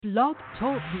Blog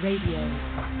Talk Radio.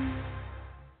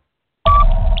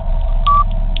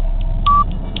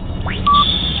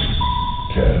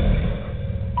 10,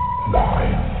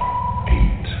 9,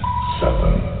 8,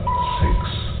 7, 6,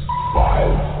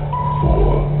 5,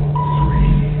 4, 3,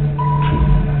 2,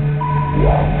 1, 0.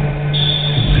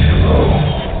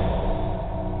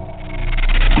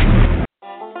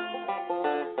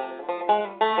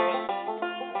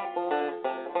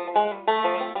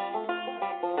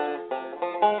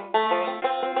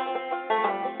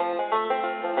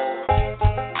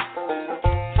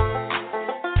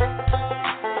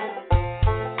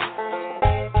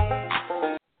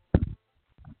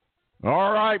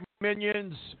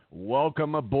 Minions,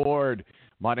 welcome aboard.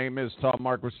 My name is Tom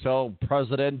Marquisel,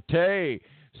 Presidente.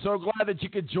 So glad that you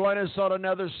could join us on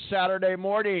another Saturday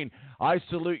morning. I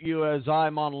salute you as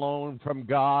I'm on loan from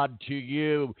God to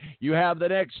you. You have the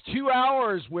next 2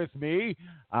 hours with me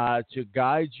to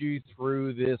guide you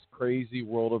through this crazy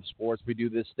world of sports. We do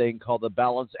this thing called The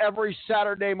Balance every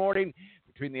Saturday morning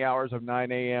between the hours of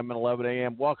 9 a.m. and 11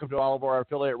 a.m. Welcome to all of our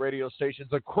affiliate radio stations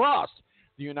across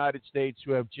the United States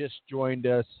who have just joined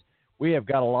us. We have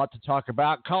got a lot to talk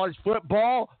about. College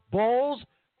football, bowls,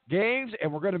 games,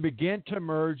 and we're going to begin to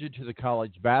merge into the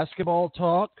college basketball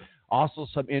talk. Also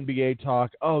some NBA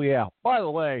talk. Oh, yeah. By the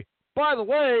way,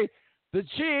 the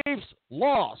Chiefs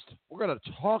lost. We're going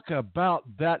to talk about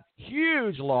that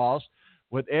huge loss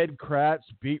with Ed Kratz,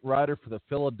 beat writer for the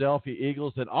Philadelphia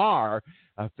Eagles, and our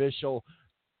official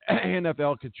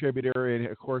NFL contributor, and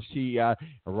of course he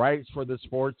writes for the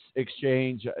Sports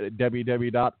Exchange,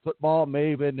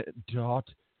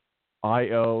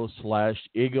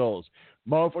 www.footballmaven.io/Eagles.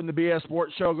 Mo from the BS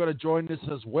Sports Show going to join us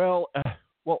as well.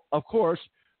 Well, of course,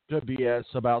 the BS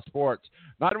about sports.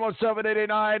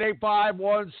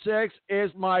 917-889-8516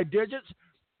 is my digits.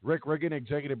 Rick Riggin,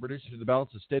 executive producer of The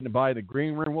Balance, is standing by in the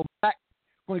green room. We'll be back.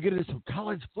 We're going to get into some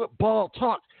college football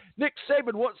talk. Nick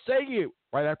Saban, what say you?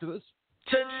 Right after this.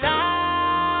 Tonight,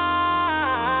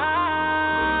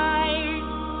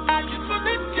 I just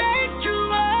wanna take you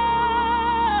away.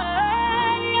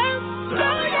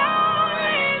 Throw your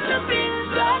hands up in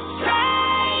the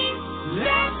sky.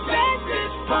 Let's make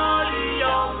this party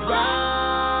alright.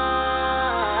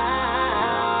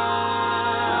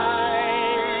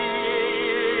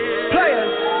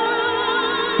 Players,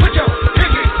 put your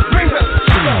pinky rings up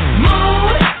to the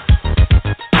moon.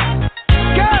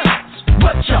 Girls,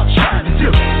 what y'all trying to do?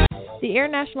 The Air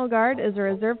National Guard is a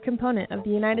reserve component of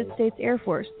the United States Air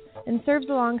Force and serves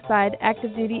alongside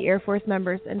active duty Air Force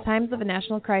members in times of a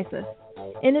national crisis.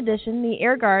 In addition, the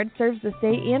Air Guard serves the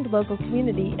state and local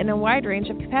community in a wide range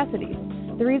of capacities.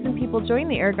 The reason people join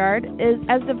the Air Guard is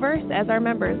as diverse as our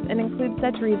members and includes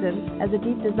such reasons as a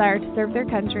deep desire to serve their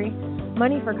country,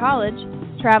 money for college,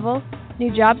 travel,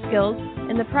 new job skills,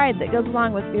 and the pride that goes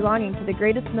along with belonging to the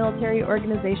greatest military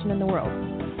organization in the world.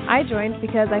 I joined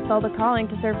because I felt a calling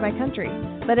to serve my country,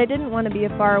 but I didn't want to be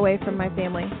far away from my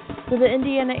family, so the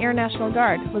Indiana Air National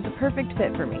Guard was a perfect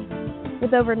fit for me.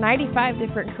 With over 95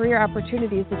 different career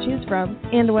opportunities to choose from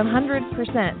and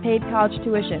 100% paid college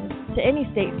tuition to any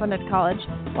state-funded college,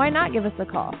 why not give us a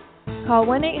call? Call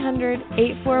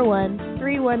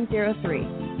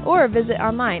 1-800-841-3103 or visit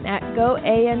online at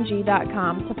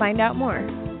goang.com to find out more.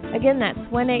 Again, that's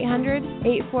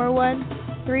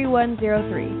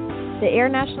 1-800-841-3103. The Air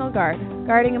National Guard,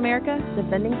 guarding America,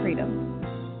 defending freedom.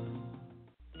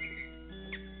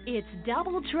 It's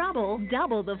double trouble,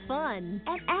 double the fun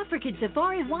at African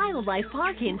Safari Wildlife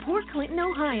Park in Port Clinton,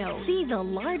 Ohio. See the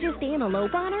largest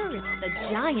antelope on Earth, the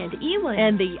giant eland,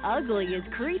 and the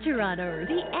ugliest creature on Earth,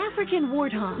 the African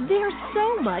warthog. There's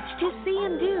so much to see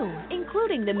and do,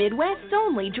 including the Midwest's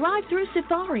only drive-through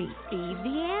safari. Feed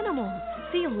the animals,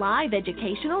 see live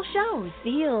educational shows,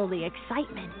 feel the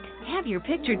excitement. Have your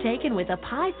picture taken with a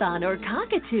python or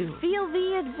cockatoo. Feel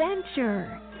the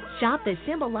adventure. Shop the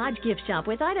Simba Lodge gift shop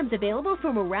with items available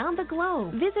from around the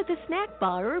globe. Visit the snack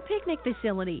bar or picnic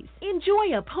facilities.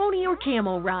 Enjoy a pony or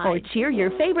camel ride. Or cheer your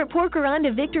favorite porker on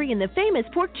to victory in the famous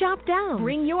Pork Chop Down.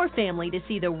 Bring your family to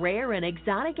see the rare and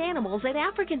exotic animals at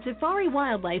African Safari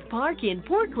Wildlife Park in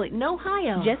Port Clinton,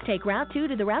 Ohio. Just take Route 2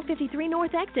 to the Route 53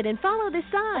 North exit and follow the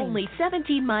sign. Only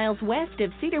 17 miles west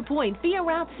of Cedar Point via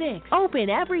Route 6. Open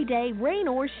every day, rain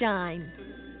or shine.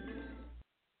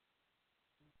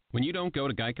 When you don't go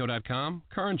to Geico.com,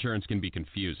 car insurance can be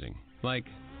confusing. Like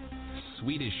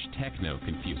Swedish techno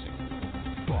confusing.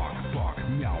 Bark, bark,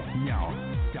 meow, meow.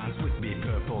 Dance with me,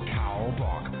 purple cow.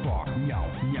 Bark, bark, meow,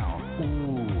 meow.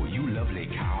 Ooh, you lovely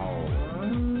cow.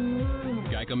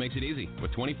 Geico makes it easy.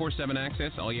 With 24/7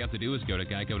 access, all you have to do is go to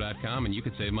Geico.com and you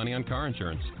could save money on car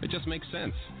insurance. It just makes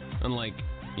sense. Unlike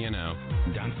You know.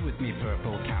 Dance with me,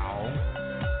 purple cow.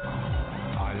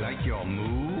 I like your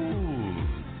moves.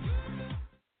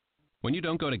 When you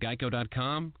don't go to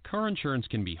Geico.com, car insurance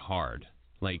can be hard.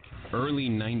 Like early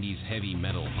 90s heavy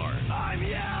metal hard. I'm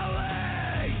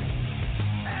yelling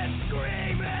and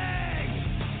screaming,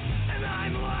 and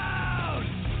I'm loud.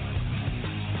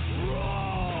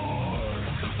 Roar.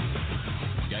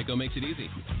 Geico makes it easy.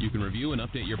 You can review and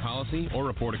update your policy or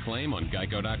report a claim on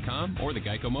Geico.com or the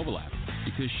Geico mobile app.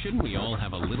 Because shouldn't we all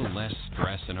have a little less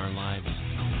stress in our lives?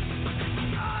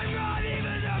 I'm not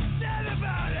even upset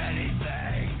about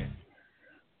anything.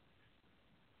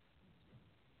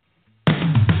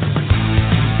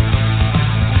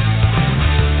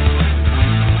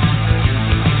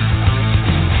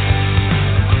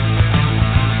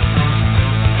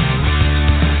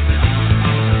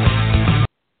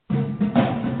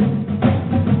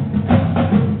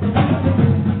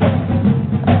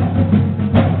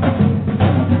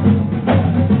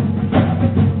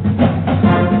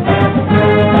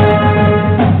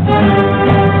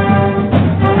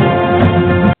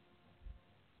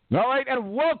 All right,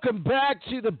 and welcome back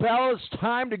to the Bell. It's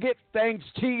time to get things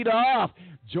teed off.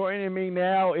 Joining me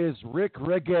now is Rick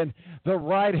Riggin, the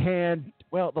right hand,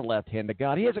 well, the left hand of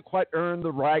God. He hasn't quite earned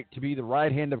the right to be the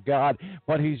right hand of God,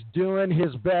 but he's doing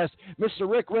his best. Mr.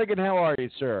 Rick Riggin, how are you,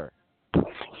 sir?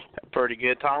 Pretty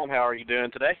good, Tom. How are you doing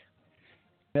today?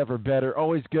 Never better.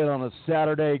 Always good on a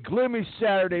Saturday. Gloomy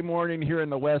Saturday morning here in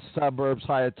the west suburbs,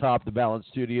 high atop the Balance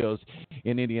Studios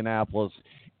in Indianapolis,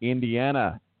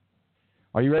 Indiana.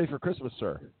 Are you ready for Christmas,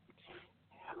 sir?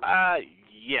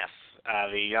 Yes.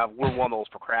 We're one of those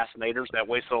procrastinators that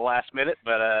waits till the last minute,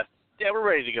 but yeah, we're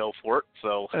ready to go for it.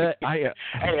 So, and I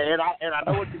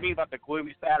know what you mean about the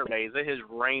gloomy Saturdays. It has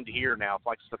rained here now. It's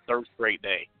like it's the third straight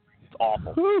day. It's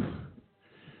awful. Whew.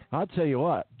 I'll tell you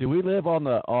what. Do we live in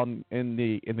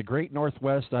the great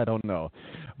Northwest? I don't know,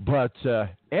 but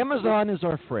Amazon is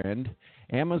our friend.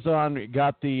 Amazon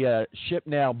got the ship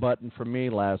now button from me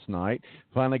last night.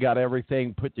 Finally got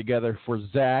everything put together for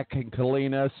Zach and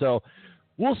Kalina. So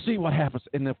we'll see what happens.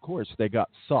 And, of course, they got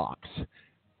socks.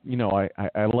 You know,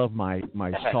 I love my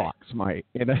socks, my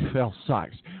NFL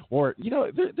socks. Or, you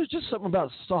know, there's just something about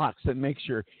socks that makes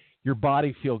your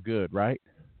body feel good, right?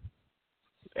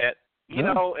 You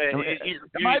know,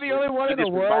 am I the only one in the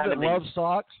world that loves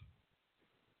socks?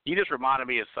 You just reminded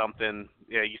me of something.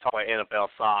 You talk about NFL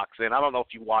socks, and I don't know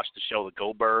if you watched the show The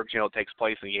Goldbergs. You know, it takes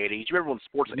place in the 80s. You remember when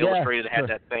Sports Illustrated had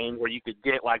that thing where you could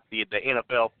get, like, the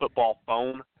NFL football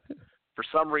phone? For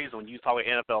some reason, when you talk about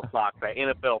NFL socks, that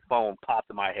NFL phone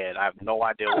popped in my head. I have no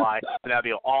idea why, and that'd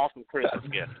be an awesome Christmas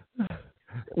gift.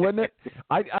 Wouldn't it?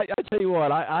 I tell you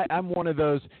what, I'm one of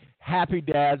those happy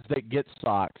dads that get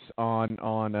socks on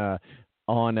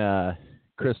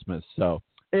Christmas. So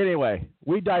anyway,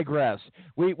 we digress.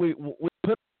 We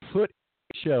put foot in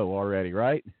the show already,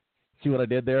 right? See what I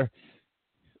did there?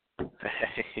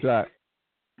 That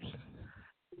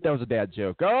was a dad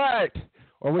joke. All right.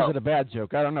 Or was it a bad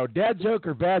joke? I don't know. Dad joke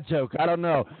or bad joke? I don't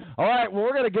know. All right, well,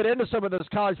 we're going to get into some of this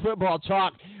college football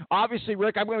talk. Obviously,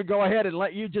 Rick, I'm going to go ahead and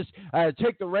let you just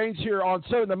take the reins here on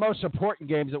some of the most important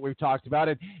games that we've talked about.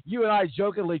 And you and I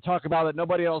jokingly talk about that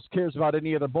nobody else cares about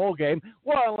any other bowl game,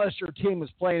 well, unless your team is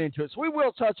playing into it. So we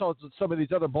will touch on some of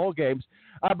these other bowl games.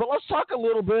 But let's talk a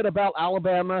little bit about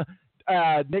Alabama.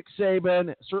 Nick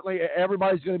Saban, certainly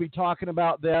everybody's going to be talking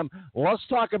about them. Let's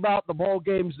talk about the bowl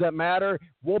games that matter.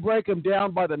 We'll break them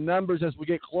down by the numbers as we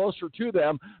get closer to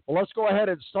them. But let's go ahead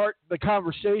and start the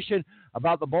conversation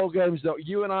about the bowl games that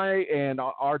you and I and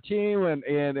our team and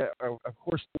of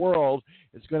course, the world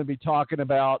is going to be talking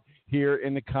about here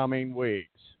in the coming weeks.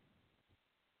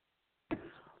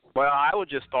 Well, I would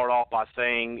just start off by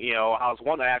saying, you know, I was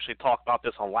wanting to actually talk about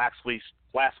this on last week's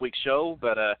show,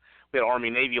 but we had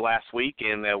Army-Navy last week,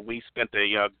 and we spent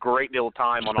a great deal of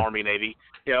time on Army-Navy,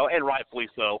 you know, and rightfully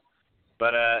so.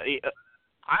 But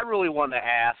I really wanted to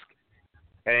ask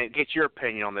and get your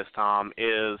opinion on this, Tom,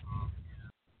 is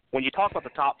when you talk about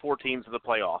the top four teams of the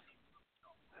playoff,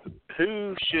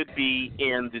 who should be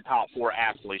in the top four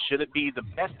actually? Should it be the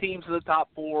best teams in the top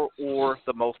four or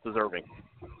the most deserving?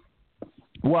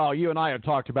 Well, you and I have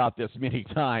talked about this many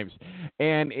times,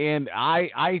 and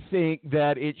I think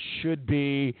that it should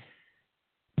be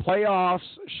playoffs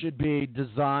should be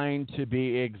designed to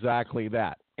be exactly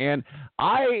that. And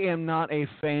I am not a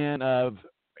fan of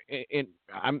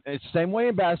I'm the same way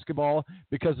in basketball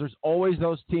because there's always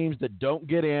those teams that don't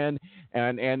get in,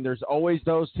 and there's always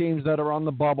those teams that are on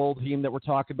the bubble team that we're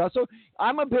talking about. So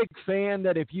I'm a big fan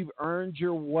that if you've earned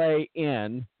your way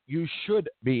in, you should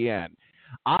be in.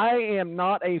 I am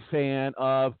not a fan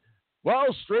of Well,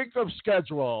 strength of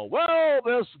schedule. Well,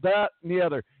 this, that, and the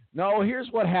other. No, here's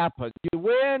what happens. You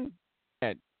win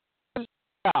and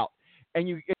out, and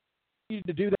you need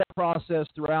to do that process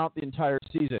throughout the entire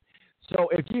season. So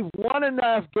if you've won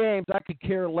enough games, I could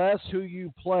care less who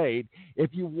you played.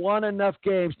 If you won enough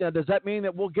games, now does that mean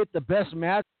that we'll get the best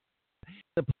match in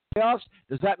the playoffs?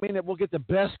 Does that mean that we'll get the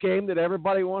best game that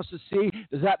everybody wants to see?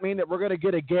 Does that mean that we're going to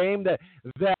get a game that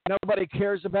nobody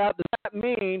cares about? Does that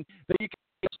mean that you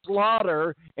can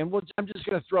slaughter? And I'm just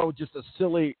going to throw just a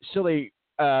silly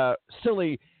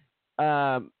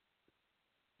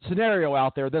scenario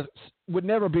out there that would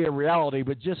never be a reality,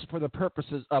 but just for the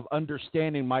purposes of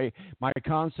understanding my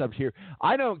concept here,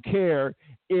 I don't care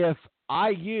if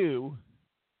IU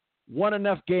won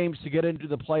enough games to get into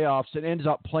the playoffs and ends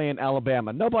up playing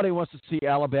Alabama. Nobody wants to see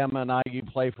Alabama and IU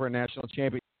play for a national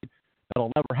championship.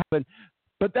 That'll never happen.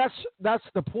 But that's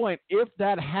the point. If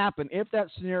that happened, if that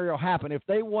scenario happened, if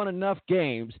they won enough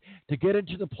games to get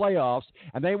into the playoffs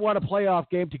and they won a playoff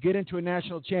game to get into a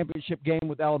national championship game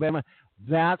with Alabama,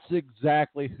 that's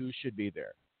exactly who should be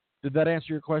there. Did that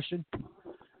answer your question?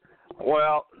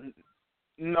 Well,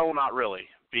 no, not really,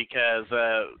 because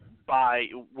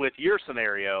with your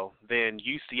scenario, then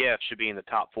UCF should be in the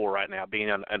top 4 right now,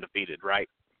 being undefeated, right?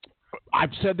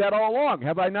 I've said that all along.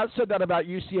 Have I not said that about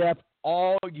UCF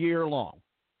all year long?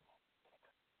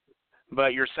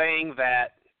 But you're saying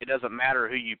that it doesn't matter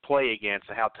who you play against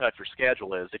and how tough your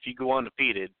schedule is. If you go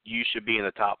undefeated, you should be in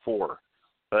the top 4.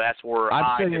 So that's where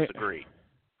I disagree.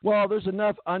 Well, there's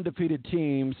enough undefeated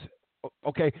teams.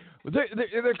 Okay,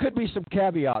 there could be some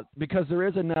caveats because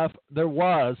there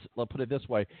was, let's put it this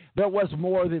way, there was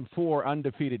more than 4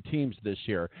 undefeated teams this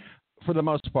year for the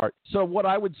most part. So what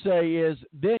I would say is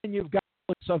then you've got to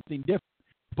look something different.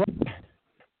 But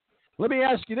let me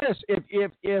ask you this.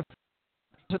 If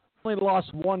only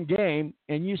lost 1 game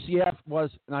and UCF was,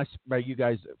 and you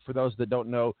guys, for those that don't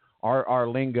know our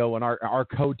lingo and our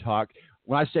code talk,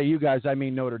 when I say you guys, I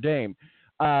mean Notre Dame.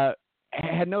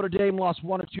 Had Notre Dame lost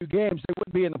 1 or 2 games, they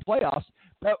wouldn't be in the playoffs.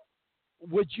 But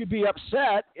would you be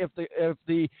upset if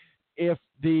the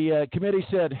committee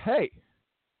said, "Hey,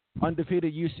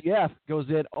 undefeated UCF goes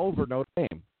in over Notre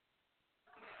Dame"?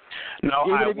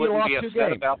 No, I wouldn't be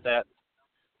upset about that.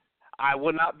 I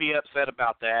would not be upset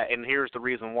about that, and here's the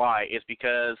reason why. It's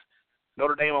because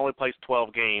Notre Dame only plays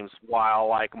 12 games, while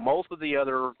like most of the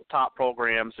other top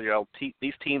programs,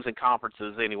 these teams and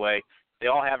conferences anyway, they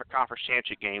all have a conference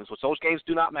championship games, which those games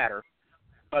do not matter,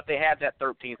 but they have that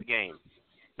 13th game.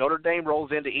 Notre Dame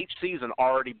rolls into each season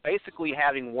already basically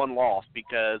having 1 loss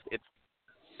because it's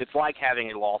like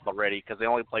having a loss already because they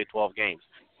only play 12 games.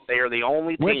 They are the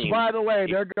only team. Which, by the way,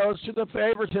 there goes to the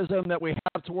favoritism that we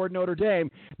have toward Notre Dame.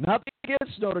 Not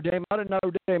against Notre Dame, not a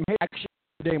Notre Dame hate, actually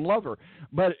a Notre Dame lover.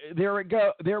 But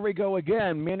there we go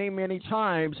again. Many, many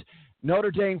times,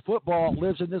 Notre Dame football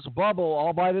lives in this bubble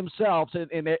all by themselves,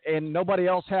 and nobody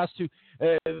else has to.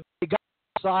 They got to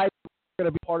decide they're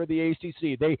going to be part of the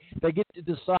ACC. They get to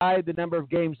decide the number of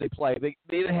games they play.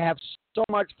 They have so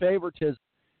much favoritism.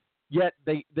 Yet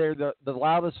they're the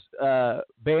loudest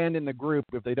band in the group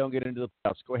if they don't get into the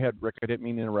playoffs. Go ahead, Rick. I didn't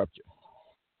mean to interrupt you.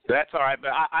 That's all right,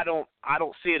 but I don't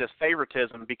see it as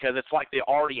favoritism because it's like they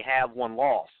already have 1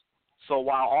 loss. So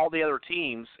while all the other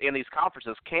teams in these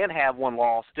conferences can have 1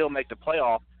 loss, still make the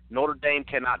playoff, Notre Dame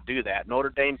cannot do that. Notre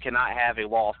Dame cannot have a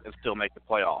loss and still make the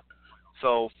playoff.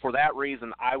 So for that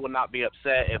reason, I would not be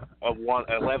upset if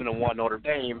 11-1 Notre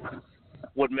Dame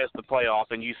would miss the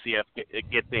playoff and UCF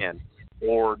gets in.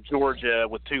 Or Georgia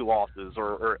with 2 losses,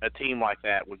 or a team like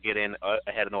that would get in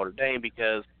ahead of Notre Dame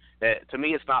because to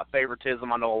me it's not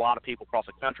favoritism. I know a lot of people across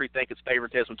the country think it's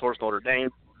favoritism towards Notre Dame.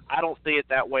 I don't see it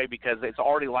that way because it's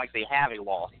already like they have a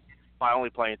loss by only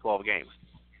playing 12 games.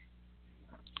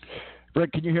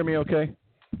 Rick, can you hear me okay?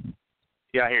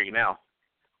 Yeah, I hear you now.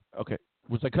 Okay.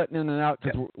 Was I cutting in and out?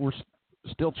 Because we're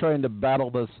still trying to battle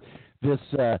this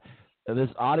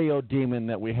audio demon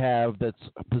that we have that's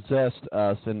possessed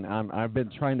us, and I've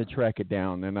been trying to track it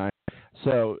down,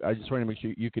 so I just want to make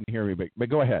sure you can hear me. But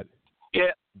go ahead.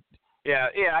 Yeah,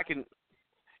 I can.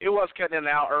 It was cutting in and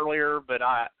out earlier, but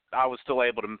I was still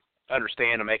able to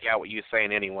understand and make out what you were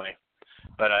saying anyway.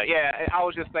 But I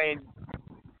was just saying,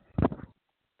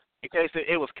 in case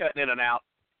it was cutting in and out,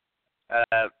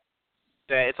 that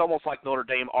it's almost like Notre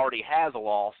Dame already has a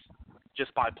loss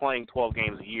just by playing 12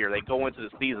 games a year. They go into the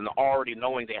season already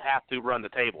knowing they have to run the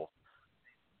table.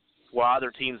 While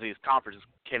other teams in these conferences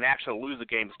can actually lose a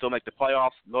game and still make the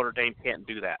playoffs, Notre Dame can't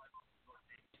do that.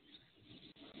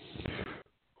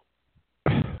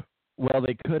 Well,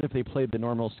 they could if they played the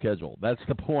normal schedule. That's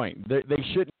the point. They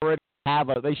shouldn't already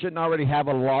they shouldn't already have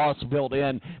a loss built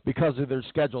in because of their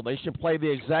schedule. They should play the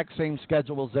exact same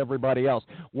schedule as everybody else.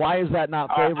 Why is that not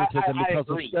favoritism because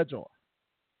of schedule?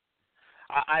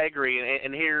 I agree,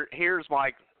 and here's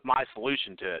my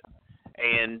solution to it.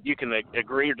 And you can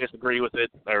agree or disagree with it,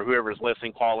 or whoever's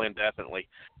listening, call in definitely,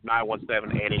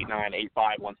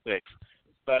 917-889-8516.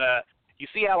 But you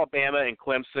see Alabama and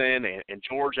Clemson and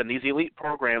Georgia and these elite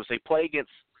programs, they play against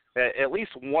at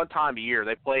least one time a year.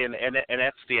 They play in an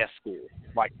FCS school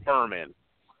like Furman,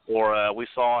 or we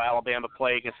saw Alabama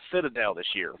play against Citadel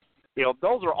this year.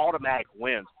 Those are automatic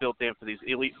wins built in for these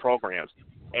elite programs.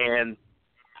 And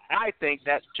I think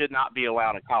that should not be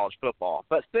allowed in college football.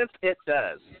 But since it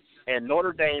does, and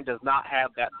Notre Dame does not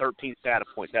have that 13th data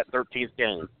point, that 13th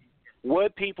game,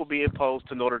 would people be opposed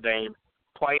to Notre Dame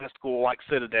playing a school like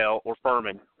Citadel or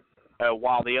Furman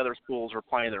while the other schools are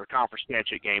playing their conference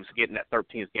championship games getting that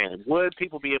 13th game? Would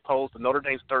people be opposed to Notre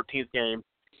Dame's 13th game,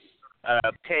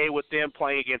 okay with them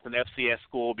playing against an FCS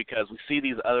school because we see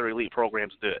these other elite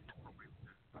programs do it?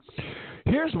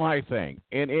 Here's my thing,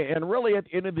 and really at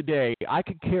the end of the day, I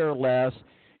could care less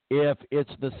if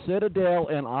it's the Citadel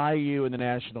and IU in the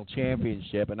national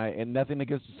championship, and nothing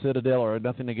against the Citadel or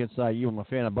nothing against IU. I'm a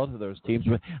fan of both of those teams,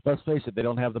 but let's face it, they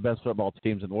don't have the best football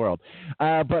teams in the world.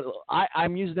 But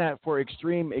I'm using that for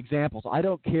extreme examples. I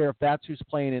don't care if that's who's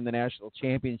playing in the national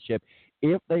championship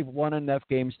if they've won enough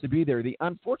games to be there. The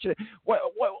unfortunate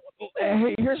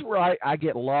here's where I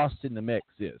get lost in the mix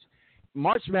is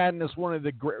March Madness, one of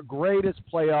the greatest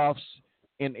playoffs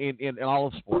in all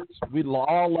of sports. We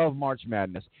all love March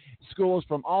Madness. Schools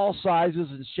from all sizes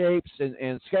and shapes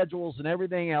and schedules and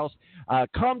everything else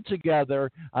come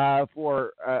together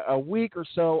for a week or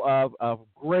so of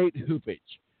great hoopage.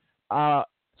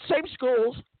 Same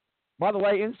schools, by the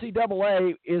way,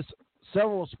 NCAA is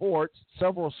several sports,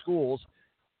 several schools.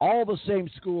 All the same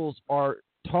schools are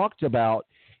talked about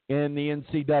in the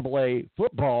NCAA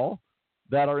football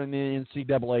that are in the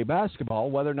NCAA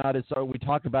basketball, whether or not we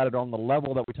talk about it on the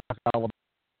level that we talk about Alabama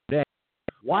today.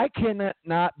 Why can it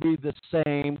not be the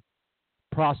same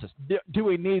process? Do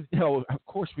we need? No, of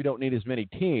course we don't need as many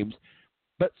teams,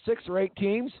 but 6 or 8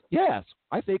 teams, yes.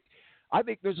 I think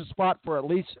there's a spot for at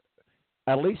least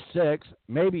 6,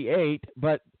 maybe 8,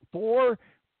 but 4.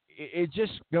 It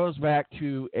just goes back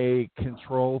to a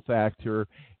control factor.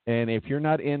 And if you're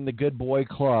not in the good boy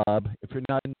club, if you're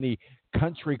not in the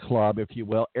country club, if you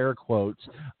will, air quotes,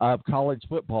 of college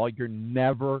football, you're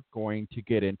never going to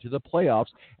get into the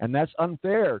playoffs. And that's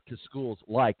unfair to schools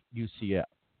like UCF.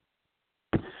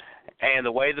 And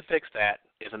the way to fix that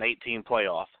is an 18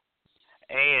 playoff.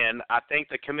 And I think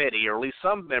the committee, or at least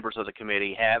some members of the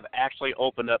committee, have actually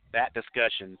opened up that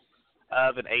discussion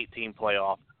of an 18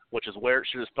 playoff, which is where it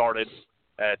should have started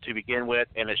to begin with,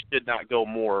 and it should not go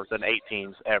more than 8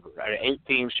 teams ever. 8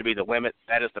 teams should be the limit.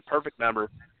 That is the perfect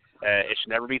number. It should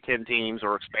never be 10 teams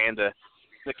or expand to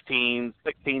 16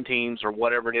 teams or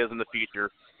whatever it is in the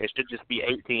future. It should just be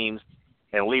 8 teams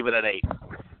and leave it at 8.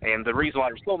 And the reason why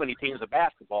there's so many teams of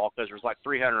basketball, because there's like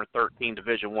 313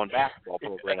 Division I basketball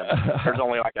programs. There's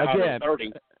only like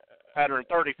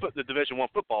 130 foot the Division I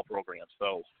football programs.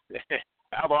 So,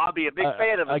 although I'll be a big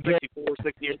fan of the 64,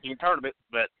 60, tournament,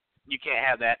 but you can't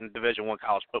have that in Division I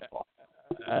college football.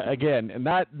 Again,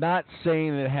 not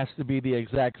saying that it has to be the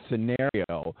exact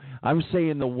scenario. I'm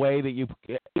saying the way that you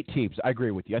 8 teams. I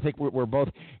agree with you. I think we're both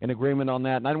in agreement on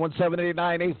that.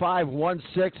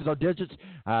 917-889-8516 is our digits.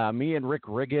 Me and Rick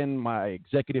Riggin, my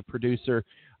executive producer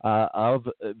of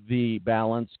the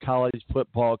Balance, college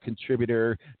football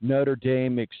contributor, Notre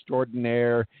Dame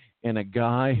extraordinaire, and a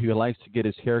guy who likes to get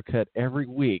his hair cut every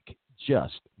week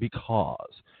just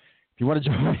because. If you want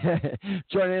to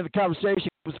join in the conversation,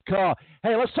 give us a call.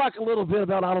 Hey, let's talk a little bit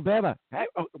about Alabama. Hey,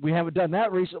 we haven't done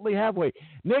that recently, have we?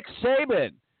 Nick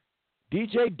Saban,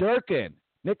 DJ Durkin,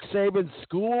 Nick Saban's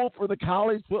school for the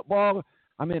college football.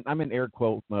 I'm in air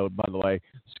quote mode, by the way.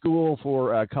 School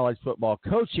for college football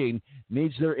coaching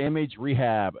needs their image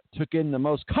rehab. Took in the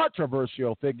most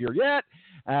controversial figure yet,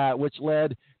 which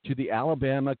led to the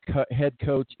Alabama head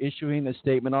coach issuing a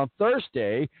statement on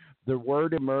Thursday. The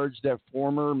word emerged that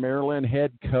former Maryland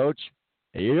head coach,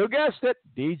 you guessed it,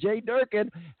 DJ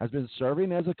Durkin, has been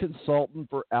serving as a consultant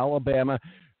for Alabama.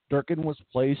 Durkin was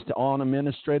placed on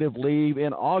administrative leave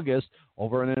in August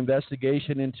over an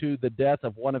investigation into the death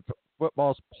of one of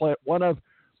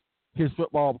his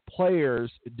football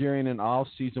players during an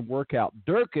off-season workout.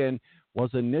 Durkin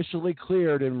was initially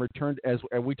cleared and returned, as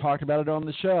we talked about it on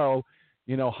the show,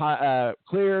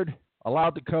 cleared,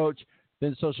 allowed to coach.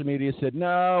 Then social media said,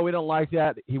 no, we don't like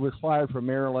that. He was fired from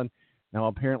Maryland. Now,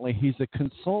 apparently, he's a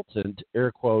consultant,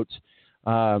 air quotes,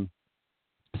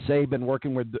 Saban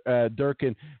working with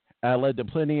Durkin led to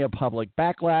plenty of public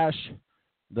backlash.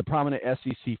 The prominent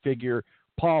SEC figure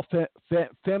Paul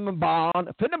Finebaum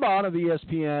of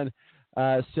ESPN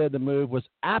said the move was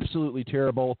absolutely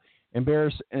terrible, and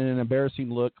an embarrassing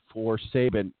look for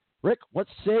Saban. Rick, what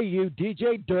say you,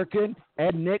 DJ Durkin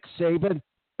and Nick Saban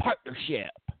partnership?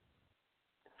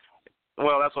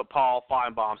 Well, that's what Paul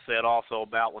Feinbaum said also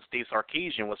about when Steve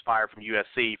Sarkisian was fired from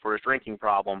USC for his drinking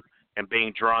problem and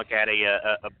being drunk at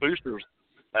a boosters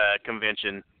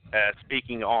convention,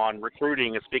 speaking on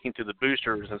recruiting and speaking to the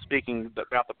boosters and speaking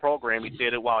about the program. He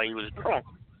did it while he was drunk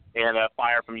and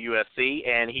fired from USC,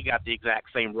 and he got the exact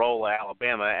same role at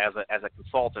Alabama as a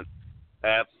consultant.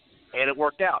 And it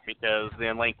worked out because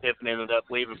then Lane Kiffin ended up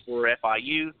leaving for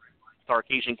FIU.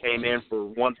 Sarkisian came in for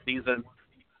one season,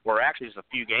 or actually just a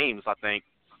few games, I think,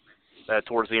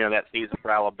 towards the end of that season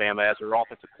for Alabama as their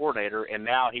offensive coordinator, and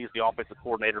now he's the offensive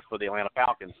coordinator for the Atlanta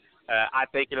Falcons. I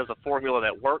think it is a formula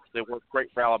that works. It works great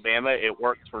for Alabama. It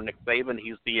works for Nick Saban.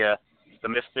 He's the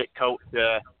misfit coach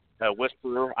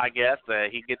whisperer, I guess.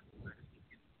 He gets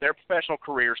their professional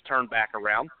careers turned back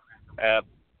around.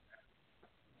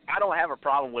 I don't have a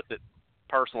problem with it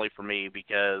personally for me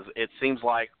because it seems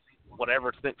like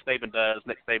whatever Nick Saban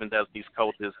does these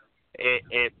coaches.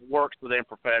 It works for them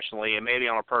professionally and maybe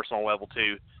on a personal level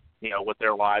too, with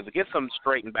their lives. It gets them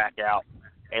straightened back out.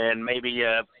 And maybe,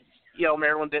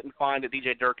 Maryland didn't find that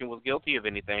DJ Durkin was guilty of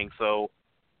anything. So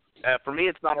for me,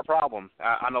 it's not a problem.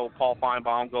 I know Paul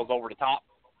Feinbaum goes over the top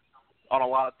on a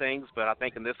lot of things, but I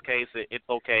think in this case it's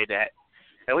okay to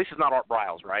at least it's not Art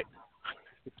Briles, right?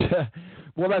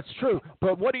 Well, that's true.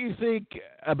 But what do you think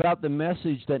about the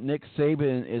message that Nick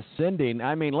Saban is sending?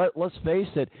 I mean, let's face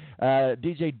it,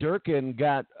 DJ Durkin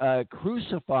got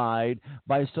crucified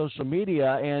by social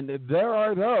media, and there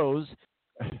are those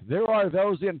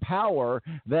in power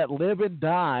that live and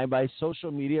die by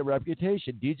social media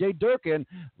reputation. DJ Durkin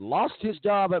lost his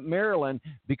job at Maryland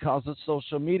because of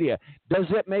social media. Does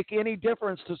it make any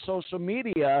difference to social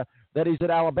media that he's at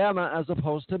Alabama as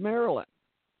opposed to Maryland?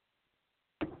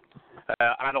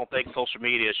 I don't think social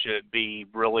media should be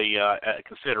really a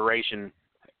consideration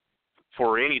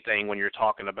for anything when you're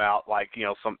talking about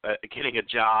getting a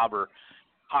job or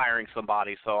hiring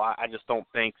somebody. So I just don't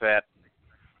think that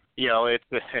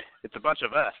it's a bunch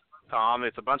of us, Tom.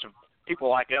 It's a bunch of people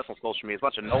like us on social media. It's a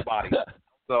bunch of nobodies.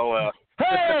 So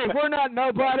hey, we're not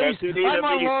nobodies. I'm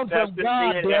on loan from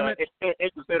God, damn it.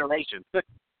 It's consideration.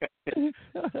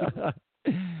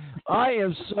 I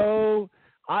am so.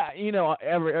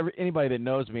 Anybody that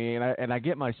knows me, and I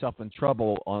get myself in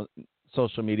trouble on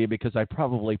social media because I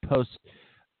probably post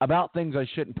about things I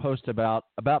shouldn't post about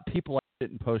people I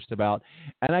shouldn't post about,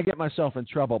 and I get myself in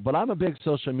trouble. But I'm a big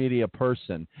social media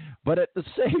person. But at the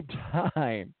same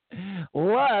time,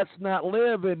 let's not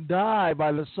live and die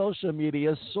by the social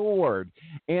media sword.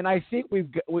 And I think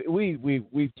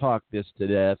we've talked this to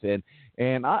death,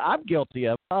 and I'm guilty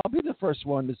of it. I'll be the first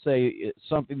one to say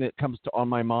something that comes on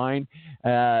my mind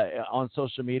on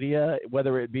social media,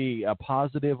 whether it be a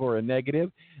positive or a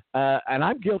negative. And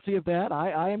I'm guilty of that.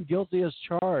 I am guilty as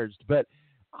charged. But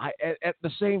at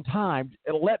the same time,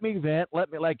 let me vent.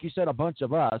 Let me, like you said, a bunch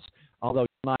of us, although you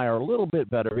and I are a little bit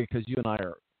better because you and I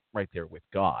are right there with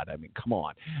God. I mean, come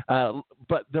on.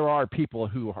 But there are people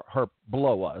who are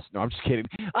below us. No, I'm just kidding.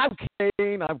 I'm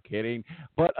kidding.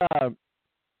 But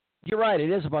you're right. It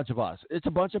is a bunch of us. It's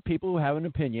a bunch of people who have an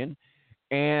opinion,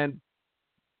 and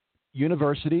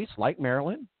universities like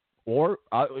Maryland, or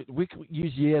we could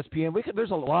use ESPN.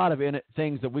 There's a lot of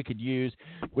things that we could use.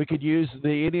 We could use the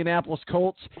Indianapolis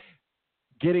Colts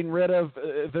getting rid of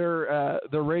their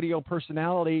radio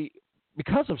personality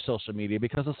because of social media,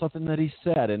 because of something that he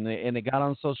said, and it got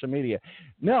on social media.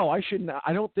 No, I shouldn't.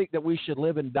 I don't think that we should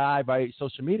live and die by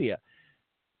social media.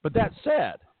 But that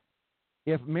said,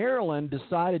 if Maryland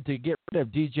decided to get rid of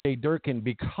DJ Durkin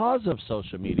because of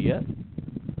social media,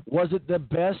 was it the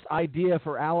best idea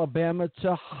for Alabama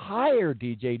to hire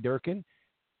DJ Durkin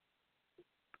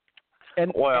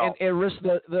and risk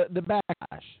the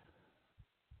backlash?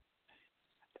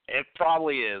 It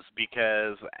probably is,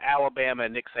 because Alabama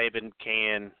and Nick Saban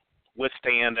can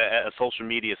withstand a social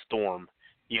media storm,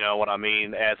 you know what I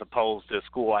mean, as opposed to a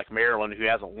school like Maryland who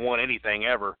hasn't won anything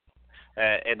ever.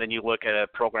 And then you look at a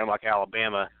program like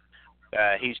Alabama,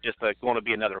 he's just going to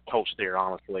be another coach there,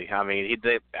 honestly. I mean,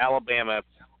 Alabama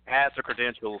has the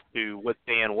credentials to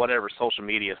withstand whatever social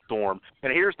media storm.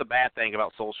 And here's the bad thing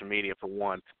about social media, for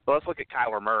one. So let's look at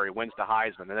Kyler Murray, wins the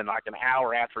Heisman, and then like an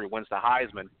hour after he wins the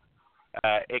Heisman,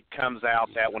 it comes out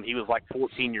that when he was like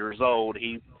 14 years old,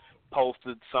 he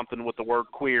posted something with the word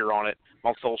queer on it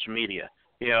on social media.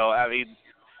 You know, I mean,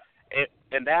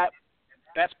 and that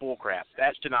that's bullcrap.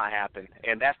 That should not happen,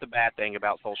 and that's the bad thing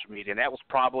about social media. And that was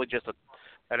probably just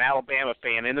an Alabama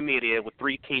fan in the media with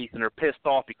 3 teeth, and they're pissed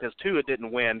off because Tua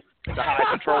didn't win the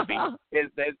Heisman Trophy. And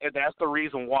that's the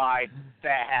reason why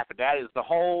that happened. That is the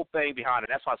whole thing behind it.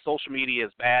 That's why social media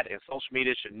is bad, and social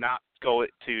media should not go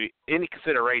to any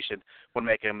consideration when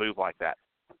making a move like that.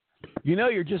 You know,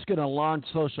 you're just going to launch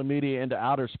social media into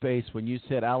outer space when you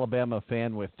said Alabama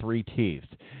fan with 3 teeth.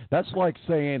 That's like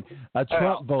saying a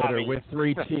Trump voter with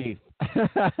 3 teeth.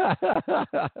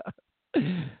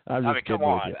 I'm just kidding come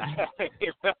on. with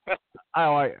you.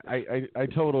 I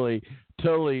totally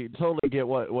get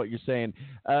what you're saying.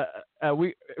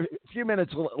 We a few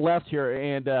minutes left here,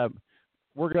 and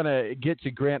we're gonna get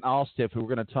to Grant Alstiff, who we're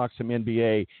gonna talk some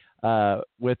NBA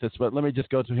with us. But let me just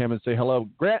go to him and say hello.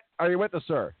 Grant, are you with us,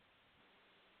 sir?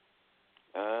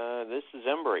 This is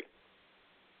Embry.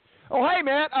 Oh, hey,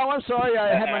 Matt. Oh, I'm sorry.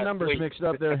 I had my numbers mixed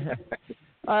up there.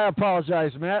 I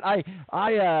apologize, Matt.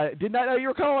 I did not know you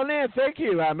were calling in. Thank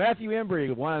you, Matthew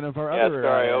Embry, one of our other. Yeah,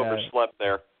 sorry, I overslept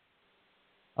there.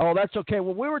 Oh, that's okay.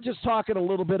 Well, we were just talking a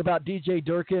little bit about DJ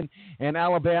Durkin and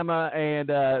Alabama and,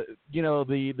 the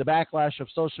backlash of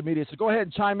social media. So go ahead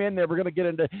and chime in there. We're going to get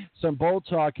into some bowl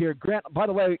talk here. Grant, by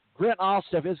the way, Grant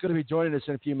Alstiff is going to be joining us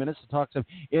in a few minutes to talk some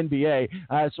NBA.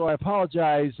 So I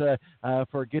apologize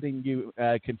for getting you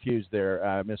confused there,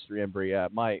 Mr. Embry.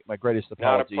 My greatest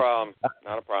apologies.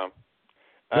 Not a problem.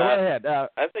 Go ahead.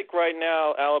 I think right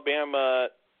now Alabama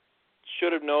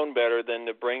should have known better than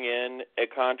to bring in a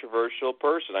controversial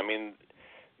person. I mean,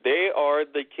 they are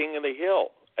the king of the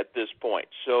hill at this point.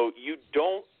 So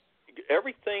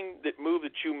everything move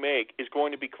that you make is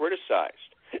going to be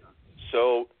criticized.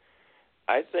 So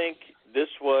I think this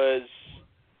was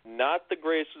not the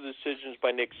greatest of decisions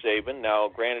by Nick Saban. Now,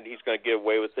 granted, he's going to get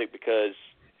away with it because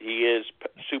he is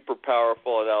super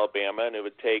powerful at Alabama, and it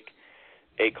would take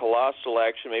a colossal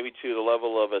action, maybe to the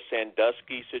level of a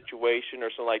Sandusky situation or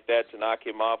something like that, to knock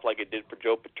him off like it did for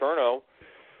Joe Paterno.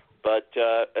 But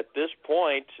at this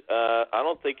point, I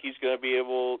don't think he's going to be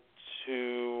able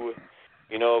to,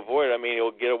 avoid it. I mean,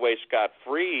 he'll get away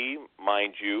scot-free,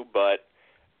 mind you, but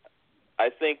I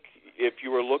think if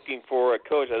you were looking for a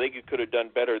coach, I think you could have done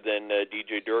better than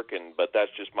DJ Durkin, but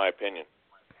that's just my opinion.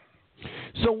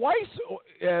 So why,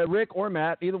 Rick or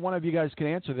Matt, either one of you guys can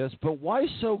answer this, but why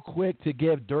so quick to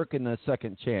give Durkin a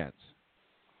second chance?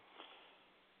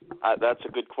 That's a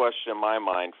good question in my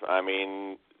mind. I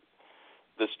mean,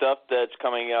 the stuff that's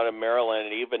coming out of Maryland,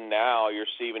 and even now you're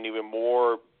seeing even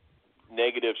more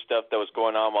negative stuff that was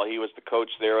going on while he was the coach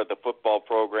there at the football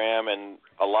program, and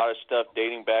a lot of stuff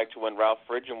dating back to when Ralph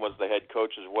Friedgen was the head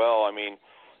coach as well. I mean,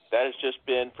 that has just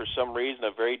been, for some reason,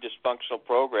 a very dysfunctional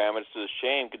program. It's a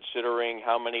shame considering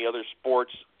how many other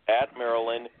sports at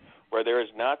Maryland where there is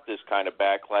not this kind of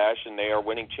backlash, and they are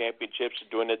winning championships and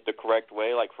doing it the correct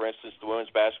way, like, for instance, the women's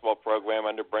basketball program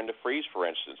under Brenda Frese, for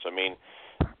instance. I mean,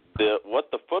 what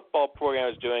the football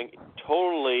program is doing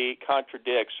totally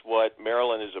contradicts what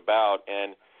Maryland is about,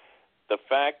 and the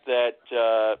fact that,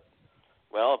 if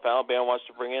Alabama wants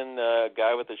to bring in a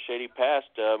guy with a shady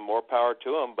past, more power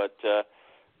to him, but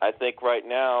I think right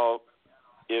now,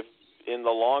 if in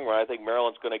the long run, I think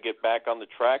Maryland's going to get back on the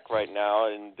track right now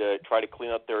and try to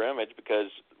clean up their image, because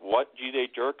what G.J.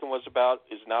 Durkin was about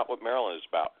is not what Maryland is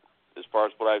about, as far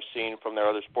as what I've seen from their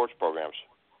other sports programs.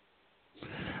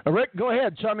 Rick, go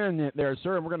ahead. Chime in there,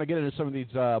 sir, and we're going to get into some of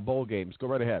these bowl games. Go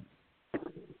right ahead.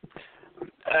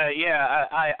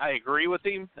 I agree with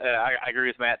him. I agree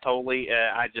with Matt totally.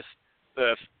 I just,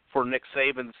 for Nick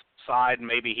Saban's side,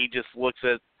 maybe he just looks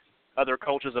at other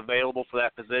coaches available for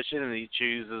that position, and he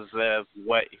chooses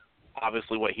what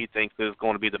he thinks is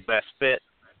going to be the best fit.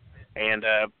 And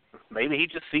maybe he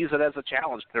just sees it as a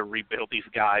challenge to rebuild these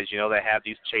guys. They have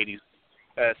these shady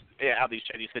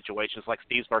situations like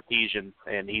Steve Sarkisian,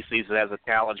 and he sees it as a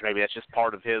challenge. Maybe that's just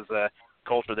part of his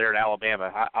culture there at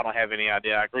Alabama. I don't have any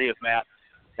idea. I agree with Matt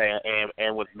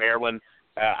and with Maryland.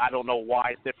 I don't know why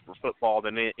it's different for football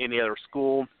than any other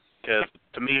school, because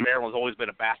to me Maryland's always been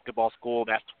a basketball school.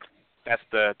 That's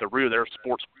the root of their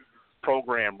sports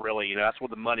program, really. That's where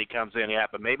the money comes in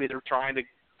at. But maybe they're trying to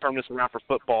turn this around for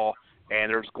football, and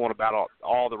they're just going about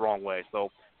all the wrong way. So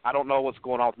I don't know what's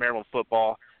going on with Maryland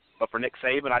football. But for Nick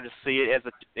Saban, I just see it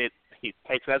as he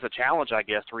takes it as a challenge, I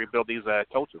guess, to rebuild these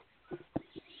coaches.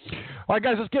 All right,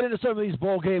 guys, let's get into some of these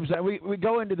bowl games. We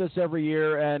go into this every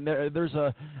year, and there's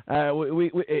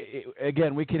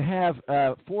we can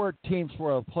have 4 teams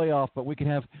for a playoff, but we can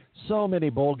have so many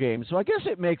bowl games. So I guess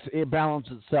it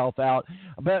balances itself out.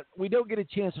 But we don't get a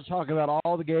chance to talk about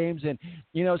all the games. And,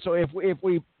 so if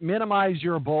we minimize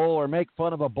your bowl or make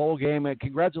fun of a bowl game,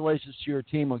 congratulations to your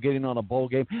team on getting on a bowl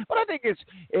game. But I think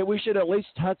we should at least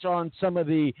touch on some of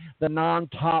the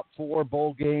non-top 4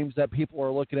 bowl games that people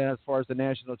are looking at as far as the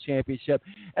national championship.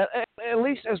 At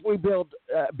least as we build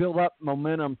up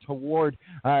momentum toward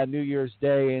New Year's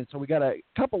Day. And so we got a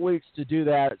couple weeks to do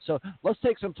that. So let's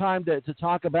take some time to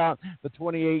talk about the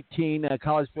 2018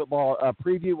 college football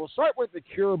preview. We'll start with the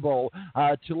Cure Bowl,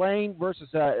 Tulane versus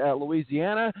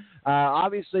Louisiana.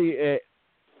 Obviously,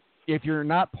 if you're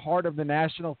not part of the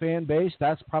national fan base,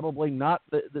 that's probably not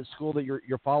the school that you're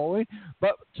following.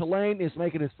 But Tulane is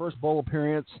making its first bowl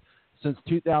appearance since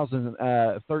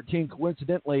 2013.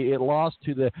 Coincidentally, it lost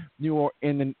to the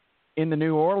in the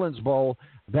New Orleans Bowl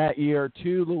that year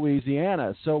to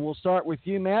Louisiana. So we'll start with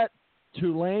you, Matt.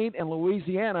 Tulane and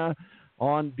Louisiana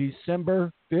on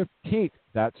December 15th.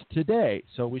 That's today.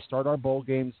 So we start our bowl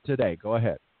games today. Go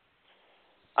ahead.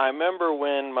 I remember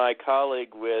when my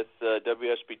colleague with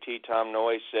WSBT, Tom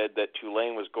Noy, said that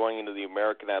Tulane was going into the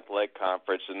American Athletic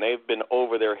Conference, and they've been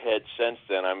over their head since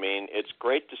then. I mean, it's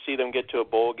great to see them get to a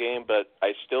bowl game, but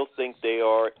I still think they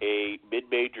are a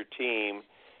mid-major team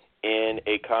in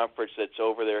a conference that's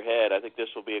over their head. I think this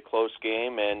will be a close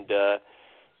game, and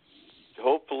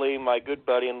hopefully my good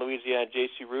buddy in Louisiana,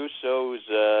 J.C. Russo,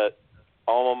 whose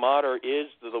alma mater is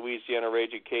the Louisiana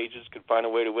Raging Cajuns, can find a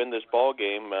way to win this ball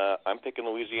game. I'm picking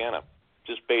Louisiana,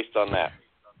 just based on that.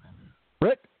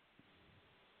 Rick?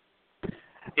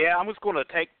 Yeah, I'm just going to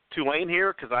take Tulane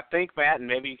here because I think, Matt, and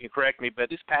maybe you can correct me, but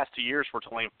these past 2 years for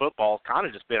Tulane football has kind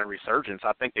of just been a resurgence.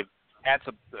 I think they've had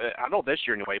some, I know this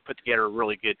year anyway, put together a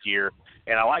really good year,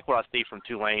 and I like what I see from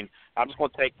Tulane. I'm just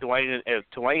going to take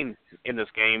Tulane in this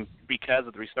game because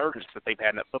of the resurgence that they've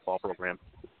had in that football program.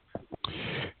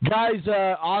 Guys,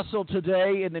 also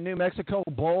today in the New Mexico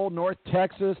Bowl, North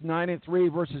Texas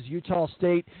 9-3 versus Utah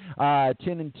State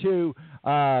 10-2.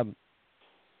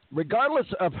 Regardless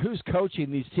of who's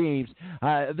coaching these teams,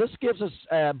 this gives us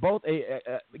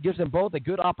gives them both a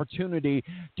good opportunity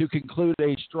to conclude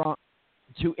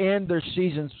to end their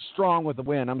seasons strong with a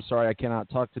win. I'm sorry, I cannot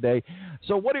talk today.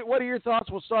 So what are your thoughts?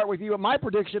 We'll start with you. My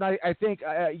prediction, I think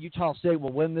Utah State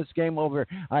will win this game over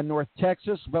North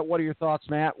Texas. But what are your thoughts,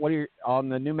 Matt? What are on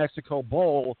the New Mexico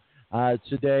Bowl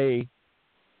today?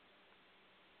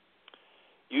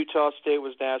 Utah State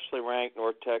was nationally ranked.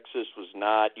 North Texas was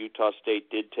not. Utah State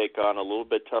did take on a little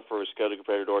bit tougher schedule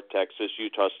compared to North Texas.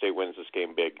 Utah State wins this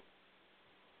game big.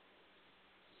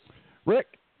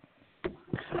 Rick?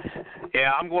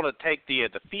 Yeah, I'm going to take the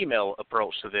female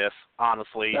approach to this,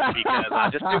 honestly, because I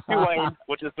just took Tulane,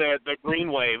 which is the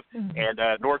green wave, and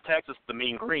North Texas, the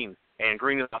mean green. And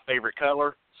green is my favorite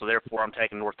color, so therefore I'm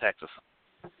taking North Texas.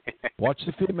 Watch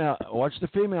the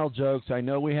female jokes. I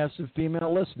know we have some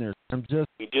female listeners.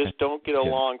 We just don't get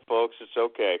along, folks. It's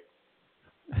okay.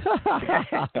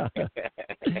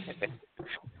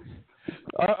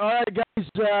 All right, guys.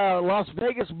 Las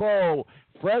Vegas Bowl.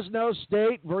 Fresno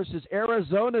State versus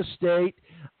Arizona State.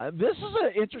 This is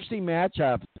an interesting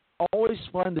matchup. Always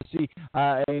fun to see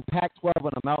a Pac-12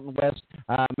 and a Mountain West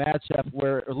matchup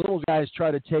where little guys try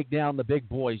to take down the big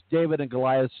boys. David and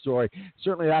Goliath story.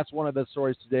 Certainly that's one of the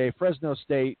stories today. Fresno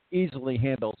State easily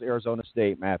handles Arizona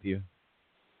State, Matthew.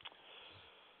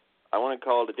 I want to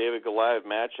call it a David Goliath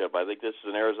matchup. I think this is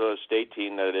an Arizona State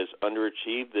team that has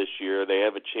underachieved this year. They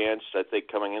have a chance, I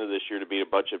think, coming into this year to beat a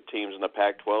bunch of teams in the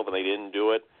Pac-12, and they didn't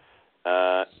do it.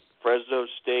 Fresno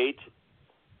State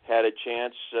had a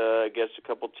chance against a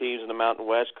couple teams in the Mountain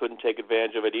West, couldn't take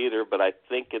advantage of it either, but I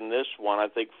think in this one, I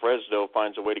think Fresno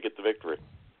finds a way to get the victory.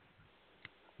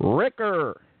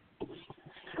 Ricker.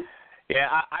 Yeah,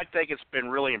 I think it's been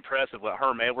really impressive what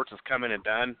Herm Edwards has come in and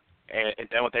done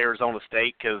with Arizona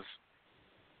State, because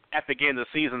at the beginning of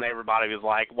the season, everybody was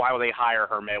like, why would they hire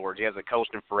Herm Edwards? He hasn't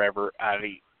coached him forever.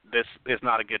 This is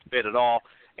not a good fit at all.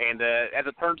 And as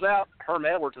it turns out, Herm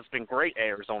Edwards has been great at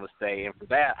Arizona State. And for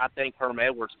that, I think Herm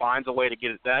Edwards finds a way to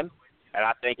get it done. And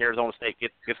I think Arizona State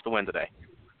gets the win today.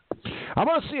 I'm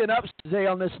going to see an upset today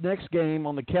on this next game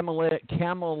on the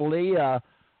Camellia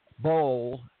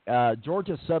Bowl.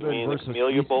 Georgia Southern versus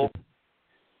Camellia Bowl?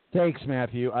 Thanks,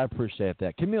 Matthew. I appreciate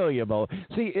that. Camellia Bowl.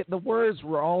 See, the words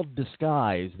were all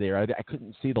disguised there. I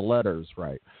couldn't see the letters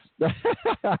right.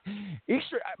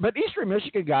 Eastern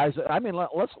Michigan, guys. I mean,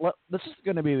 this is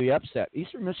going to be the upset.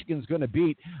 Eastern Michigan's going to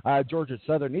beat Georgia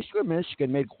Southern. Eastern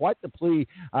Michigan made quite the plea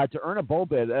to earn a bowl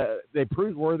bid. They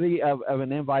proved worthy of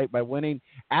an invite by winning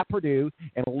at Purdue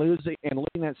and losing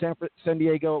at San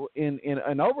Diego in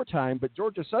overtime. But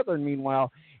Georgia Southern,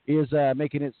 meanwhile, is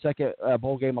making its second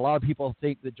bowl game. A lot of people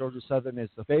think that Georgia Southern is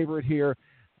the favorite here.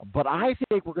 But I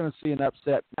think we're going to see an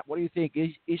upset. What do you think?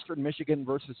 Eastern Michigan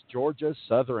versus Georgia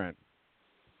Southern.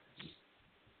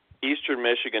 Eastern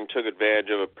Michigan took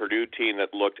advantage of a Purdue team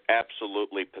that looked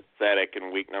absolutely pathetic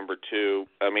in week number 2.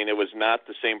 I mean, it was not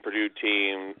the same Purdue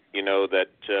team, that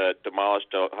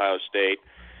demolished Ohio State.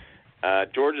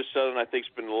 Georgia Southern, I think,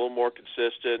 has been a little more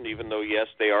consistent, even though, yes,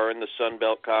 they are in the Sun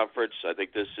Belt Conference. I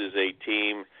think this is a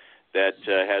team that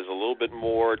has a little bit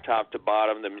more top to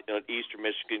bottom than Eastern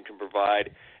Michigan can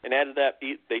provide. And add to that,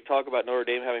 they talk about Notre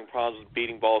Dame having problems with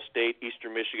beating Ball State.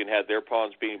 Eastern Michigan had their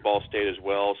problems beating Ball State as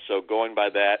well. So going by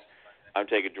that, I'm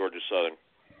taking Georgia Southern.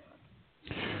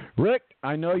 Rick,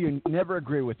 I know you never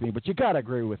agree with me, but you got to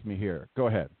agree with me here. Go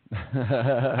ahead.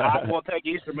 I will take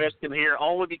Eastern Michigan here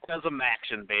only because of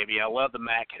MACtion, baby. I love the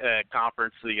MAC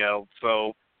conference,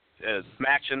 so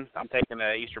MACtion, I'm taking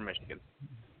Eastern Michigan.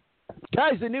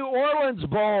 Guys, the New Orleans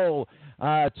Bowl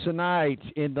tonight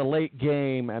in the late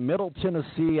game, Middle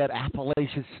Tennessee at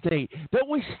Appalachian State. Don't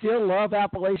we still love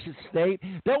Appalachian State?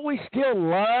 Don't we still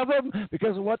love them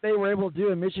because of what they were able to do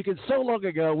in Michigan so long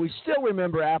ago? We still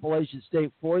remember Appalachian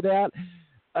State for that.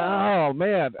 Oh,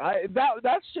 man,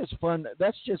 that's just fun.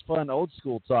 That's just fun old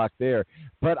school talk there.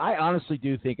 But I honestly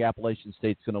do think Appalachian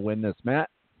State's going to win this, Matt.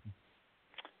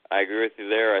 I agree with you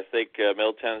there. I think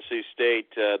Middle Tennessee State,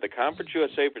 the Conference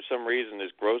USA for some reason is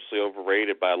grossly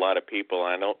overrated by a lot of people,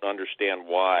 and I don't understand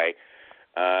why.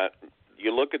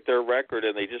 You look at their record,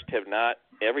 and they just have not,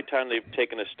 every time they've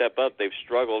taken a step up, they've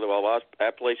struggled. While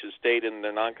Appalachian State in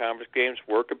their non-conference games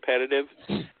were competitive,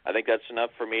 I think that's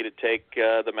enough for me to take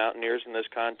the Mountaineers in this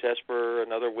contest for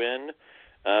another win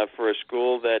for a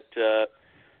school that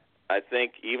I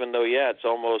think even though, it's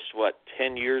almost,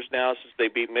 10 years now since they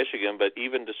beat Michigan, but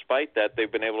even despite that,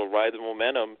 they've been able to ride the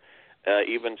momentum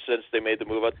even since they made the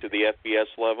move up to the FBS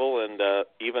level. And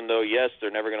even though,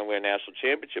 they're never going to win a national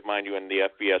championship, mind you, in the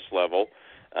FBS level,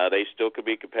 they still could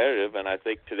be competitive, and I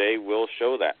think today will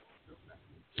show that.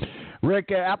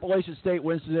 Rick, Appalachian State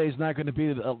wins today is not going to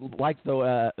be like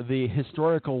the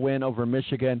historical win over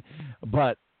Michigan,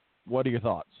 but what are your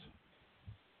thoughts?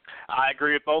 I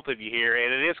agree with both of you here,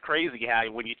 and it is crazy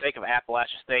how when you think of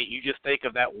Appalachian State, you just think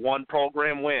of that one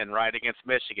program win, right, against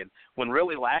Michigan, when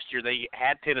really last year they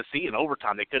had Tennessee in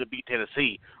overtime. They could have beat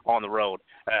Tennessee on the road.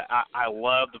 I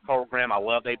love the program. I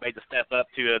love they made the step up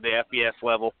to the FBS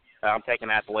level. I'm taking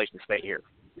Appalachian State here.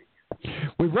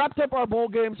 We've wrapped up our bowl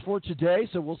games for today,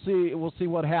 so we'll see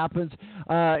what happens,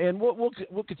 and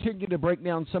we'll continue to break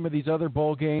down some of these other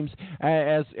bowl games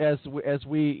as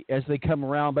they come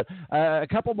around. But a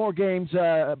couple more games: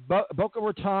 Boca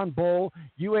Raton Bowl,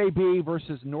 UAB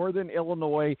versus Northern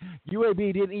Illinois.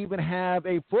 UAB didn't even have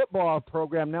a football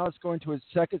program. Now it's going to its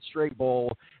second straight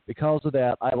bowl. Because of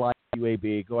that, I like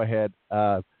UAB. Go ahead,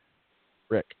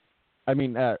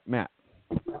 Matt.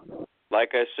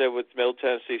 Like I said with Middle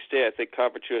Tennessee State, I think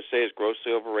Conference USA is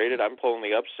grossly overrated. I'm pulling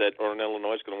the upset. Northern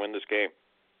Illinois is going to win this game.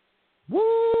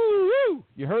 Woo!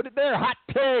 You heard it there. Hot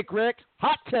take, Rick.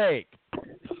 Hot take.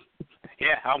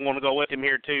 Yeah, I'm going to go with him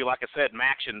here, too. Like I said,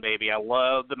 MACtion, baby. I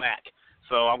love the MAC.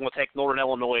 So I'm going to take Northern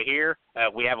Illinois here.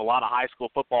 We have a lot of high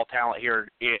school football talent here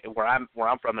where I'm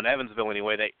from, in Evansville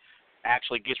anyway, that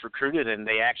actually gets recruited, and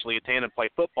they actually attend and play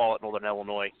football at Northern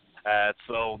Illinois.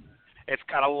 So it's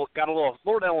got a little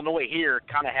Northern Illinois here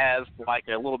kind of has like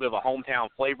a little bit of a hometown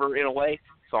flavor in a way.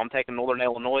 So I'm taking Northern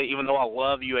Illinois, even though I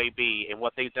love UAB and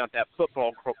what they've done with that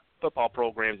football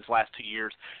program this last 2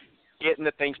 years, getting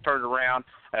the things turned around,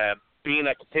 being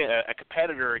a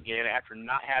competitor again after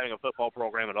not having a football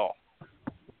program at all.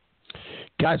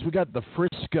 Guys, we got the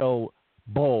Frisco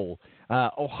Bowl.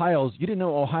 You didn't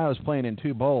know Ohio's playing in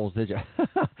two bowls, did you?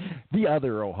 The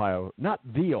other Ohio, not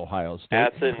the Ohio State.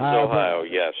 Athens, Ohio,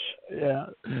 yes. Yeah.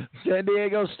 San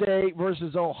Diego State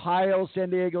versus Ohio. San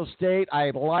Diego State,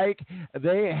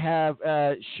 they have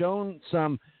shown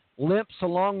some limps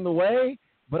along the way,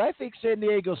 but I think San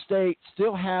Diego State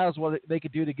still has what they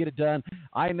could do to get it done.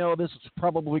 I know this is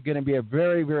probably going to be a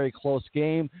very, very close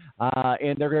game,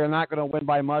 and they're not going to win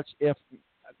by much if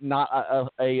not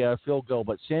a field goal,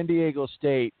 but San Diego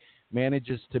State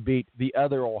manages to beat the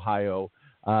other Ohio.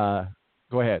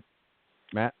 Go ahead,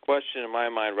 Matt. Question in my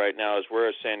mind right now is where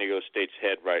is San Diego State's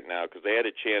head right now? Because they had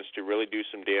a chance to really do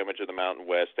some damage in the Mountain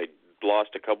West. They lost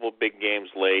a couple of big games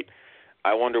late.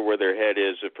 I wonder where their head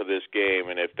is for this game.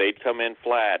 And if they come in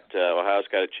flat, Ohio's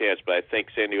got a chance. But I think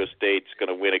San Diego State's going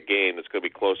to win a game that's going to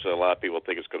be closer than a lot of people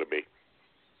think it's going to be.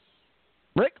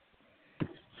 Rick?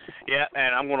 Yeah,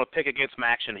 and I'm going to pick against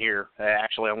Maction here.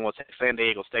 Actually, I'm going to take San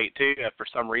Diego State, too. For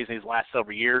some reason, these last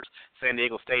several years, San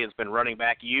Diego State has been running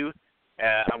back you.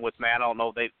 I'm with Matt. I don't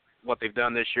know what they've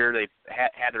done this year. They've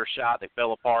had their shot. They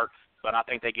fell apart. But I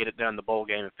think they get it done in the bowl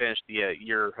game and finish the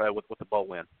year with the bowl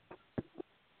win.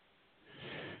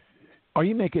 Are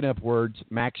you making up words?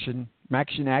 Maction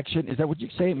action? Is that what you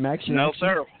say? Maction no, action?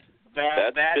 Sir.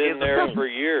 That's been there for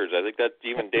years. I think that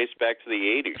even dates back to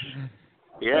the 80s.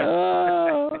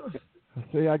 Yeah.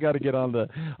 See, I got to get on the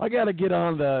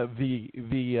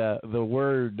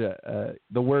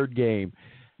word game.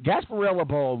 Gasparilla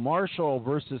Bowl, Marshall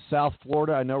versus South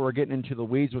Florida. I know we're getting into the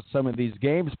weeds with some of these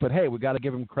games, but hey, we got to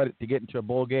give them credit to get into a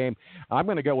bowl game. I'm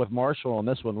going to go with Marshall on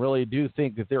this one. Really do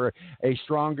think that they're a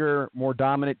stronger, more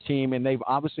dominant team, and they've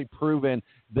obviously proven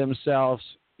themselves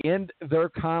in their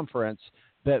conference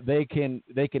that they can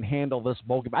handle this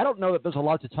bowl game. I don't know that there's a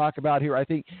lot to talk about here. I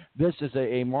think this is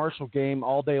a Marshall game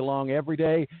all day long, every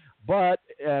day. But,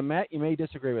 Matt, you may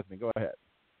disagree with me. Go ahead.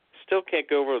 Still can't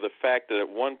go over the fact that at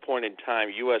one point in time,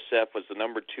 USF was the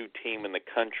number 2 team in the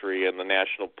country in the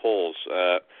national polls.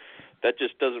 That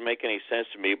just doesn't make any sense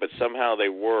to me, but somehow they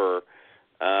were.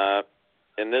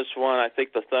 In this one, I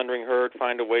think the Thundering Herd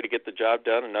find a way to get the job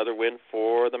done. Another win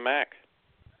for the MAC.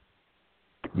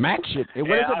 Maction.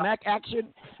 What is it? Mac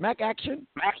action? Mac action?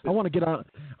 I want to get on that.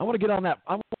 I want to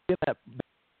get that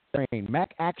train.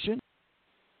 Mac action?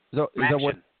 Is that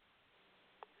what?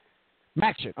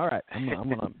 Maction. All right. I'm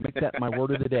gonna make that my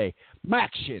word of the day.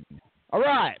 Maction. All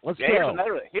right. Let's go.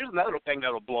 Here's another thing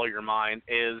that'll blow your mind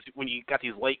is when you got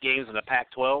these late games in the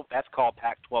Pac-12. That's called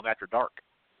Pac-12 After Dark.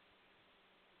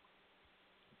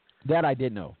 That I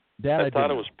did know. I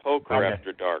thought it was Poker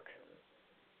After Dark.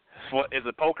 What is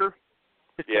it? Poker?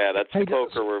 Yeah, that's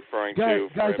poker we're referring to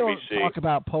for guys, NBC. don't talk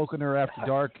about Poker After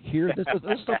Dark here. This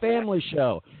is a family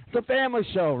show. It's a family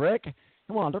show, Rick.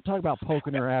 Come on, don't talk about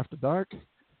Poker After Dark.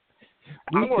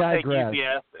 We digress.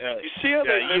 You see how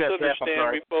they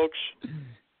misunderstand me, folks?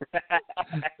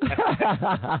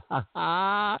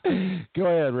 Go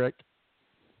ahead, Rick.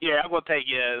 Yeah, I'm going to take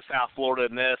South Florida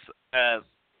in this.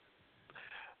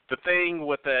 The thing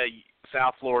with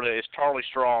South Florida is Charlie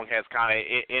Strong has kind of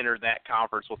entered that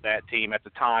conference with that team at the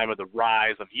time of the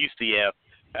rise of UCF.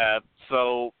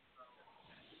 So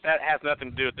that has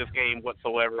nothing to do with this game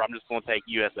whatsoever. I'm just going to take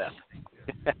USF.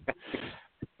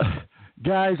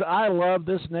 Guys, I love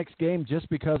this next game just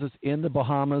because it's in the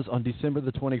Bahamas on December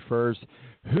the 21st.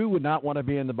 Who would not want to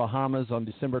be in the Bahamas on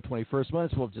December 21st? Might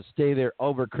as well just stay there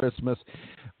over Christmas.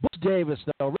 Butch Davis,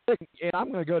 though, Rick, and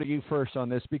I'm going to go to you first on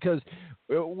this because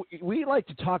we like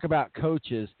to talk about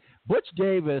coaches. Butch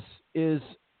Davis is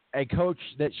a coach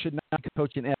that should not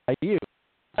coach in FIU.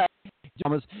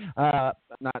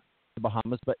 Not the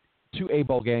Bahamas, but to a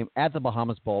bowl game at the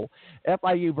Bahamas Bowl.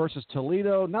 FIU versus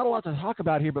Toledo. Not a lot to talk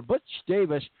about here, but Butch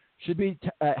Davis should be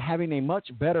having a much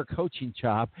better coaching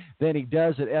job than he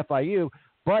does at FIU.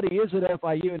 But he is at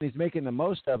FIU, and he's making the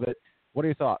most of it. What are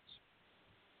your thoughts?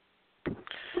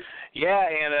 Yeah,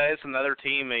 and it's another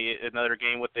team, another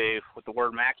game with the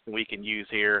word Maction we can use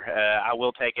here. I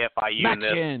will take FIU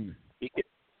in this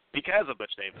because of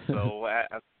Butch Davis. So,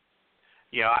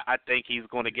 I think he's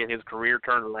going to get his career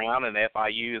turned around, and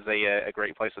FIU is a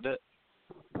great place to do it.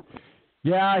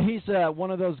 Yeah, he's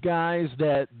one of those guys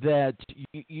that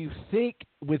you think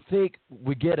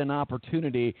would get an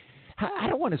opportunity. I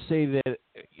don't want to say that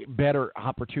better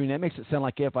opportunity. That makes it sound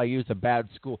like FIU is a bad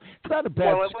school. It's not a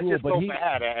bad school, but he's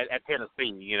bad at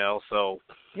Tennessee, So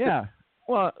yeah.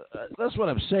 Well, that's what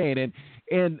I'm saying,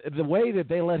 and the way that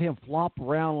they let him flop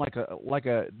around like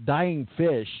a dying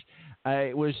fish,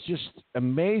 it was just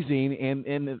amazing,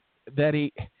 and that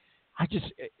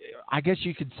I guess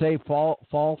you could say fall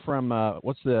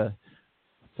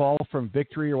from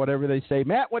victory or whatever they say.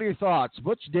 Matt, what are your thoughts?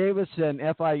 Butch Davis and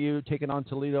FIU taking on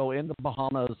Toledo in the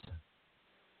Bahamas.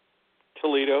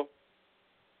 Toledo.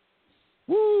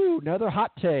 Woo! Another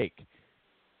hot take.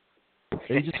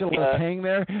 Are you just going to let us hang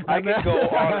there? I can go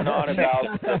on and on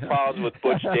about the problems with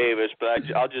Butch Davis, but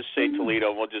I'll just say Toledo,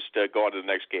 and we'll just go on to the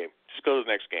next game. Just go to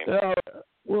the next game.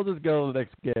 We'll just go to the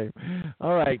next game.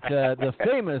 All right, the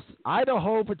famous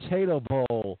Idaho Potato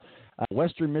Bowl,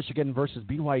 Western Michigan versus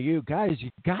BYU. Guys,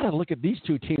 you got to look at these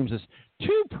two teams as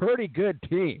two pretty good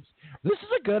teams. This is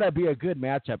be a good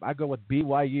matchup. I go with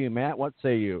BYU. Matt, what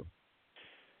say you?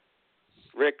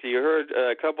 Rick, you heard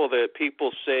a couple of the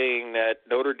people saying that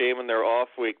Notre Dame in their off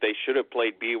week they should have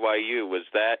played BYU. Is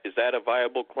that a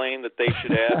viable claim that they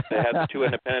should have to have the two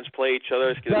independents play each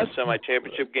other because of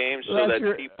semi-championship games so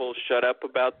that people shut up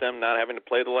about them not having to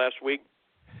play the last week?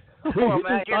 We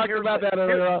talked about that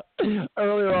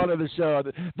earlier on in the show.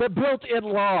 The built-in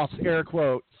loss, air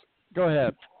quotes. Go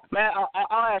ahead. Matt,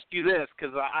 I'll ask you this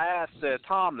because I asked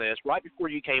Tom this right before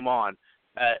you came on.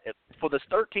 For this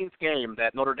 13th game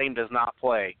that Notre Dame does not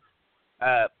play,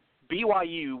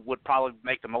 BYU would probably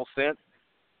make the most sense.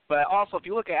 But also, if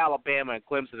you look at Alabama and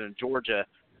Clemson and Georgia,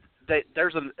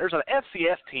 there's an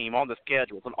FCS team on the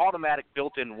schedule. It's an automatic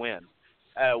built-in win.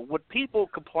 Would people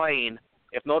complain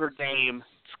if Notre Dame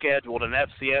scheduled an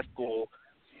FCS school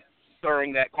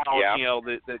during that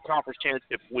the conference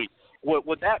championship week?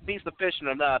 Would that be sufficient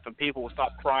enough and people would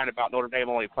stop crying about Notre Dame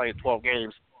only playing 12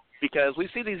 games? Because we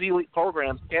see these elite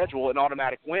programs schedule an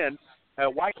automatic win.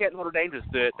 Why can't Notre Dame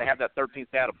just do it to have that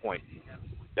 13th data point?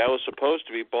 That was supposed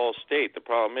to be Ball State. The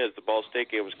problem is the Ball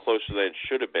State game was closer than it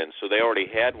should have been, so they already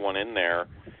had one in there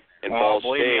in Ball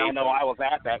believe State. Me, I know I was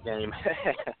at that game.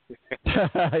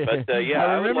 But,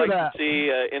 I would like to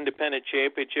see independent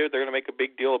championship. They're going to make a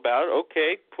big deal about it.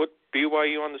 Okay, put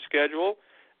BYU on the schedule.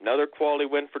 Another quality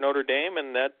win for Notre Dame,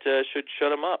 and that should shut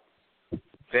them up.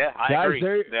 Yeah, I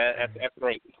agree. That's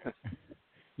great.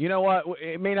 You know what?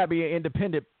 It may not be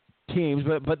independent teams,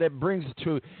 but that brings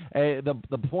to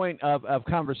the point of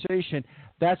conversation.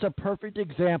 That's a perfect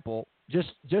example,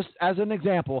 just as an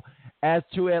example, as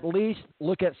to at least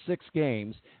look at 6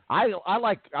 games. I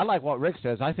like what Rick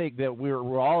says. I think that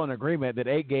we're all in agreement that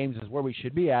 8 games is where we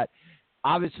should be at.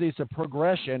 Obviously, it's a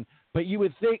progression, but you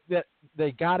would think that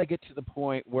they got to get to the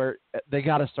point where they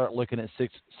got to start looking at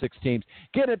six teams.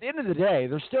 Again, at the end of the day,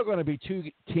 there's still going to be 2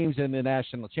 teams in the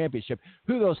national championship.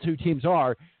 Who those 2 teams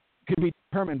are could be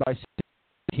determined by 6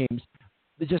 teams.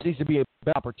 There just needs to be a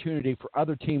better opportunity for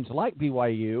other teams like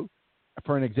BYU,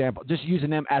 for an example, just using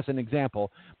them as an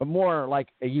example, but more like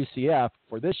a UCF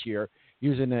for this year,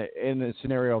 using it in the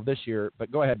scenario of this year.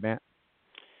 But go ahead, Matt.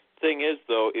 Thing is,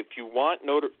 though, if you want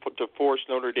to force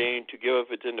Notre Dame to give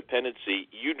up its independency,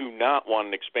 you do not want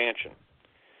an expansion.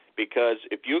 Because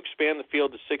if you expand the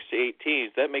field to 6 to 8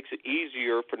 teams, that makes it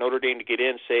easier for Notre Dame to get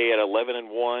in, say, at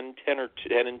 11-1,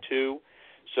 10-2.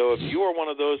 So if you are one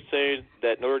of those saying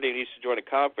that Notre Dame needs to join a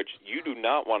conference, you do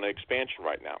not want an expansion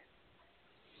right now.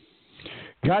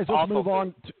 Guys, let's move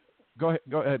on. Go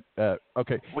ahead.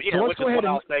 Okay. Well, yeah, so which is what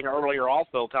I was saying earlier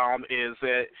also, Tom, is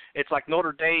that it's like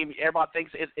Notre Dame, everybody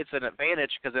thinks it's an advantage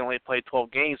because they only played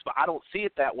 12 games, but I don't see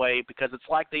it that way because it's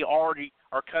like they already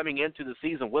are coming into the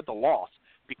season with a loss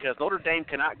because Notre Dame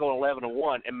cannot go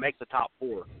 11-1 and make the top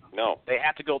 4. No. They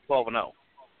have to go 12-0.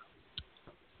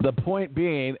 The point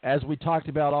being, as we talked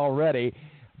about already,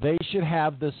 they should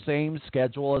have the same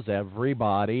schedule as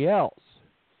everybody else.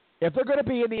 If they're going to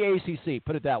be in the ACC,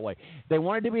 put it that way. They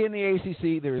wanted to be in the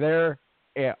ACC. They're there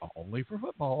only for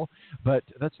football, but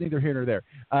that's neither here nor there.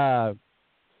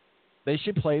 They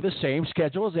should play the same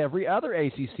schedule as every other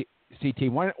ACC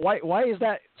team. Why is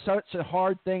that such a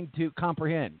hard thing to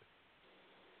comprehend?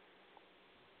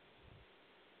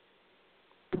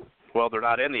 Well, they're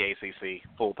not in the ACC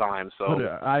full time, so.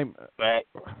 That's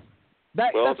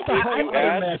the whole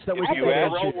mess that we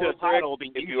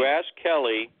if you ask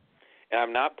Kelly. And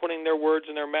I'm not putting their words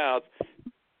in their mouth,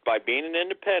 by being an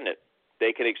independent,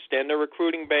 they could extend their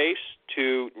recruiting base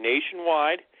to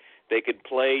nationwide. They could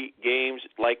play games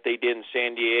like they did in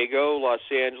San Diego, Los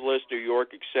Angeles, New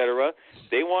York, etc.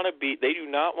 They do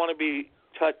not want to be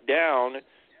cut down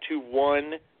to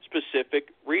one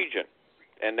specific region.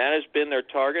 And that has been their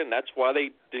target, and that's why they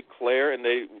declare and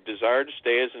they desire to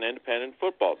stay as an independent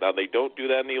football. Now, they don't do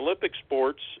that in the Olympic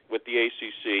sports with the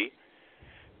ACC,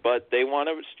 but they want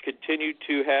to continue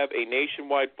to have a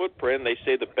nationwide footprint. They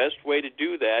say the best way to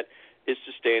do that is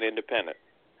to stay an independent.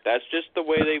 That's just the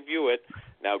way they view it.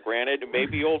 Now, granted, it may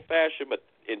be old-fashioned, but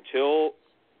until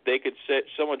they could say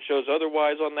someone shows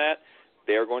otherwise on that,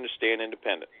 they are going to stay an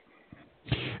independent.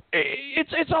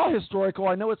 It's all historical.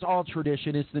 I know it's all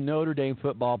tradition. It's the Notre Dame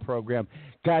football program.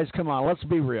 Guys, come on. Let's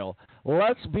be real.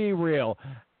 Let's be real.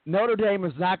 Notre Dame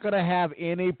is not going to have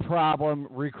any problem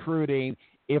recruiting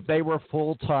if they were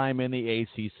full-time in the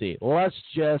ACC. Let's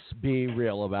just be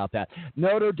real about that.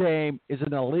 Notre Dame is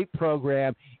an elite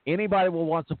program. Anybody will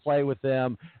want to play with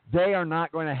them. They are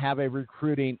not going to have a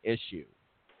recruiting issue.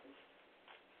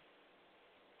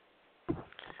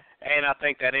 And I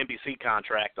think that NBC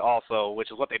contract also, which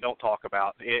is what they don't talk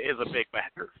about, is a big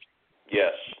factor.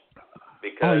 Yes.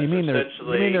 Because you mean there's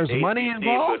ACC money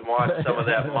involved? would want some of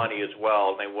that money as well,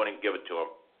 and they wouldn't give it to them.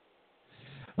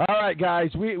 All right, guys,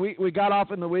 we got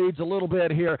off in the weeds a little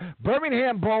bit here.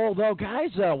 Birmingham Bowl, though, guys,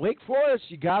 Wake Forest,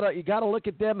 you gotta look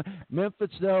at them. Memphis,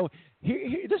 though,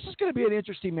 this is going to be an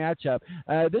interesting matchup.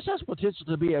 This has potential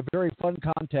to be a very fun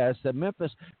contest.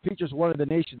 Memphis features one of the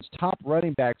nation's top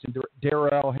running backs in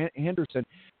Darrell Henderson.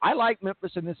 I like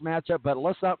Memphis in this matchup, but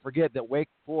let's not forget that Wake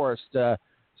Forest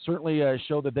certainly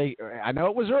showed that I know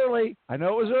it was early,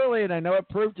 and I know it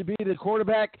proved to be the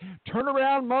quarterback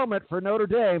turnaround moment for Notre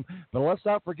Dame, but let's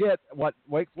not forget what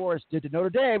Wake Forest did to Notre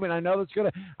Dame, and I know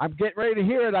I'm getting ready to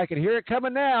hear it. I can hear it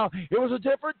coming now. It was a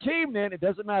different team then. It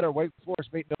doesn't matter. Wake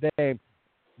Forest beat Notre Dame.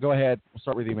 Go ahead. We'll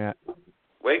start with you, Matt.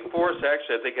 Wake Forest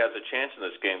actually, I think, has a chance in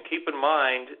this game. Keep in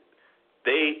mind,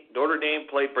 Notre Dame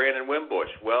played Brandon Wimbush.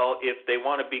 Well, if they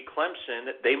want to beat Clemson,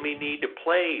 they may need to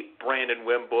play Brandon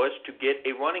Wimbush to get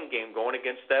a running game going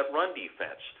against that run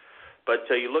defense. But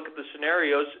you look at the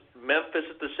scenarios, Memphis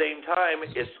at the same time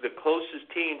is the closest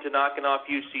team to knocking off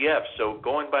UCF. So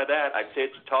going by that, I'd say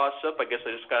it's a toss-up. I guess I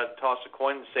just got to toss a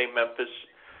coin and say Memphis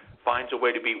finds a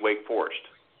way to beat Wake Forest.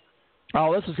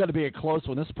 Oh, this is going to be a close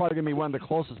one. This is probably going to be one of the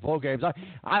closest bowl games.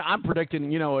 I'm predicting,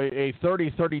 a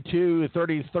 30-32,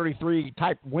 30-33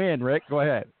 type win, Rick. Go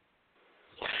ahead.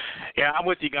 Yeah, I'm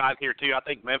with you guys here, too. I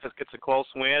think Memphis gets a close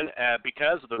win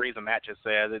because of the reason Matt just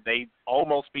said, that they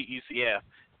almost beat UCF.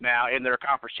 Now, in their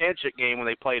conference championship game when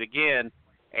they played again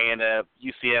and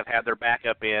UCF had their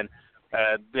backup in,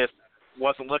 this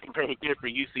wasn't looking very good for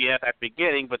UCF at the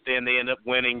beginning, but then they ended up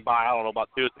winning by, about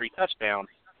 2 or 3 touchdowns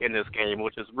in this game,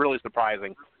 which is really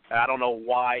surprising. I don't know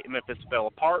why Memphis fell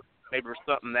apart. Maybe there's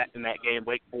something that in that game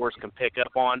Wake Forest can pick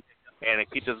up on, and it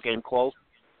keeps this game close.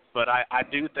 But I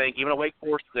do think, even though Wake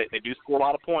Forest, they do score a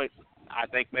lot of points, I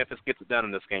think Memphis gets it done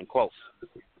in this game close.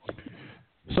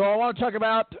 So I want to talk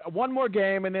about one more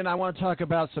game, and then I want to talk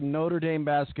about some Notre Dame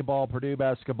basketball, Purdue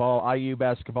basketball, IU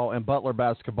basketball, and Butler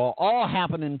basketball, all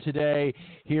happening today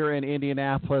here in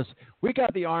Indianapolis. We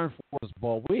got the Armed Forces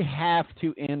Bowl. We have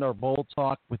to end our bowl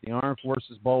talk with the Armed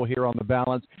Forces Bowl here on The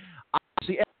Balance.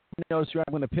 Obviously, everyone knows who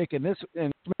I'm going to pick in this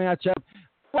matchup.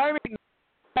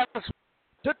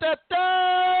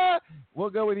 We'll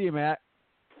go with you, Matt.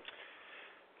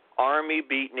 Army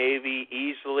beat Navy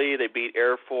easily. They beat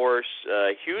Air Force.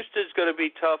 Houston's going to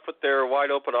be tough with their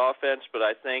wide-open offense, but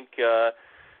I think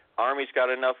Army's got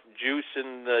enough juice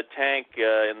in the tank,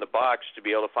 in the box, to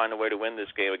be able to find a way to win this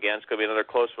game. Again, it's going to be another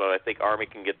close one. I think Army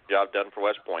can get the job done for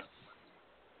West Point.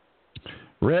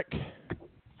 Rick?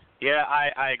 Yeah,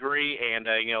 I agree, and,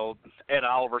 Ed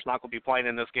Oliver's not going to be playing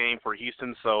in this game for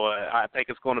Houston, so I think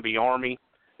it's going to be Army.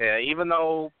 Even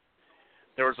though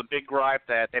there was a big gripe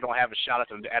that they don't have a shot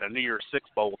at a New Year's Six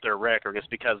Bowl with their record. It's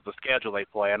because of the schedule they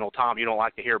play. I know, Tom, you don't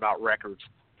like to hear about records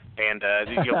and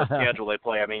the schedule they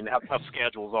play. I mean, how tough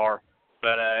schedules are.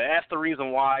 But that's the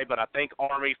reason why. But I think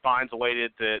Army finds a way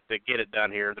to get it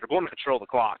done here. They're going to control the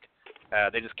clock.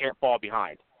 They just can't fall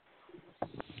behind.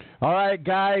 All right,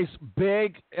 guys,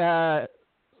 big I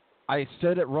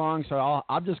said it wrong, so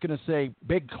I'm just going to say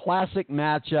big classic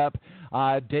matchup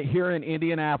here in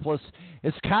Indianapolis.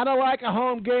 It's kind of like a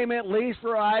home game, at least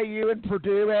for IU and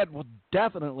Purdue, and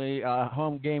definitely a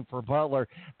home game for Butler.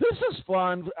 This is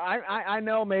fun. I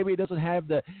know maybe it doesn't have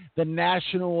the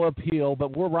national appeal,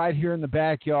 but we're right here in the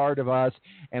backyard of us,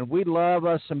 and we love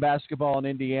us some basketball in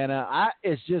Indiana.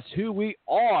 It's just who we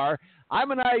are.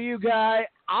 I'm an IU guy,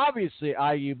 obviously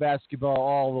IU basketball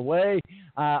all the way,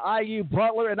 IU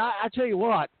Butler, and I tell you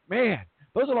what, man,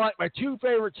 those are like my two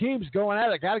favorite teams going at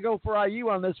it. I got to go for IU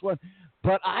on this one.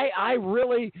 But I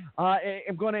really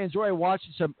am going to enjoy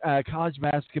watching some college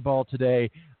basketball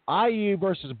today. IU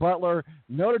versus Butler,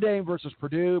 Notre Dame versus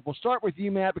Purdue. We'll start with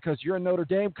you, Matt, because you're in Notre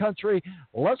Dame country.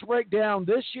 Let's break down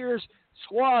this year's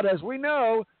squad. As we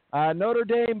know, Notre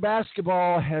Dame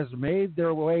basketball has made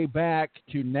their way back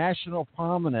to national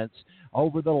prominence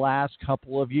over the last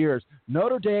couple of years.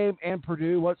 Notre Dame and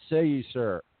Purdue, what say you,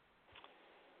 sir?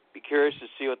 Be curious to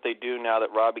see what they do now that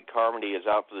Robbie Carmody is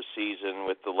out for the season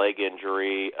with the leg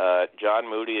injury. John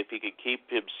Moody, if he could keep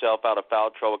himself out of foul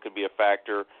trouble, could be a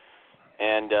factor.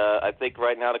 And I think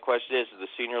right now the question is the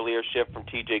senior leadership from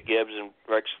T.J. Gibbs and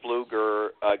Rex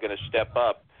Pfluger going to step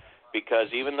up? Because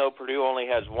even though Purdue only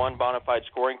has one bona fide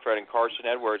scoring threat in Carson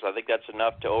Edwards, I think that's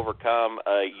enough to overcome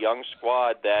a young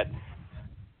squad that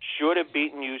should have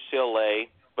beaten UCLA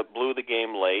but blew the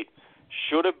game late.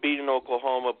 Should have beaten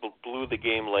Oklahoma, but blew the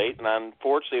game late. And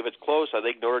unfortunately, if it's close, I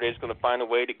think Notre Dame is going to find a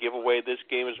way to give away this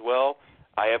game as well.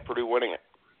 I have Purdue winning it.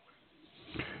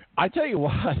 I tell you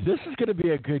what, this is going to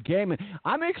be a good game.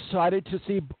 I'm excited to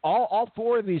see all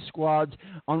four of these squads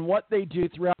on what they do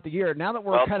throughout the year. Now that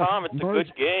we're kind Tom, of it's a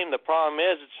good game. The problem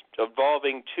is it's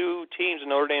involving two teams in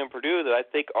Notre Dame and Purdue that I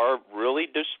think are really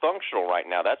dysfunctional right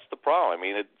now. That's the problem. I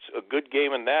mean, it's a good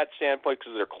game in that standpoint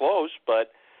because they're close,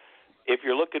 but if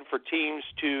you're looking for teams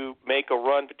to make a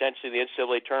run potentially in the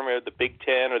NCAA tournament or the Big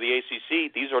Ten or the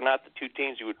ACC, these are not the two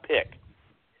teams you would pick.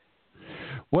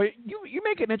 Well, you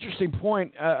make an interesting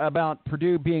point about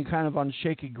Purdue being kind of on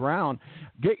shaky ground.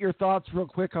 Get your thoughts real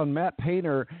quick on Matt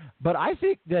Painter, but I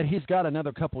think that he's got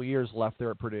another couple years left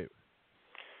there at Purdue.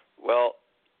 Well,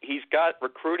 he's got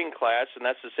recruiting class, and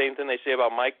that's the same thing they say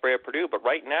about Mike Bray at Purdue. But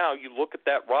right now, you look at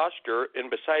that roster, and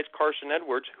besides Carson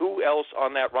Edwards, who else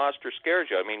on that roster scares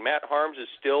you? I mean, Matt Harms is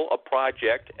still a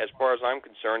project, as far as I'm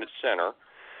concerned, at center.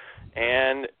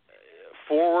 And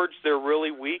forwards, they're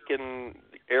really weak in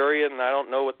the area, and I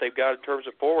don't know what they've got in terms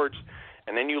of forwards.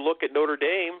 And then you look at Notre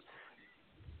Dame,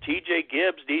 T.J.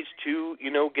 Gibbs needs to,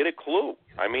 get a clue.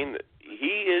 I mean,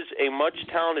 he is a much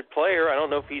talented player. I don't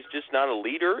know if he's just not a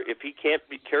leader, if he can't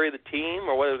carry the team,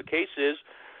 or whatever the case is.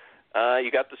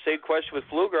 You got the same question with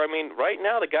Pfluger. I mean, right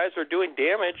now the guys that are doing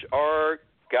damage are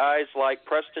guys like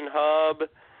Preston Hubb,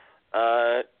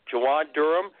 Jawad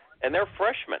Durham, and they're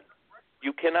freshmen.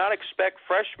 You cannot expect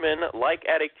freshmen like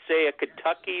at, say, a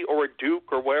Kentucky or a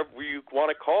Duke or whatever you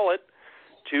want to call it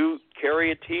to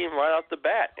carry a team right off the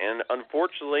bat. And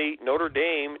unfortunately, Notre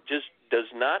Dame just does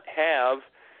not have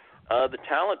the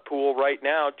talent pool right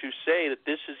now to say that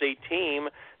this is a team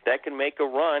that can make a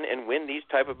run and win these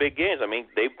type of big games. I mean,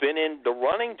 they've been in the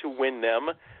running to win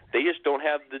them. They just don't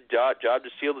have the job to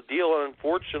seal the deal. And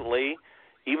unfortunately,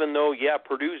 even though,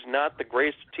 Purdue's not the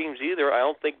greatest teams either, I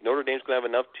don't think Notre Dame's going to have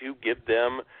enough to give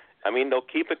them. I mean, they'll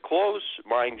keep it close,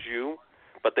 mind you,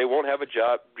 but they won't have a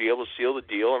job to be able to seal the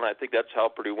deal, and I think that's how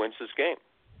Purdue wins this game.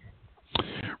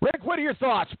 Rick, what are your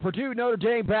thoughts? Purdue, Notre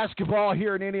Dame basketball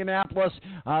here in Indianapolis.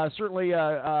 Certainly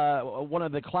one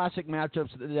of the classic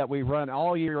matchups that we run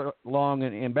all year long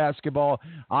in basketball.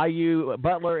 IU,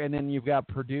 Butler, and then you've got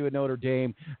Purdue and Notre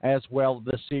Dame as well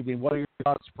this evening. What are your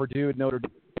thoughts, Purdue and Notre Dame?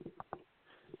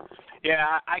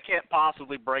 Yeah, I can't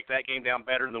possibly break that game down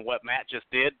better than what Matt just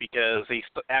did because he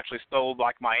actually stole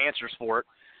my answers for it.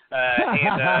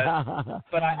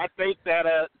 But I think that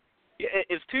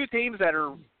it's two teams that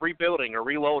are rebuilding or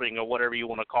reloading or whatever you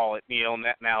want to call it,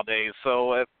 nowadays.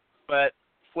 So, but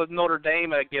with Notre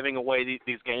Dame giving away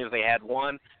these games they had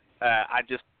won, I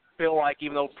just feel like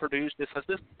even though Purdue's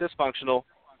dysfunctional,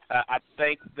 I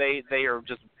think they are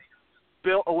just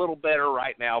built a little better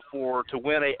right now to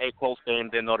win a close game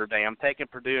than Notre Dame. I'm taking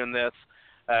Purdue in this,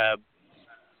 but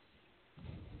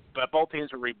both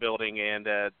teams are rebuilding, and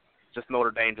just Notre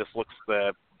Dame just looks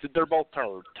they're both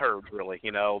turds really,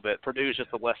 but Purdue's just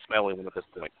a less smelly one at this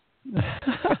point.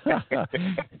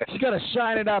 She's got to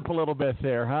shine it up a little bit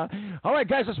there, huh? All right,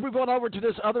 guys, let's move on over to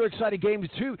this other exciting game.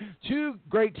 Two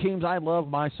great teams. I love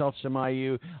myself some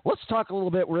IU. Let's talk a little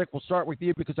bit, Rick. We'll start with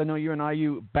you because I know you're an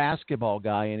IU basketball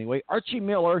guy anyway. Archie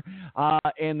Miller,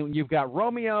 and you've got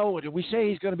Romeo. We say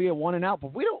he's going to be a one and out,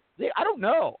 but I don't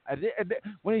know.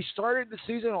 When he started the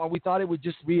season, we thought it would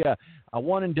just be a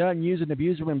one and done, use and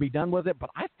abuse him and be done with it.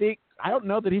 But I don't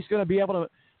know that he's going to be able to.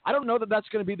 I don't know that that's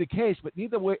going to be the case, but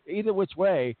either which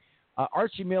way,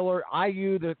 Archie Miller,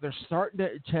 IU, they're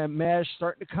starting to mesh,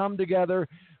 starting to come together,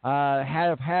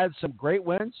 have had some great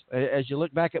wins. As you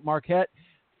look back at Marquette,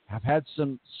 have had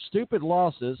some stupid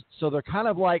losses. So they're kind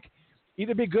of like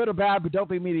either be good or bad, but don't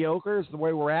be mediocre is the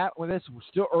way we're at with this. We're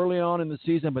still early on in the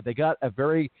season, but they got a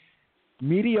very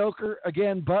mediocre,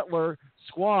 again, Butler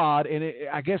squad, and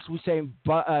I guess we say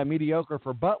mediocre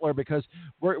for Butler because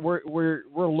we're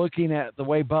looking at the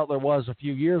way Butler was a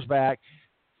few years back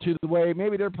to the way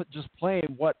maybe they're just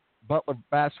playing what Butler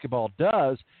basketball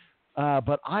does.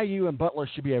 But IU and Butler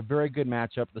should be a very good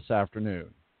matchup this afternoon.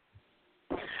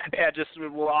 Yeah,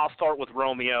 I'll start with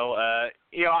Romeo. I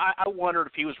wondered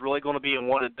if he was really going to be a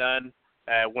one and done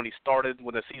when the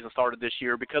season started this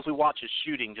year because we watched his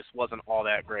shooting just wasn't all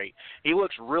that great. He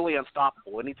looks really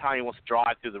unstoppable. Anytime he wants to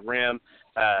drive through the rim,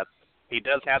 he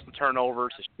does have some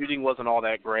turnovers. His shooting wasn't all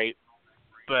that great.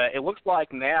 But it looks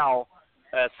like now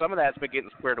some of that's been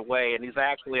getting squared away, and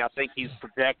I think he's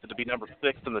projected to be number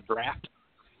 6 in the draft.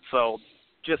 So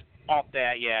just off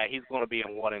that, he's going to be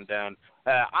a one and done.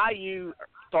 IU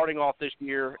starting off this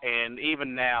year and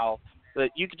even now,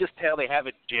 you can just tell they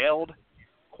haven't gelled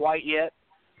quite yet,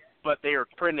 but they are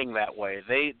trending that way.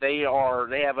 They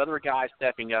have other guys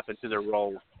stepping up into their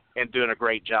roles and doing a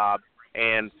great job,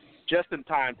 and just in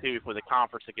time too for the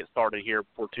conference to get started here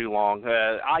for too long.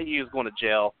 IU is going to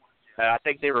gel. I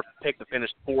think they were picked to finish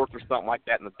 4th or something like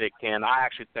that in the Big Ten. I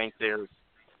actually think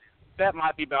that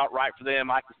might be about right for them.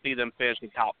 I can see them finishing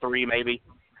top 3 maybe.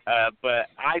 But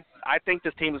I think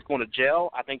this team is going to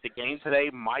gel. I think the game today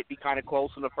might be kind of close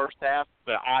in the first half,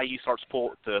 but IU starts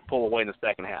to pull away in the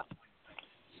second half.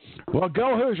 Well,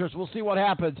 go Hoosiers. We'll see what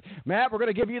happens. Matt, we're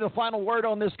going to give you the final word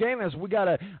on this game as we got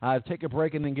to take a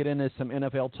break and then get into some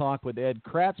NFL talk with Ed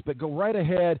Kracz. But go right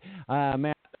ahead,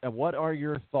 Matt. What are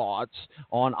your thoughts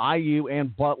on IU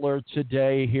and Butler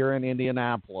today here in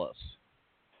Indianapolis?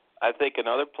 I think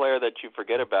another player that you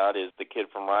forget about is the kid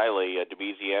from Riley,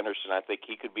 DeBezy Anderson. I think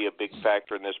he could be a big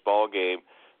factor in this ball game.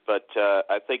 But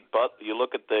I think you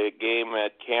look at the game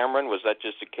at Cameron, was that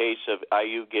just a case of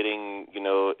IU getting,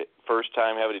 first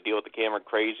time having to deal with the Cameron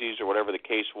Crazies or whatever the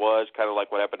case was, kind of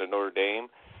like what happened at Notre Dame?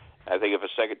 I think if a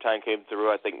second time came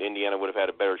through, I think Indiana would have had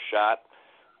a better shot.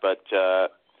 But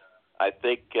I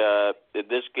think in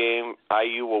this game,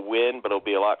 IU will win, but it'll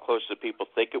be a lot closer than people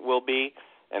think it will be.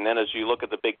 And then as you look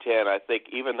at the Big Ten, I think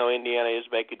even though Indiana is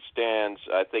making stands,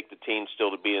 I think the team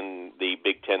still to be in the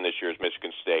Big Ten this year is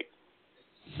Michigan State.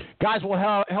 Guys, we'll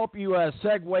help you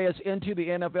segue us into the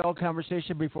NFL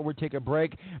conversation before we take a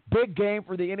break. Big game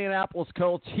for the Indianapolis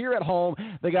Colts here at home.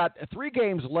 They got 3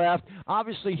 games left.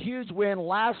 Obviously, huge win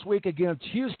last week against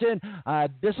Houston.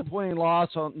 Disappointing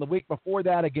loss on the week before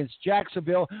that against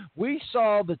Jacksonville. We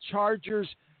saw the Chargers.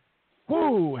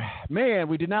 Whew, man,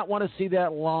 we did not want to see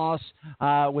that loss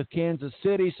with Kansas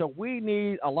City. So we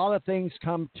need a lot of things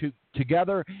come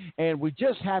together, and we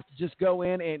just have to just go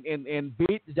in and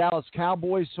beat the Dallas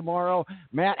Cowboys tomorrow.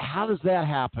 Matt, how does that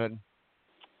happen?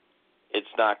 It's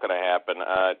not going to happen.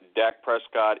 Dak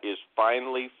Prescott is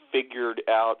finally figured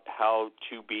out how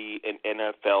to be an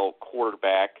NFL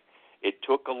quarterback. It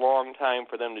took a long time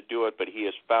for them to do it, but he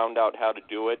has found out how to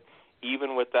do it.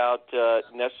 Even without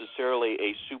necessarily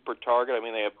a super target. I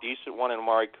mean, they have decent one in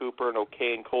Amari Cooper and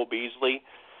okay in Cole Beasley.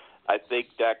 I think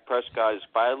Dak Prescott has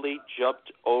finally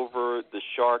jumped over the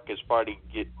shark as far as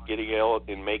getting out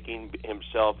and making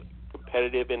himself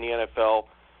competitive in the NFL.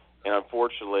 And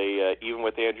unfortunately, even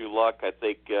with Andrew Luck, I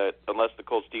think unless the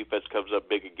Colts defense comes up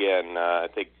big again, I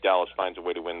think Dallas finds a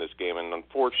way to win this game and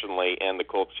unfortunately end the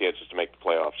Colts' chances to make the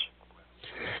playoffs.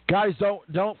 Guys,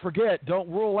 don't forget, don't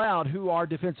rule out who our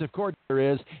defensive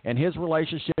coordinator is and his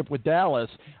relationship with Dallas.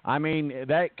 I mean,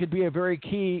 that could be a very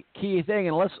key thing.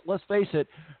 And let's face it,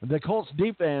 the Colts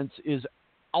defense is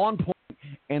on point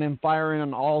and in firing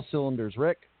on all cylinders.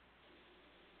 Rick?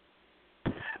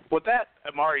 Would that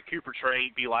Amari Cooper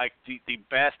trade be like the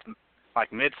best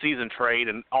mid-season trade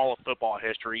in all of football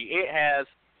history? It has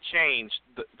changed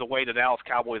the way the Dallas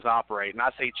Cowboys operate. And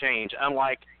I say change,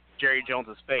 unlike Jerry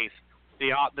Jones's face.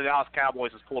 The Dallas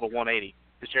Cowboys has pulled a 180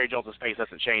 because Jerry Jones' face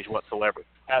hasn't changed whatsoever.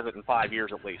 Hasn't in 5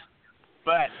 years at least.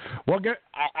 But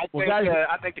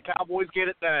I think the Cowboys get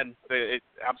it done.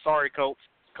 I'm sorry, Colts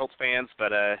fans,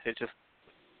 but it's just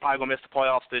probably going to miss the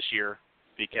playoffs this year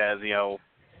because,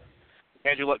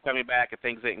 Andrew Luck coming back and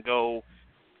things didn't go.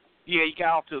 Yeah, you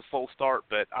got off to a slow start,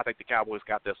 but I think the Cowboys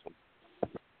got this one.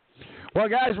 Well,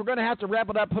 guys, we're going to have to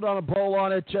wrap it up, put on a bowl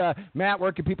on it. Matt,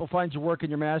 where can people find your work and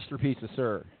your masterpieces,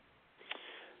 sir?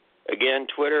 Again,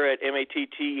 Twitter at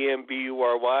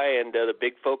MATTEMBURY, and the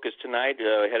big focus tonight,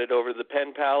 headed over to the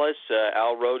Penn Palace.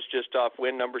 Al Rhodes just off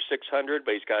win number 600,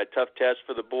 but he's got a tough test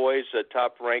for the boys, a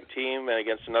top-ranked team, and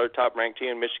against another top-ranked team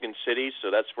in Michigan City,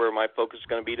 so that's where my focus is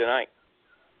going to be tonight.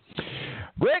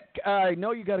 Rick, I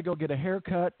know you got to go get a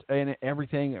haircut and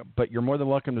everything, but you're more than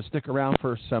welcome to stick around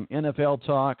for some NFL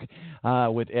talk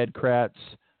with Ed Kracz,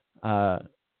 a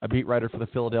beat writer for the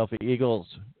Philadelphia Eagles.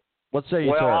 What say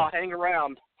you, sir? Well, I'll hang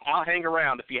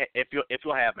around if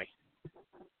you'll have me.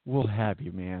 We'll have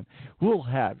you, man. We'll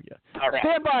have you. All right.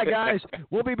 Stand by, guys.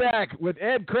 We'll be back with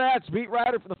Ed Kracz, beat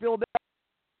writer for the Philadelphia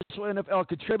NFL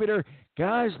contributor.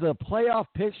 Guys, the playoff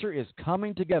picture is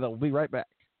coming together. We'll be right back.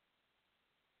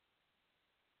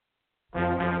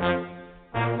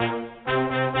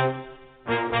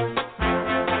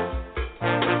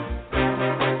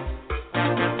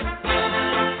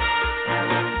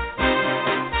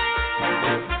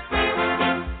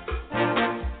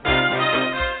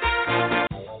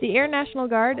 The Air National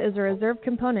Guard is a reserve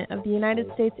component of the United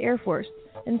States Air Force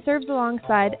and serves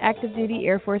alongside active duty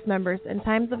Air Force members in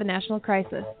times of a national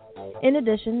crisis. In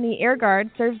addition, the Air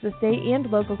Guard serves the state and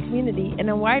local community in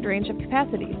a wide range of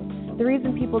capacities. The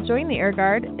reason people join the Air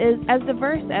Guard is as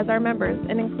diverse as our members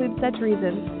and includes such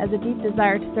reasons as a deep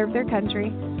desire to serve their country,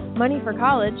 money for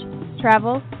college,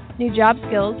 travel, new job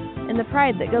skills, and the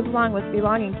pride that goes along with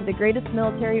belonging to the greatest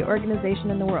military organization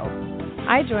in the world.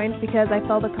 I joined because I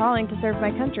felt a calling to serve my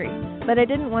country, but I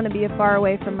didn't want to be far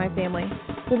away from my family.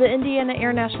 so the Indiana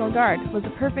Air National Guard was a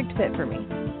perfect fit for me.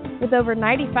 With over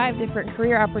 95 different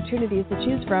career opportunities to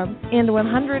choose from and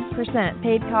 100%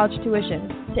 paid college tuition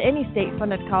to any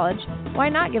state-funded college, why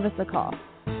not give us a call?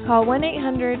 Call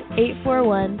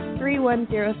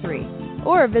 1-800-841-3103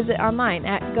 or visit online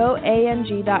at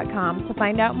goang.com to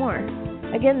find out more.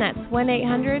 Again, that's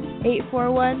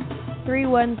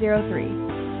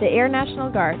 1-800-841-3103. The Air National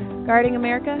Guard, guarding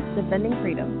America, defending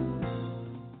freedom.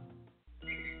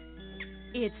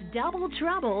 It's double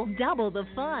trouble, double the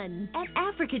fun at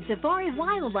African Safari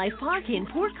Wildlife Park in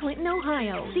Port Clinton,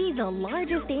 Ohio. See the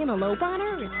largest antelope on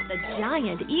Earth, the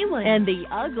giant eland, and the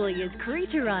ugliest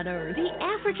creature on Earth, the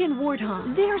African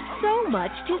warthog. There's so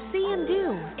much to see and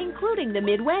do, including the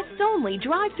Midwest's only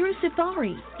drive-through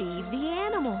safari. Feed the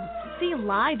animals, see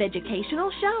live educational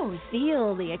shows,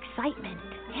 feel the excitement,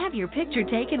 have your picture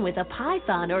taken with a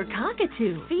python or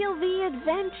cockatoo, feel the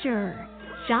adventure.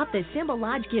 Shop the Symbol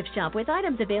Lodge gift shop with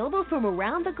items available from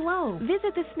around the globe.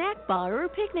 Visit the snack bar or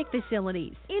picnic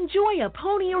facilities. Enjoy a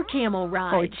pony or camel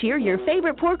ride. Or cheer your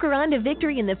favorite porker on to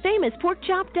victory in the famous Pork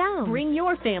Chop Down. Bring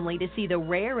your family to see the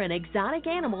rare and exotic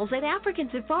animals at African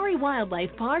Safari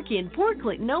Wildlife Park in Port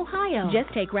Clinton, Ohio.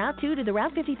 Just take Route 2 to the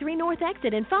Route 53 North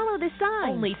exit and follow the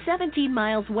sign. Only 17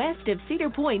 miles west of Cedar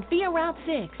Point via Route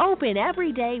 6. Open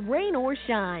every day, rain or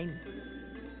shine.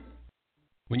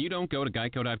 When you don't go to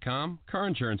Geico.com, car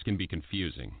insurance can be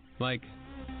confusing. Like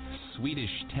Swedish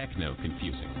techno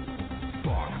confusing.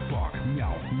 Bark, bark,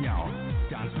 meow, meow.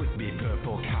 Dance with me,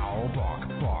 purple cow. Bark,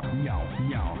 bark, meow,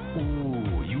 meow.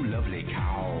 Ooh, you lovely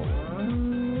cow.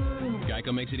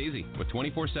 Geico makes it easy. With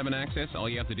 24/7 access, all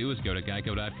you have to do is go to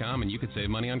Geico.com and you could save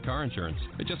money on car insurance.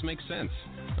 It just makes sense.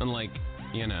 Unlike,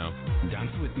 you know.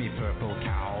 Dance with me, purple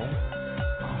cow.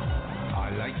 I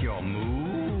like your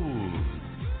move.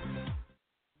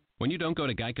 When you don't go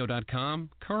to Geico.com,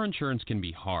 car insurance can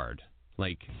be hard.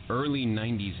 Like early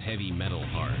 90s heavy metal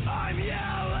hard. I'm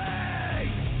yelling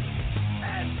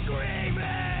and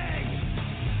screaming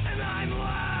and I'm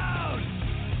loud.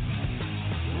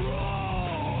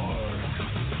 Roar.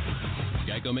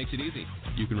 Geico makes it easy.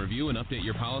 You can review and update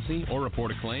your policy or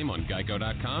report a claim on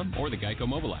Geico.com or the Geico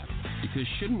mobile app. Because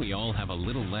shouldn't we all have a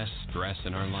little less stress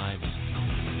in our lives?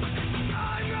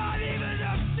 I'm not even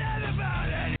upset about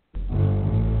it.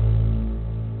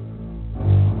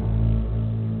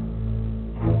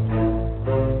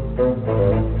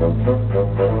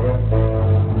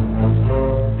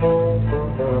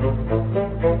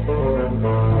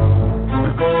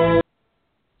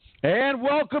 And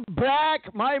welcome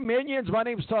back, my minions. My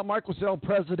name is Tom Marquisell,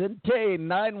 Presidente,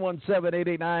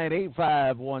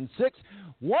 917-889-8516.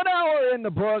 1 hour in the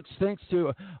books, thanks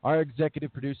to our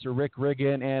executive producer, Rick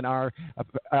Riggin, and our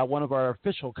one of our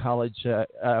official college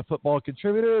football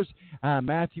contributors,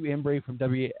 Matthew Embry from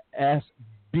WSBST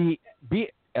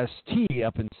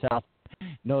up in South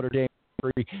Notre Dame,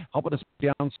 helping us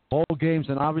down some bowl games,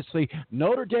 and obviously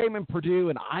Notre Dame and Purdue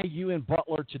and IU and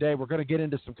Butler today. We're going to get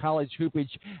into some college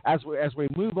hoopage as we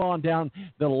move on down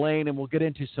the lane, and we'll get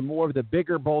into some more of the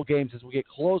bigger bowl games as we get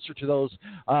closer to those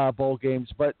bowl games.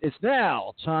 But it's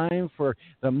now time for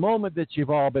the moment that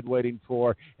you've all been waiting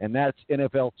for, and that's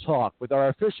NFL Talk with our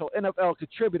official NFL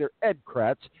contributor, Ed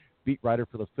Kratz, beat writer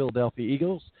for the Philadelphia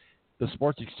Eagles, the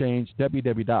Sports Exchange,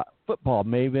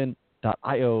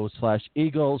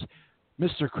 www.footballmaven.io/Eagles.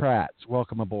 Mr. Kratz,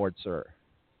 welcome aboard, sir.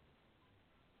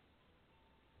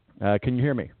 Can you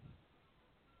hear me?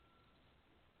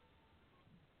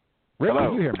 Rick, hello.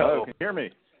 Can you hear me? Hello, can you hear me?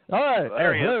 All right.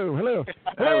 There he is. Hello.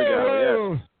 There we go.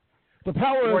 Hello. Yes. The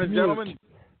power Good morning, of gentlemen.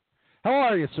 How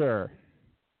are you, sir?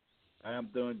 I am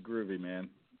doing groovy, man.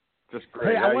 Just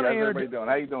great. Hey, How everybody doing?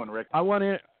 How you doing, Rick? I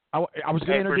was going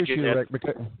to introduce you, Rick,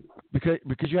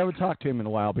 because you haven't talked to him in a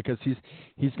while, because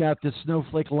he's got this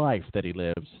snowflake life that he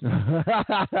lives.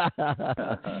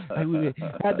 We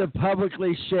had to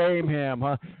publicly shame him,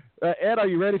 huh? Ed, are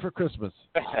you ready for Christmas?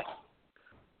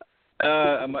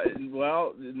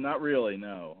 Well, not really,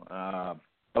 no.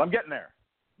 But I'm getting there.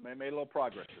 I made a little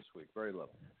progress this week, very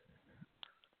little.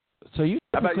 So you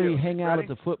typically hang out Ready? at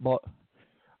the football.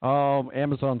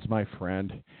 Amazon's my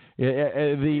friend.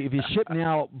 The ship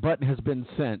now button has been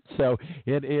sent, so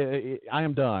I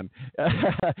am done.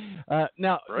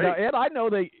 Now, Ed, I know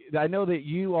that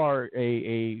you are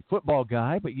a football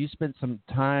guy, but you spent some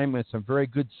time at some very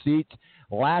good seats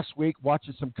last week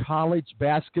watching some college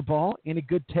basketball. Any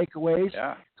good takeaways?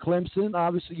 Yeah. Clemson,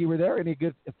 obviously you were there. Any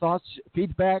good thoughts,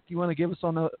 feedback you want to give us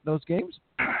on those games?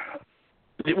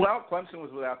 Well, Clemson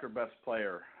was without their best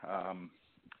player.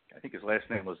 I think his last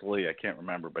name was Lee. I can't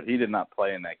remember, but he did not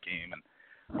play in that game. And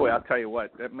Boy, I'll tell you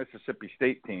what, that Mississippi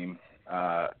State team,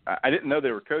 I didn't know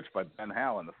they were coached by Ben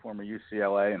Howland, the former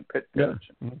UCLA and Pitt coach.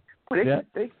 Yeah. Boy,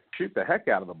 they shoot the heck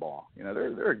out of the ball. You know,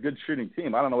 they're a good shooting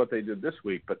team. I don't know what they did this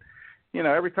week, but you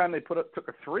know, every time they took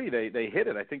a three, they hit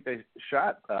it. I think they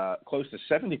shot close to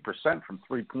 70% from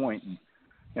 3-point, and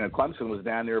you know, Clemson was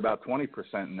down there about 20%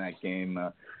 in that game.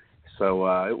 So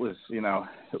it was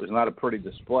not a pretty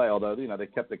display. Although you know they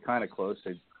kept it kind of close.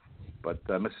 But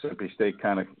Mississippi State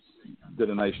kind of did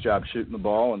a nice job shooting the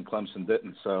ball, and Clemson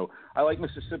didn't. So I like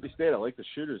Mississippi State. I like the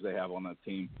shooters they have on that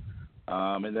team.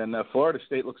 And then Florida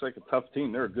State looks like a tough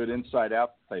team. They're a good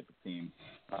inside-out type of team.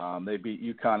 They beat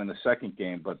UConn in the second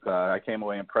game, but I came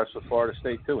away impressed with Florida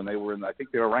State too. And I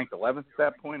think they were ranked 11th at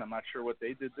that point. I'm not sure what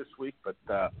they did this week, but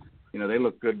you know, they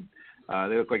look good.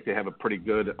 They look like they have a pretty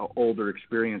good, older,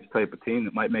 experienced type of team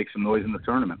that might make some noise in the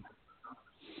tournament.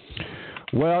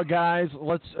 Well, guys,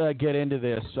 let's get into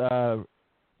this.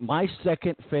 My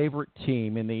second favorite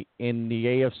team in the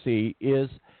AFC is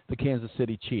the Kansas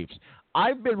City Chiefs.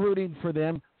 I've been rooting for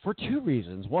them for two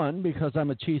reasons. One, because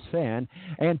I'm a Chiefs fan,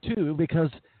 and two, because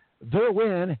their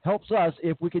win helps us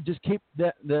if we could just keep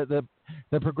the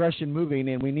progression moving,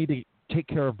 and we need to take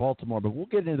care of Baltimore. But we'll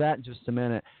get into that in just a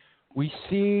minute.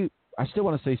 I still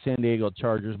want to say San Diego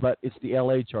Chargers, but it's the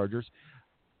LA Chargers.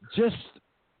 Just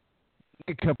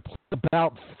a complete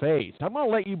about face. I'm going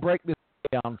to let you break this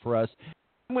down for us.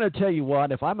 I'm going to tell you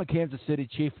what, if I'm a Kansas City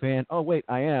Chief fan,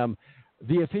 I am,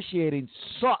 the officiating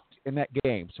sucked in that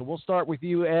game. So we'll start with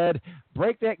you, Ed.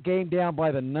 Break that game down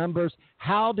by the numbers.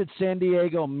 How did San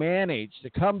Diego manage to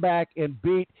come back and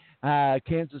beat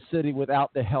Kansas City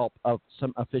without the help of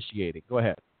some officiating? Go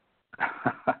ahead.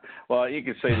 Well, you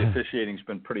could say the officiating's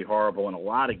been pretty horrible in a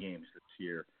lot of games this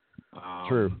year.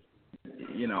 True.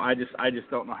 You know, I just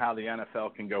don't know how the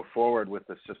NFL can go forward with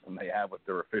the system they have with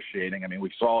their officiating. I mean,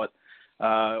 we saw it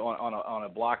on a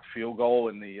blocked field goal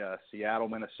in the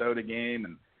Seattle-Minnesota game,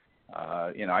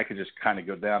 and you know, I could just kind of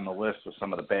go down the list with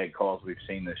some of the bad calls we've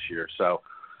seen this year. So,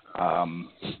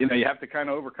 you know, you have to kind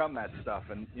of overcome that stuff.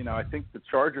 And, you know, I think the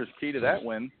Chargers' key to that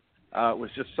win was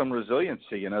just some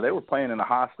resiliency. You know, they were playing in a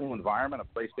hostile environment,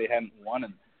 a place they hadn't won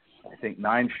in, I think,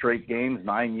 9 straight games,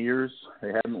 9 years.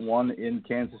 They hadn't won in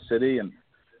Kansas City, and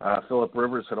Phillip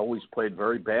Rivers had always played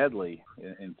very badly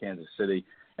in Kansas City.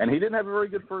 And he didn't have a very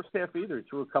good first half either. He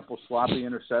threw a couple sloppy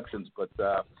interceptions. But,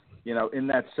 you know, in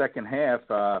that second half,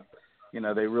 you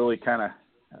know, they really kind of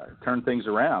turned things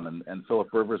around. And Phillip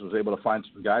Rivers was able to find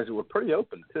some guys who were pretty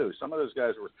open, too. Some of those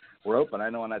guys were open. I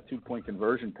know on that 2-point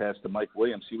conversion pass to Mike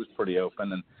Williams, he was pretty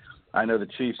open. And I know the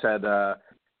Chiefs had, I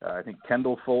think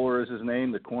Kendall Fuller is his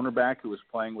name, the cornerback, who was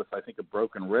playing with, I think, a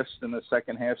broken wrist in the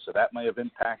second half. So that may have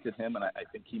impacted him. And I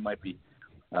think he might be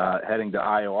heading to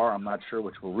IR. I'm not sure,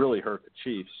 which will really hurt the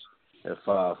Chiefs if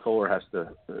Fuller has to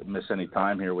miss any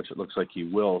time here, which it looks like he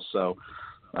will. So,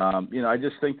 you know, I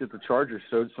just think that the Chargers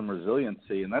showed some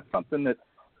resiliency, and that's something that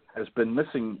has been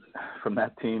missing from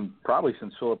that team probably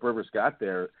since Phillip Rivers got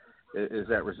there, is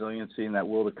that resiliency and that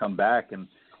will to come back. And,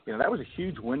 you know, that was a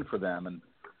huge win for them. And,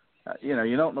 you know,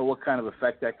 you don't know what kind of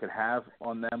effect that could have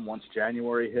on them once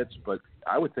January hits, but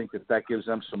I would think that gives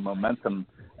them some momentum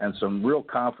and some real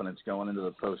confidence going into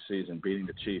the postseason, beating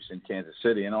the Chiefs in Kansas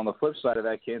City. And on the flip side of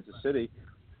that, Kansas City,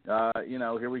 you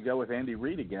know, here we go with Andy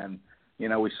Reid again. You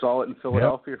know, we saw it in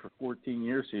Philadelphia for 14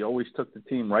 years. He always took the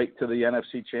team right to the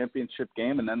NFC Championship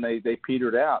game, and then they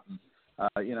petered out.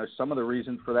 And, you know, some of the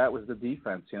reason for that was the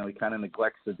defense. You know, he kind of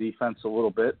neglects the defense a little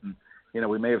bit, and you know,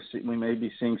 we may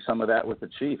be seeing some of that with the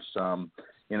Chiefs.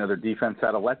 You know, their defense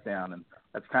had a letdown, and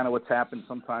that's kind of what's happened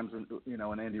sometimes, in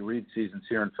Andy Reid seasons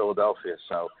here in Philadelphia.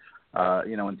 So,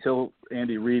 you know, until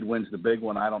Andy Reid wins the big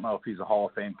one, I don't know if he's a Hall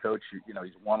of Fame coach. You know,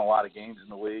 he's won a lot of games in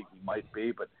the league. He might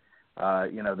be, but,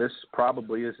 you know, this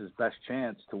probably is his best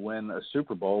chance to win a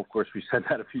Super Bowl. Of course, we said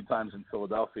that a few times in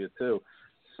Philadelphia, too.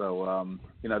 So,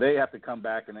 you know, they have to come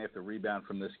back and they have to rebound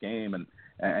from this game and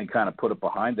kind of put it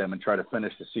behind them and try to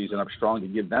finish the season up strong to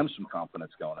give them some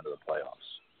confidence going into the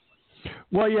playoffs.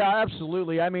 Well, yeah,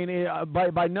 absolutely. I mean,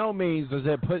 by no means does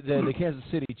it put the Kansas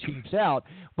City Chiefs out,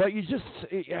 but you just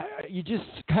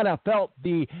kind of felt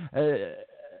the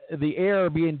air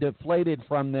being deflated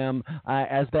from them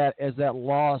as that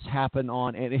loss happened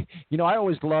on. And you know, I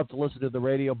always love to listen to the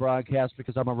radio broadcast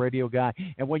because I'm a radio guy,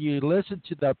 and when you listen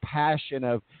to the passion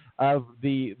of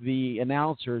the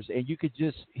announcers, and you could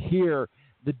just hear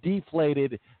the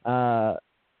deflated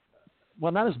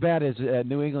well, not as bad as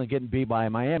New England getting beat by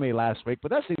Miami last week,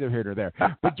 but that's neither here nor there.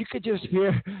 But you could just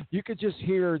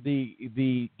hear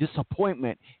the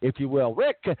disappointment, if you will.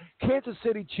 Rick, Kansas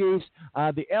City Chiefs,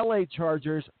 the L.A.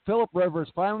 Chargers. Phillip Rivers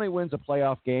finally wins a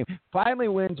playoff game. Finally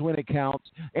wins when it counts.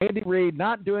 Andy Reid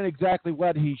not doing exactly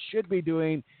what he should be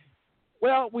doing.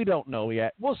 Well, we don't know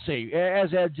yet. We'll see.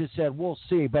 As Ed just said, we'll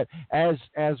see. But as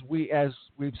we've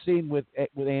seen with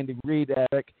Andy Reid,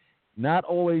 Rick, not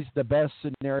always the best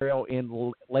scenario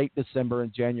in late December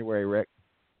and January, Rick.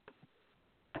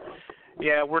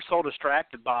 Yeah, we're so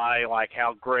distracted by like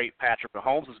how great Patrick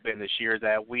Mahomes has been this year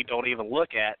that we don't even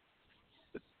look at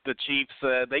the Chiefs.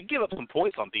 They give up some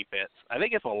points on defense. I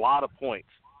think it's a lot of points,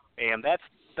 and that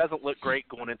doesn't look great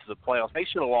going into the playoffs. They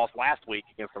should have lost last week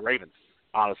against the Ravens,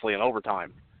 honestly, in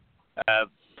overtime.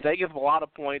 They give a lot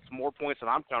of points, more points than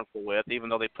I'm comfortable with, even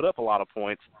though they put up a lot of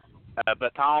points.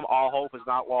 But, Tom, all hope is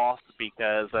not lost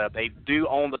because they do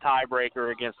own the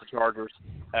tiebreaker against the Chargers.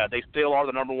 They still are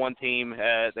the number one team.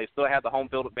 They still have the home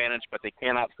field advantage, but they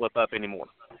cannot slip up anymore.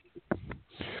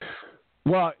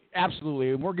 Well,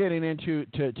 absolutely. We're getting into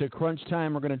to crunch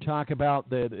time. We're going to talk about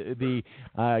the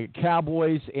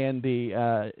Cowboys and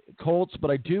the Colts, but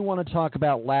I do want to talk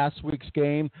about last week's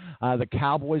game, the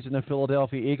Cowboys and the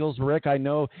Philadelphia Eagles. Rick, I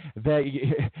know that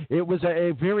it was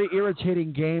a very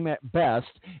irritating game at best,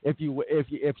 if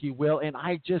you will, and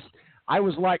I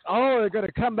was like, oh, they're going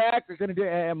to come back. They're going to do.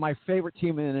 And my favorite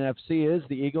team in the NFC is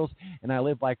the Eagles, and I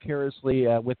live vicariously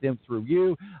with them through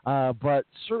you. But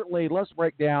certainly, let's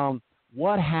break down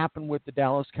what happened with the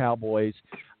Dallas Cowboys,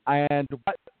 and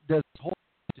what does Holt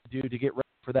to do to get ready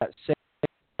for that same.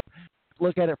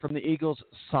 Look at it from the Eagles'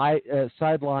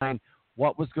 sideline.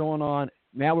 What was going on?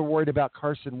 Now we're worried about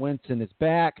Carson Wentz and his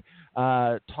back.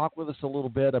 Talk with us a little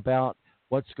bit about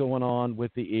what's going on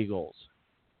with the Eagles.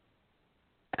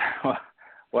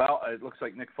 Well, it looks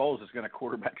like Nick Foles is going to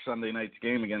quarterback Sunday night's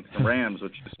game against the Rams,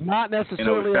 which is not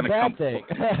necessarily a bad thing.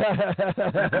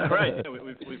 Right.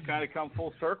 We've kind of come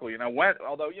full circle. Wentz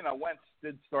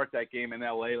did start that game in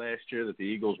L.A. last year that the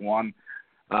Eagles won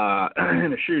in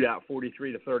a shootout,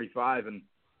 43-35,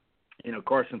 and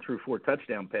Carson threw 4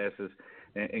 touchdown passes,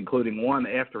 including one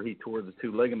after he tore the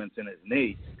 2 ligaments in his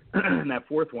knee. And that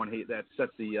fourth one, that set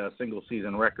the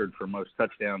single-season record for most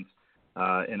touchdowns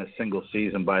in a single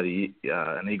season by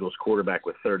an Eagles quarterback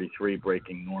with 33,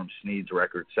 breaking Norm Snead's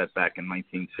record set back in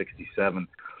 1967.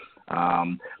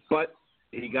 But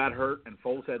he got hurt, and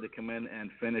Foles had to come in and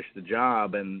finish the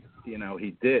job, and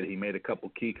he did. He made a couple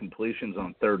key completions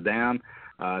on third down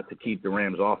to keep the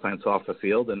Rams' offense off the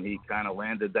field, and he kind of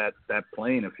landed that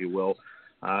plane, if you will,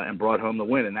 and brought home the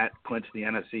win, and that clinched the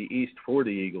NFC East for the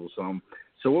Eagles.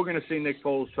 So we're going to see Nick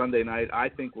Foles Sunday night. I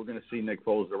think we're going to see Nick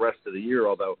Foles the rest of the year,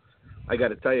 although I got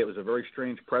to tell you, it was a very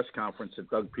strange press conference that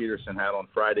Doug Peterson had on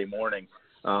Friday morning.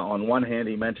 On one hand,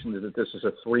 he mentioned that this is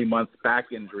a 3-month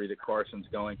back injury that Carson's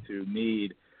going to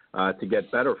need to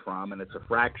get better from, and it's a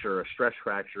stress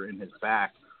fracture in his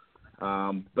back.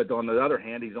 But on the other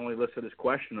hand, he's only listed as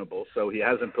questionable, so he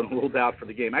hasn't been ruled out for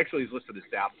the game. Actually, he's listed as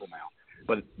doubtful now.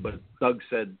 But Doug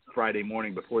said Friday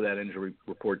morning before that injury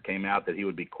report came out that he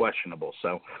would be questionable.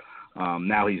 So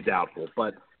now he's doubtful.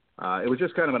 But it was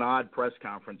just kind of an odd press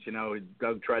conference.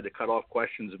 Doug tried to cut off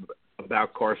questions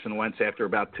about Carson Wentz after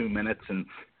about 2 minutes, and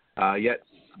yet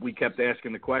we kept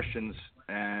asking the questions,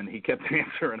 and he kept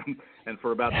answering them. And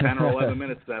for about 10 or 11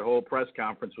 minutes, that whole press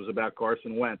conference was about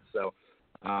Carson Wentz. So,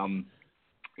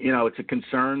 it's a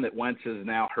concern that Wentz is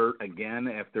now hurt again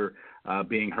after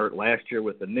being hurt last year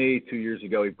with the knee. 2 years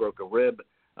ago, he broke a rib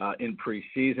in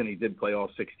preseason. He did play all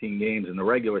 16 games in the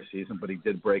regular season, but he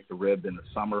did break the rib in the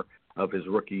summer of his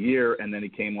rookie year, and then he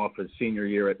came off his senior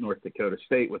year at North Dakota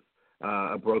State with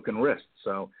a broken wrist.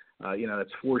 So,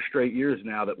 that's 4 straight years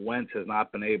now that Wentz has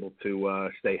not been able to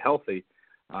stay healthy,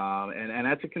 and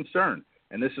that's a concern.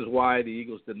 And this is why the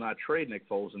Eagles did not trade Nick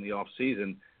Foles in the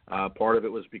offseason. Part of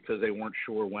it was because they weren't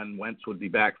sure when Wentz would be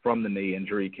back from the knee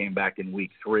injury. He came back in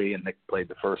week 3, and Nick played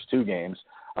the first 2 games.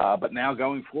 But now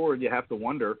going forward, you have to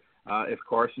wonder if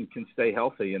Carson can stay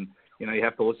healthy. And, you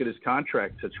have to look at his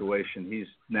contract situation. He's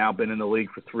now been in the league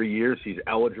for 3 years. He's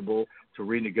eligible to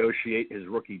renegotiate his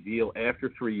rookie deal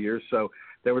after 3 years. So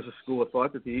there was a school of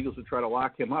thought that the Eagles would try to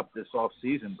lock him up this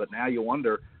offseason. But now you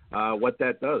wonder what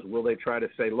that does. Will they try to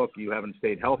say, look, you haven't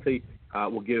stayed healthy.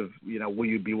 Will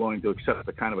you be willing to accept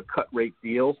a kind of a cut rate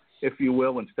deal, if you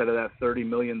will, instead of that $30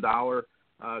 million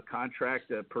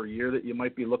contract per year that you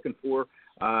might be looking for?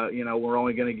 We're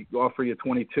only going to offer you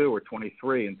 22 or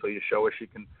 23 until you show us you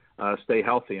can stay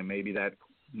healthy, and maybe that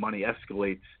money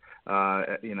escalates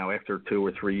after 2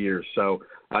 or 3 years. So,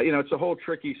 it's a whole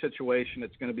tricky situation.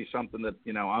 It's going to be something that,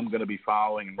 I'm going to be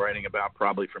following and writing about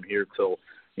probably from here till,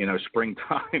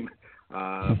 springtime.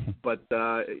 But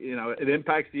it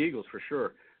impacts the Eagles for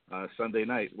sure. Sunday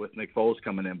night with Nick Foles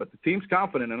coming in. But the team's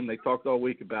confident in him. They talked all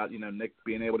week about, Nick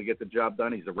being able to get the job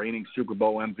done. He's the reigning Super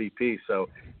Bowl MVP. So,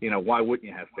 why wouldn't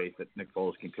you have faith that Nick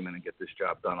Foles can come in and get this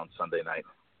job done on Sunday night?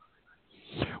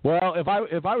 Well, if I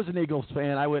was an Eagles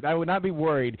fan, I would not be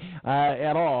worried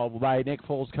at all by Nick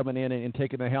Foles coming in and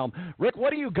taking the helm. Rick,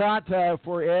 what do you got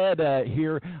for Ed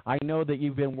here? I know that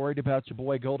you've been worried about your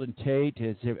boy Golden Tate.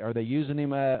 Are they using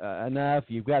him enough?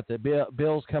 You've got the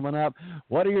Bills coming up.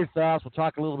 What are your thoughts? We'll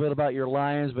talk a little bit about your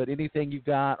Lions, but anything you've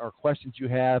got or questions you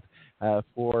have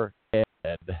for Ed?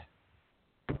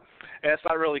 It's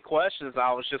not really questions.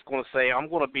 I was just going to say I'm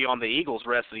going to be on the Eagles the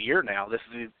rest of the year now. This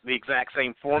is the exact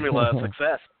same formula of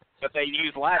success that they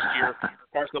used last year.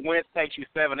 Carson Wentz takes you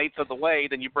 7/8 of the way,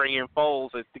 then you bring in Foles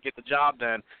to get the job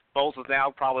done. Foles is now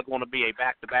probably going to be a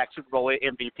back-to-back Super Bowl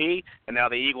MVP, and now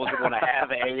the Eagles are going to have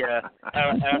a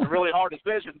really hard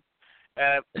decision.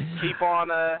 Keep on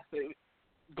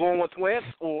going with Wentz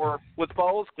or with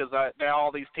Foles, because now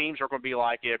all these teams are going to be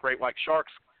like Great White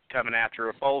Sharks coming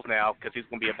after Foles now, because he's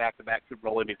going to be a back-to-back Super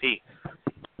Bowl MVP.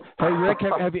 Hey Rick,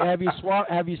 have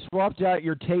you swapped out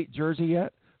your Tate jersey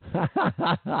yet?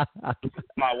 My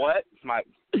what?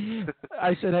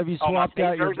 I said, have you swapped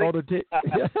out your Golden Tate? Hey,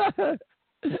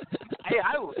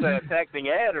 I was texting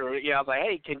Ed, or I was like,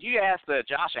 hey, can you ask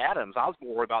Josh Adams? I was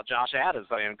more worried about Josh Adams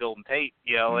than Golden Tate.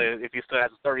 If he still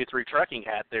has a 33 trekking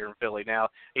hat there in Philly. Now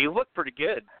he looked pretty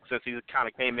good since he kind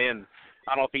of came in.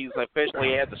 I don't know if he's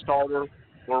officially had the starter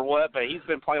or what, but he's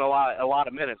been playing a lot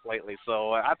of minutes lately,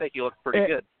 so I think he looks pretty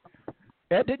good.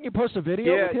 Ed, didn't you post a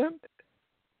video with him?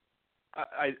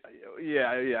 I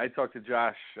talked to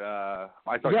Josh. I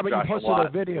talked to Josh you posted a lot. A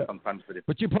video. Sometimes video.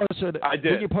 But you posted. I did.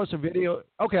 Didn't you post a video?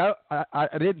 Okay,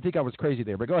 I didn't think I was crazy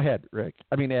there, but go ahead, Rick.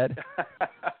 Ed.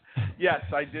 Yes,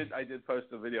 I did. I did post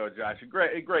a video of Josh. A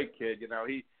great kid.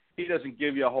 He doesn't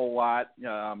give you a whole lot.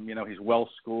 He's well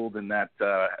schooled in that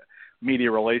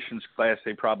media relations class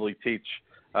they probably teach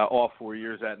all 4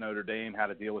 years at Notre Dame, how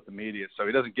to deal with the media. So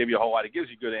he doesn't give you a whole lot. He gives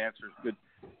you good answers, good,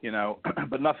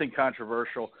 but nothing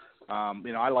controversial.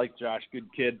 I like Josh, good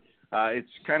kid. It's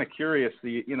kind of curious.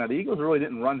 The Eagles really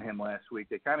didn't run him last week.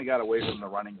 They kind of got away from the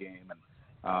running game.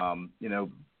 And,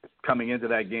 coming into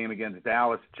that game against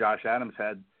Dallas, Josh Adams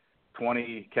had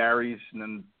 20 carries, and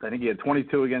then I think he had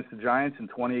 22 against the Giants and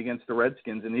 20 against the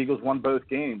Redskins, and the Eagles won both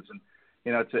games. And,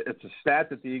 it's a stat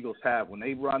that the Eagles have. When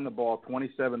they run the ball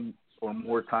 27 or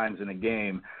more times in a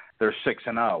game, they're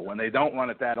 6-0. When they don't run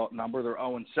at that number, they're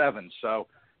 0-7. So,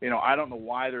 I don't know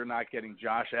why they're not getting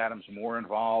Josh Adams more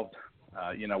involved,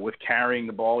 with carrying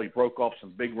the ball. He broke off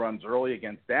some big runs early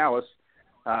against Dallas,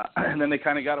 and then they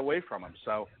kind of got away from him.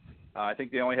 So I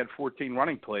think they only had 14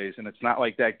 running plays, and it's not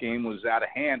like that game was out of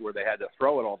hand where they had to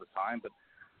throw it all the time. But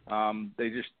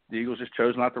the Eagles just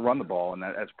chose not to run the ball, and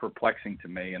that's perplexing to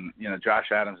me. And,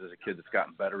 Josh Adams is a kid that's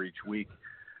gotten better each week.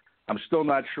 I'm still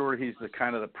not sure he's the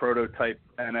kind of the prototype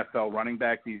NFL running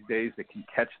back these days that can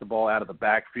catch the ball out of the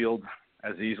backfield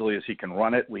as easily as he can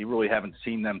run it. We really haven't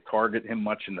seen them target him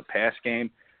much in the pass game.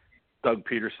 Doug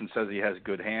Peterson says he has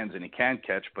good hands and he can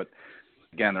catch, but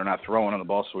again, they're not throwing on the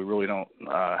ball, so we really don't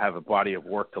have a body of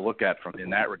work to look at in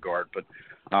that regard. But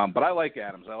I like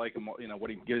Adams. I like him,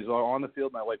 what he gives on the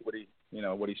field, and I like what he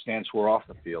stands for off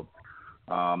the field.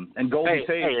 And Golden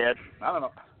Tate, hey, Ed. I don't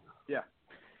know.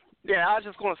 Yeah, I was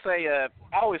just going to say, I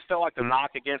always felt like the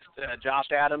knock against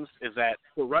Josh Adams is that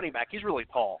for running back, he's really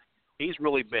tall. He's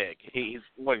really big. He's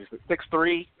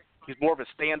 6'3". He's more of a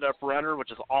stand-up runner,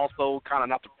 which is also kind of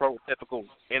not the prototypical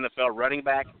NFL running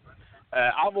back.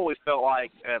 I've always felt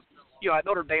like, at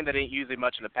Notre Dame they didn't use him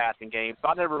much in the passing game, so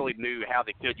I never really knew how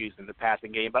they could use him in the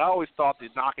passing game. But I always thought the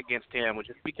knock against him was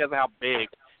just because of how big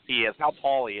he is, how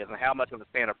tall he is, and how much of a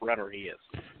stand-up runner he is.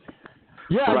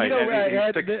 Yeah, right.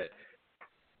 Ed,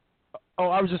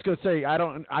 I was just going to say, I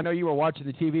know you were watching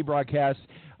the TV broadcast,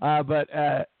 but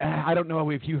I don't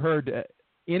know if you heard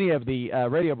any of the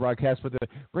radio broadcasts, but the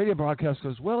radio broadcast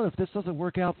goes, well, if this doesn't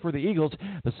work out for the Eagles,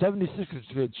 the 76ers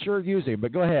could sure use him.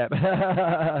 But go ahead.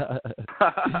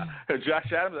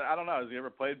 Josh Adams, I don't know. Has he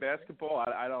ever played basketball?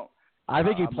 I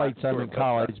think he played some in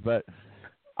college, but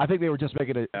I think they were just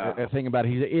making a thing about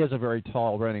it. He is a very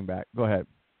tall running back. Go ahead.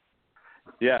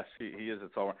 Yes, he is a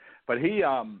tall one. But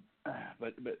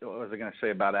But what was I going to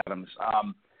say about Adams?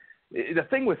 The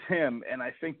thing with him, and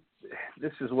I think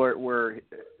this is where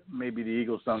maybe the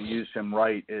Eagles don't use him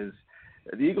right, is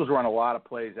the Eagles run a lot of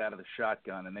plays out of the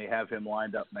shotgun, and they have him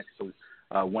lined up next to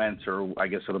Wentz, or I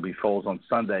guess it'll be Foles on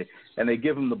Sunday, and they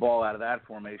give him the ball out of that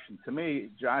formation. To me,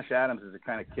 Josh Adams is the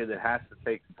kind of kid that has to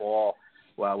take the ball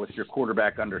with your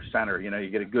quarterback under center. You know, you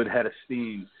get a good head of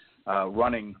steam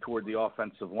running toward the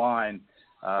offensive line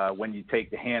when you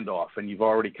take the handoff, and you've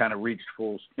already kind of reached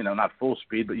not full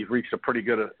speed, but you've reached a pretty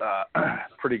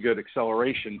good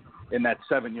acceleration in that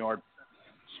 7-yard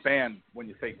span when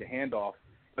you take the handoff.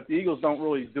 But the Eagles don't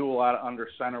really do a lot of under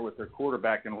center with their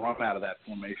quarterback and run out of that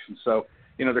formation. So,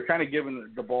 you know, they're kind of giving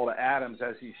the ball to Adams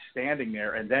as he's standing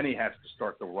there, and then he has to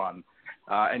start the run.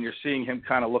 And you're seeing him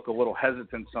kind of look a little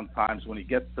hesitant sometimes when he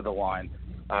gets to the line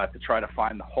to try to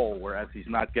find the hole, whereas he's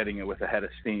not getting it with a head of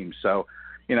steam. So,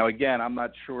 you know, again, I'm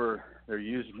not sure they're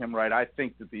using him right. I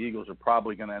think that the Eagles are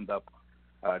probably going to end up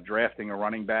drafting a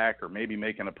running back or maybe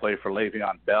making a play for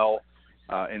Le'Veon Bell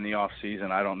in the offseason.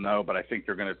 I don't know, but I think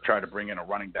they're going to try to bring in a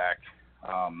running back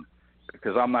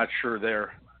because I'm not sure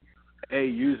they're,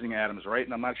 using Adams right,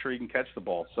 and I'm not sure he can catch the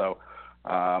ball. So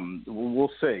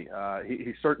we'll see.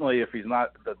 He certainly, if he's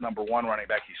not the number one running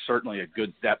back, he's certainly a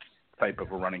good depth type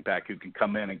of a running back who can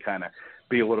come in and kind of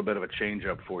be a little bit of a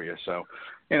change-up for you. So,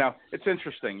 you know, it's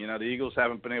interesting. You know, the Eagles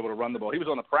haven't been able to run the ball. He was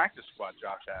on the practice squad,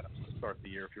 Josh Adams, to start the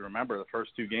year. If you remember, the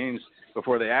first 2 games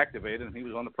before they activated, and he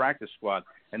was on the practice squad.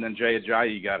 And then Jay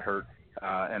Ajayi got hurt,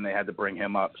 and they had to bring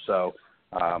him up. So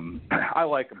I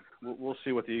like him. We'll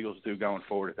see what the Eagles do going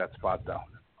forward at that spot, though.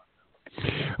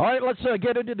 All right, let's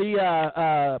get into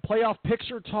the playoff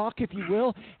picture talk, if you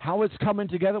will, how it's coming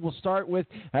together. We'll start with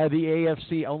the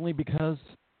AFC only because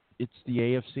it's the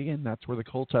AFC, and that's where the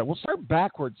Colts are. We'll start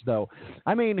backwards, though.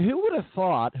 I mean, who would have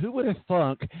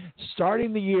thunk,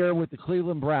 starting the year with the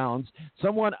Cleveland Browns,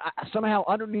 somehow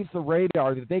underneath the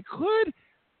radar that they could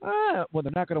well,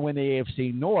 they're not going to win the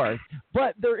AFC North,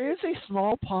 but there is a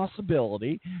small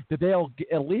possibility that they'll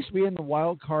at least be in the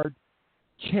wild card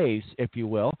chase, if you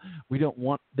will. We don't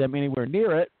want them anywhere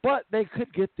near it, but they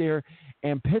could get there.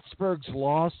 And Pittsburgh's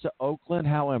loss to Oakland,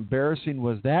 how embarrassing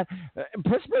was that?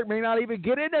 Pittsburgh may not even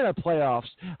get into the playoffs,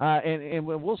 and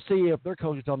we'll see if their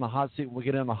coach is on the hot seat. We'll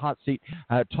get in the hot seat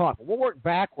talk. We'll work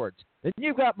backwards. Then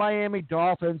you've got Miami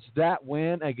Dolphins, that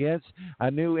win against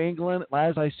New England.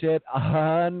 As I said,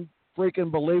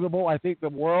 freaking believable. I think the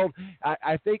world.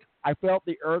 I think I felt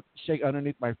the earth shake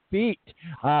underneath my feet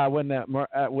when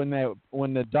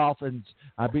the Dolphins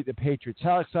beat the Patriots.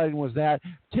 How exciting was that?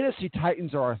 Tennessee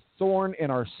Titans are a thorn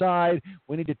in our side.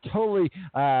 We need to totally.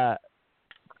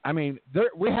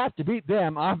 We have to beat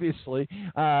them, obviously,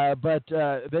 but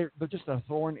they're just a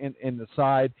thorn in the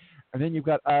side. And then you've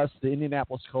got us, the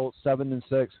Indianapolis Colts,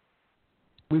 7-6.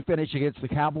 We finish against the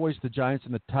Cowboys, the Giants,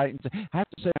 and the Titans. I have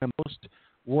to say I'm most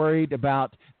worried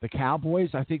about the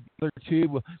Cowboys. I think the other two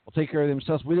will take care of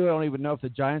themselves. We don't even know if the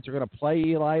Giants are going to play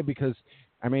Eli because,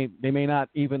 they may not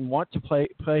even want to play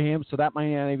him, so that might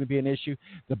not even be an issue.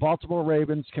 The Baltimore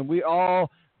Ravens, can we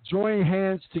all join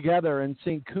hands together and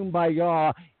sing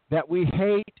Kumbaya that we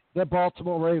hate the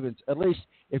Baltimore Ravens, at least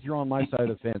if you're on my side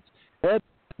of the fence? Ed,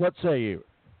 what say you?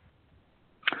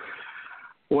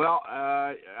 Well,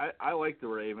 I like the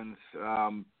Ravens. I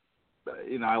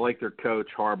like their coach,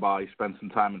 Harbaugh. He spent some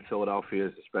time in Philadelphia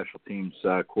as a special teams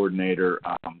coordinator.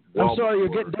 I'm sorry, you're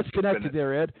getting disconnected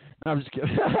there, Ed. No, I'm just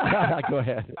kidding. Go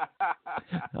ahead.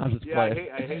 I'm just playing.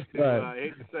 I hate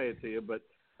to say it to you, but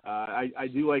I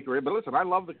do like the Ravens. But listen, I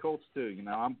love the Colts too.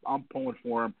 I'm pulling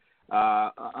for them.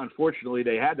 Unfortunately,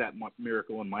 they had that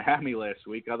miracle in Miami last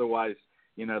week. Otherwise,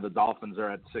 the Dolphins are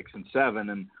at 6-7,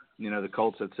 and the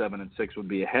Colts at 7-6 would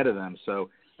be ahead of them. So,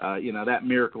 that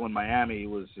miracle in Miami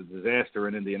was a disaster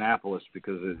in Indianapolis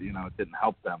because, it didn't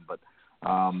help them. But,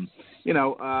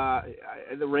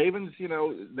 the Ravens,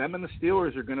 them and the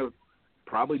Steelers are going to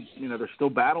probably, they're still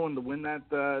battling to win that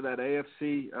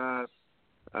AFC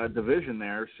division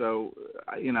there. So,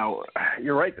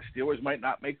 you're right. The Steelers might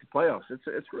not make the playoffs.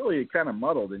 It's really kind of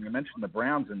muddled. And you mentioned the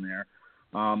Browns in there.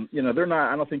 They're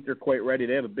not. I don't think they're quite ready.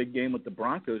 They have a big game with the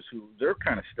Broncos, who they're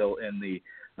kind of still in the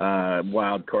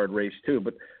wild card race too.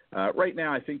 But right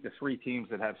now, I think the 3 teams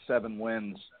that have 7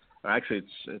 wins. Actually,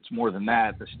 it's more than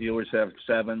that. The Steelers have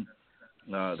 7,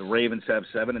 the Ravens have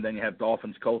 7, and then you have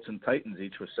Dolphins, Colts, and Titans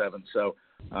each with 7. So,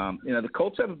 the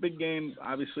Colts have a big game,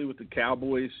 obviously, with the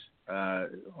Cowboys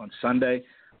on Sunday.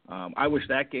 I wish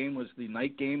that game was the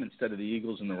night game instead of the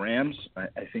Eagles and the Rams.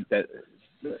 I think that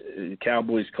the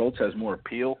Cowboys-Colts has more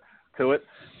appeal to it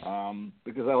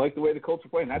because I like the way the Colts are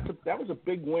playing. That was a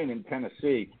big win in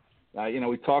Tennessee.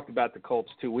 We talked about the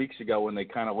Colts 2 weeks ago when they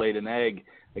kind of laid an egg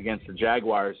against the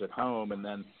Jaguars at home, and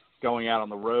then going out on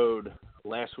the road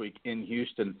last week in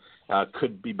Houston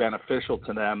could be beneficial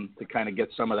to them to kind of get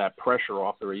some of that pressure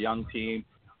off. They're a young team.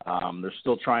 They're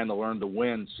still trying to learn to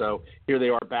win. So here they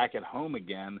are back at home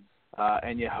again,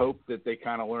 and you hope that they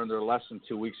kind of learned their lesson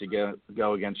 2 weeks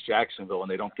ago against Jacksonville,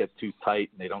 and they don't get too tight,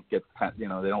 and they don't get they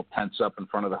don't tense up in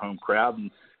front of the home crowd,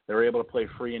 and they're able to play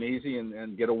free and easy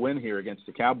and get a win here against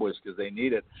the Cowboys because they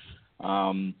need it.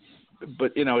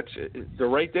 But they're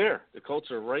right there. The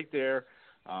Colts are right there.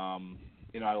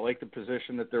 I like the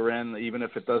position that they're in, even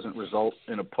if it doesn't result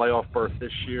in a playoff berth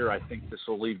this year. I think this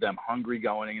will leave them hungry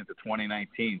going into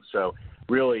 2019. So,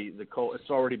 really, it's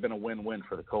already been a win-win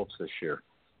for the Colts this year.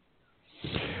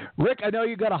 Rick, I know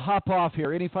you got to hop off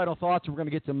here. Any final thoughts? We're going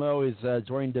to get to Mo who's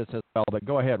joined us as well, but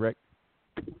go ahead, Rick.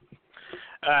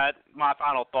 My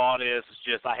final thought is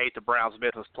just I hate the Browns'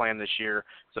 business plan this year.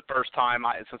 It's the first time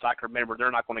since I can remember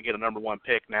they're not going to get a number one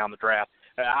pick now in the draft.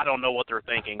 I don't know what they're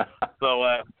thinking. So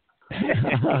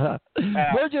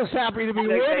we're just happy to be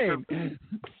winning.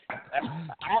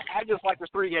 I just like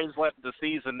there's 3 games left of the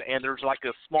season, and there's like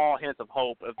a small hint of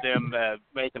hope of them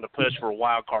making a push for a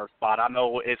wild card spot. I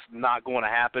know it's not going to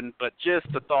happen, but just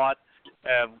the thought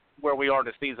of where we are in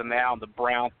the season now, and the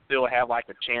Browns still have like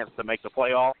a chance to make the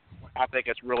playoffs. I think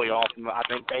it's really awesome. I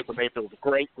think Baker Mayfield is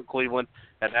great for Cleveland,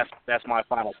 and that's my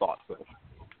final thought.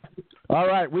 All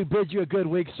right, we bid you a good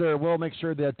week, sir. We'll make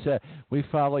sure that we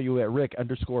follow you at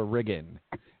Rick_Riggin.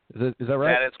 Is that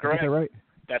right? That is correct. Is that right?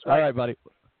 That's right. All right, buddy.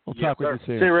 We'll talk with you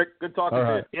soon. See you, Rick. Good talking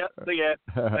to you. Yep, see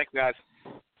ya. Thanks, guys.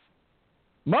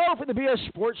 Mo from the BS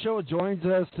Sports Show joins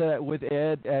us with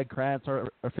Ed Krantz, our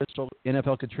official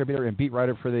NFL contributor and beat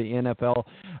writer for the NFL.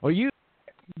 Well, you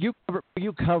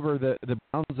cover the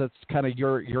Browns. That's kind of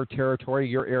your territory,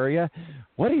 your area.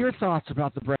 What are your thoughts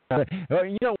about the Browns?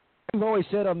 We've always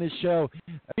said on this show,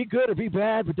 be good or be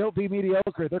bad, but don't be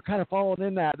mediocre. They're kind of falling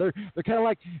in that. They're kind of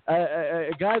like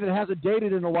a guy that hasn't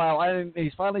dated in a while, and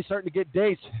he's finally starting to get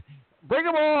dates. Bring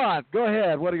them on. Go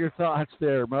ahead. What are your thoughts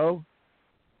there, Mo?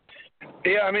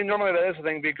 Yeah, I mean, normally that is the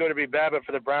thing, be good or be bad, but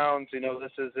for the Browns, this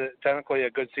is technically a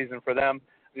good season for them.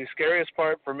 The scariest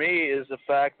part for me is the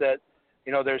fact that,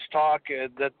 there's talk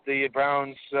that the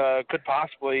Browns could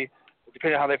possibly,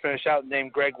 depending on how they finish out, name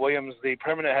Greg Williams the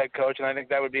permanent head coach, and I think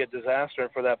that would be a disaster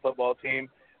for that football team.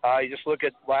 You just look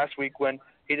at last week when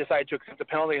he decided to accept the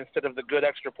penalty instead of the good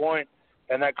extra point,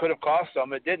 and that could have cost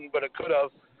them. It didn't, but it could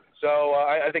have. So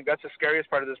I think that's the scariest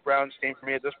part of this Browns team for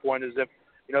me at this point is if,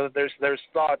 there's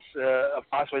thoughts of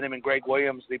possibly naming Greg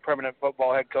Williams the permanent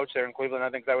football head coach there in Cleveland. I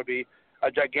think that would be a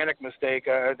gigantic mistake.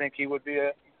 I think he would be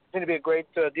going to be a great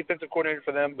defensive coordinator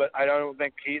for them, but I don't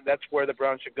think that's where the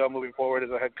Browns should go moving forward as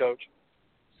a head coach.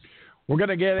 We're going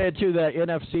to get into the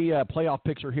NFC playoff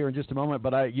picture here in just a moment,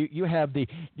 but you have the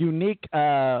unique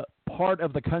part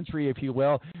of the country, if you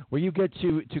will, where you get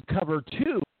to cover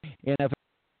 2 NFL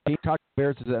teams. Chicago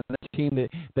Bears is another team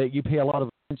that you pay a lot of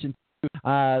attention to.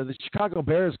 The Chicago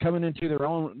Bears coming into their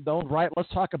own right. Let's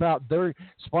talk about their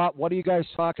spot. What are you guys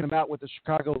talking about with the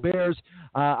Chicago Bears?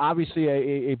 Obviously,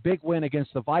 a big win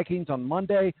against the Vikings on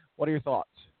Monday. What are your thoughts?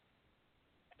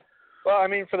 Well, I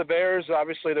mean, for the Bears,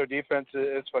 obviously their defense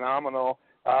is phenomenal.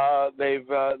 They've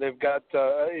got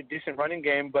a decent running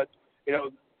game, but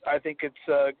I think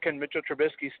it's can Mitchell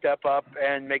Trubisky step up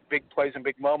and make big plays in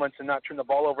big moments and not turn the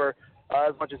ball over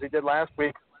as much as he did last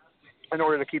week in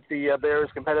order to keep the Bears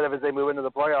competitive as they move into the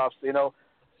playoffs.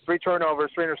 3 turnovers,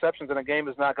 3 interceptions in a game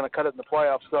is not going to cut it in the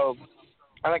playoffs. So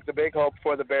I think the big hope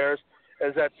for the Bears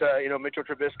is that Mitchell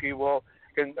Trubisky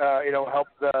can help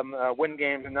them win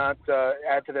games and not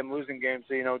add to them losing games.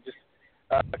 Just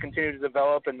continue to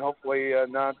develop and hopefully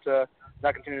not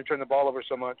continue to turn the ball over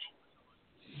so much.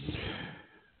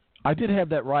 I did have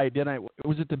that right, didn't I?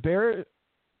 Was it the Bears?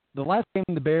 The last game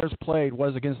the Bears played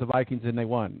was against the Vikings and they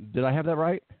won. Did I have that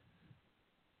right?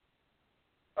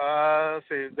 Let's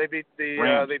see. They beat the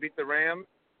Rams.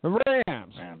 The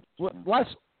Rams.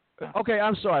 Okay,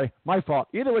 I'm sorry. My fault.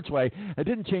 Either which way, I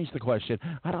didn't change the question.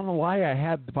 I don't know why I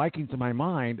had the Vikings in my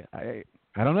mind. I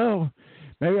don't know.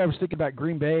 Maybe I was thinking about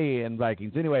Green Bay and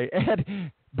Vikings. Anyway, Ed,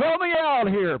 bail me out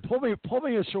here. Pull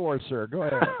me ashore, sir. Go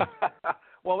ahead.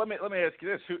 Well, let me ask you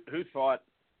this: Who thought,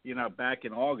 back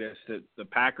in August that the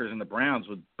Packers and the Browns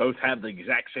would both have the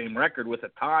exact same record with a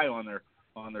tie on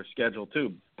their schedule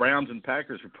too? Browns and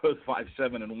Packers were both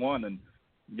 5-7-1, and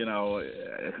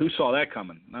who saw that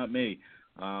coming? Not me.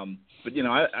 But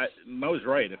Mo's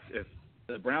right. If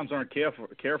the Browns aren't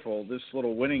careful, this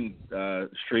little winning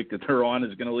streak that they're on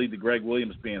is going to lead to Greg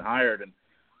Williams being hired. And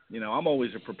I'm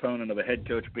always a proponent of a head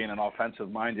coach being an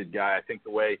offensive-minded guy. I think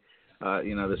the way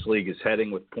this league is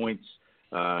heading with points,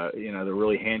 they're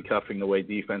really handcuffing the way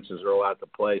defenses are allowed to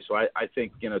play. So I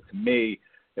think to me,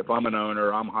 if I'm an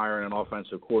owner, I'm hiring an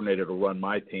offensive coordinator to run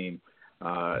my team.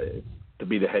 to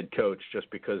be the head coach, just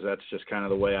because that's just kind of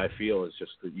the way I feel. Is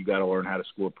just that you got to learn how to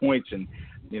score points, and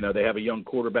they have a young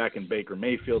quarterback in Baker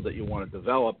Mayfield that you want to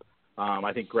develop.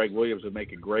 I think Greg Williams would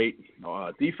make a great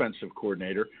defensive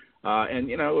coordinator,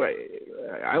 and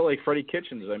I like Freddie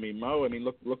Kitchens. I mean, Mo. I mean,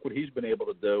 look what he's been able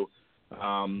to do.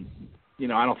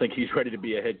 I don't think he's ready to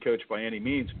be a head coach by any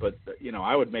means, but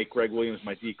I would make Greg Williams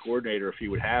my D coordinator if he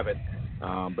would have it.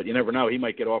 But you never know; he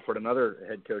might get offered another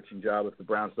head coaching job if the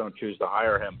Browns don't choose to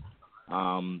hire him.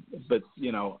 But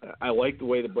I like the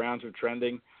way the Browns are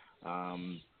trending.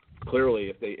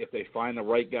 Clearly, if they find the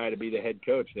right guy to be the head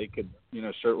coach, they could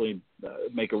certainly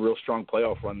make a real strong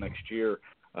playoff run next year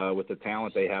with the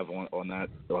talent they have on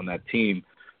that team.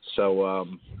 So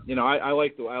I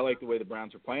like the way the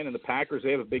Browns are playing, and the Packers,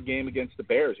 they have a big game against the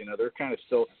Bears. They're kind of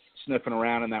still sniffing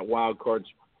around in that wild card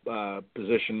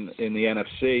position in the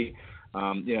NFC.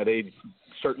 They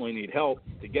certainly need help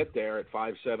to get there at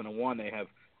 5-7-1. They have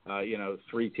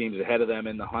 3 teams ahead of them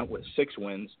in the hunt with 6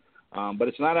 wins. But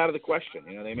it's not out of the question.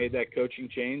 They made that coaching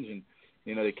change, and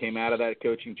they came out of that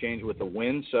coaching change with a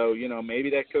win. So maybe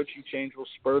that coaching change will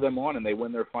spur them on, and they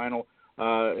win their final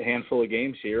handful of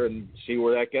games here and see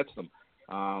where that gets them.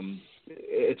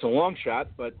 It's a long shot,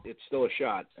 but it's still a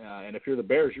shot. And if you're the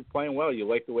Bears, you're playing well. You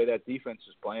like the way that defense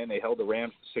is playing. They held the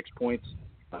Rams to 6 points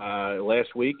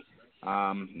last week.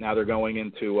 Now they're going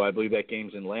into, I believe that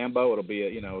game's in Lambeau. It'll be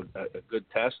a good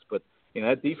test, but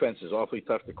that defense is awfully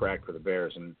tough to crack for the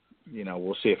Bears, and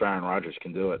we'll see if Aaron Rodgers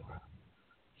can do it.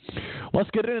 Let's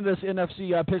get into this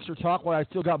NFC picture talk while I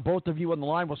still got both of you on the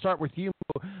line. We'll start with you.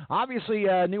 Obviously,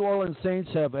 New Orleans Saints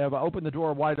have opened the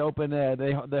door wide open.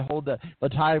 They hold the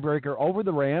tiebreaker over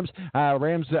the Rams.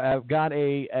 Rams got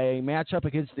a matchup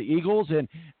against the Eagles,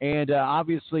 and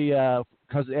obviously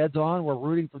because Ed's on, we're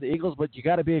rooting for the Eagles, but you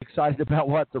got to be excited about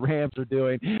what the Rams are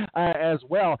doing as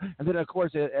well. And then, of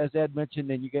course, as Ed mentioned,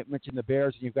 and you mentioned the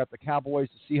Bears, and you've got the Cowboys,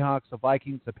 the Seahawks, the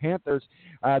Vikings, the Panthers,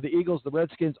 the Eagles, the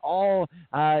Redskins, all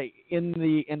in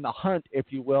the hunt, if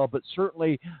you will. But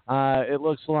certainly, it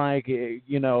looks like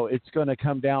it's going to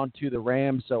come down to the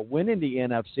Rams winning the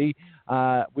NFC.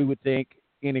 We would think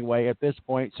anyway at this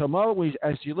point. So, Mo,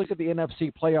 as you look at the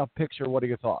NFC playoff picture, what are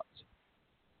your thoughts?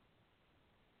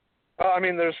 I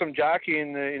mean, there's some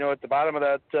jockeying, at the bottom of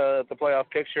that the playoff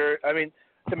picture. I mean,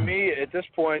 to me, at this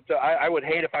point, I would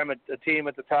hate if I'm a team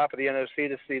at the top of the NFC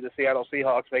to see the Seattle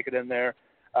Seahawks make it in there.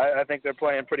 I think they're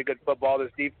playing pretty good football.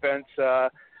 This defense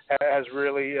has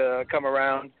really come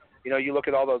around. You look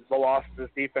at all the losses this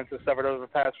defense has suffered over the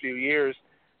past few years,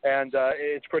 and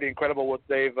it's pretty incredible what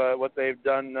they've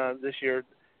done this year.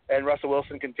 And Russell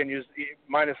Wilson continues,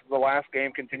 minus the last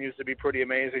game, continues to be pretty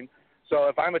amazing. So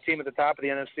if I'm a team at the top of the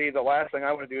NFC, the last thing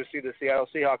I want to do is see the Seattle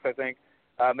Seahawks, I think,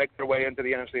 make their way into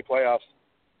the NFC playoffs.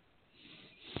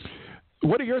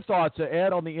 What are your thoughts,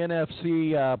 Ed, on the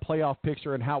NFC playoff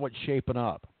picture and how it's shaping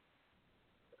up?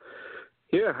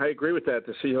 Yeah, I agree with that.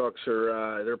 The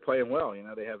Seahawks they're playing well.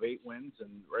 They have 8 wins,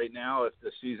 and right now, if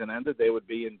the season ended, they would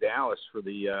be in Dallas for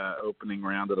the opening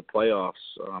round of the playoffs,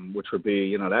 which would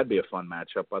be, that'd be a fun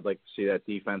matchup. I'd like to see that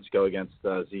defense go against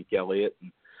Zeke Elliott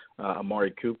and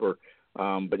Amari Cooper.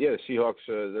 But yeah, the Seahawks,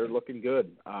 they're looking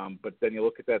good. But then you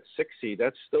look at that 6th seed,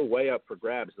 that's still way up for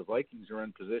grabs. The Vikings are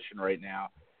in position right now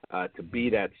to be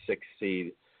that 6th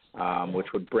seed, which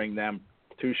would bring them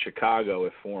to Chicago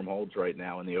if form holds right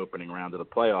now in the opening round of the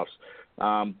playoffs.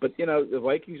 But the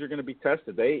Vikings are going to be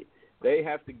tested. They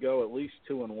have to go at least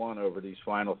 2-1 over these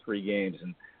final 3 games,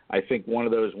 and I think one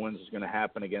of those wins is going to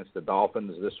happen against the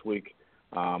Dolphins this week.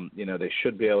 They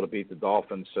should be able to beat the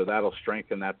Dolphins, so that'll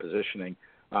strengthen that positioning.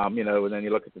 And then you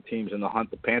look at the teams in the hunt.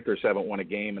 The Panthers haven't won a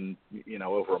game in,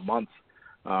 over a month.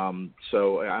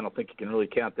 So I don't think you can really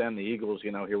count them. The Eagles,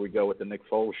 here we go with the Nick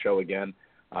Foles show again.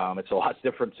 It's a lot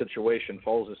different situation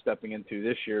Foles is stepping into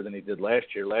this year than he did last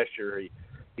year. Last year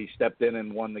he stepped in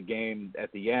and won the game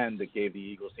at the end that gave the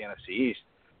Eagles the NFC East.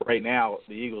 Right now,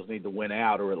 the Eagles need to win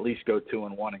out or at least go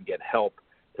 2-1 and get help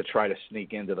to try to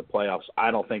sneak into the playoffs.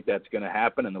 I don't think that's going to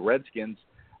happen. And the Redskins,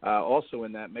 also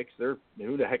in that mix, who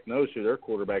the heck knows who their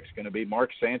quarterback's going to be? Mark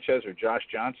Sanchez or Josh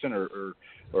Johnson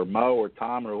or Mo or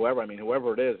Tom or whoever. I mean,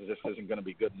 whoever it just isn't going to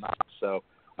be good enough. So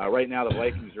right now the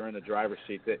Vikings are in the driver's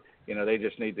seat. That they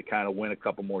just need to kind of win a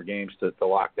couple more games to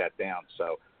lock that down.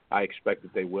 So I expect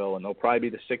that they will, and they'll probably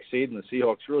be the 6th seed. And the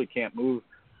Seahawks really can't move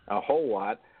a whole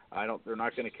lot. They're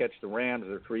not going to catch the Rams.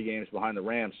 They're 3 games behind the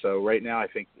Rams. So right now I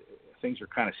think things are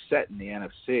kind of set in the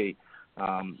NFC.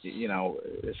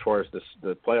 As far as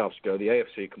the playoffs go, the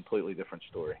AFC, completely different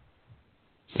story.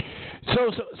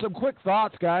 So some quick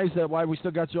thoughts, guys, why we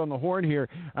still got you on the horn here.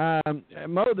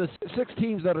 Mo, the 6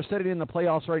 teams that are sitting in the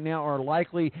playoffs right now are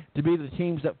likely to be the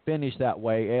teams that finish that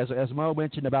way. As Mo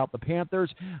mentioned about the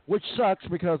Panthers, which sucks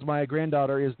because my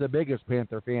granddaughter is the biggest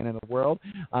Panther fan in the world,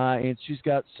 and she's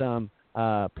got some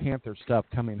Panther stuff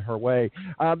coming her way.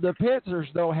 The Panthers,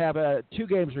 though, have 2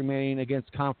 games remaining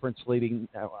against conference leading,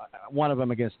 one of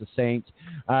them against the Saints.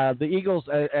 The Eagles,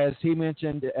 as he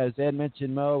mentioned, as Ed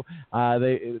mentioned, Mo,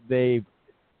 they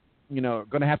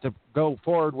going to have to go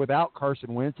forward without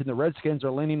Carson Wentz, and the Redskins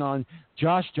are leaning on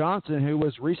Josh Johnson, who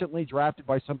was recently drafted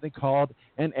by something called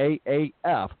an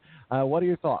AAF. What are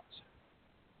your thoughts?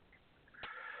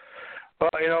 Well,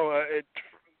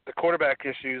 the quarterback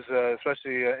issues,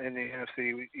 especially in the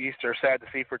NFC East, are sad to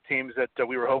see for teams that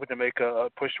we were hoping to make a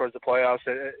push towards the playoffs.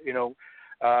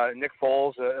 Nick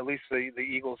Foles, at least the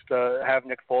Eagles have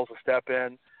Nick Foles to step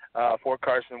in for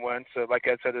Carson Wentz. Like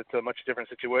Ed said, it's a much different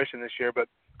situation this year, but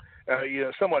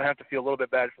someone have to feel a little bit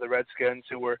bad for the Redskins,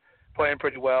 who were playing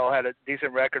pretty well, had a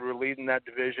decent record, were leading that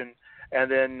division,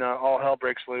 and then all hell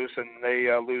breaks loose, and they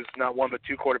lose not one but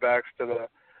 2 quarterbacks to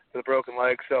the broken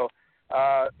leg. So,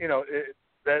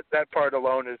 that part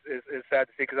alone is sad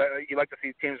to see, because you like to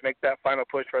see teams make that final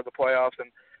push for the playoffs, and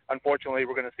unfortunately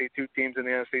we're going to see 2 teams in the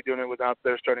NFC doing it without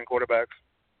their starting quarterbacks.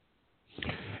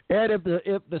 Ed, if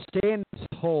the standings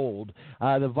hold,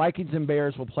 the Vikings and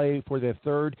Bears will play for their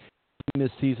 3rd game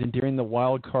this season during the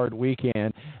wild card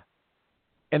weekend.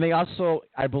 And they also,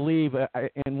 I believe,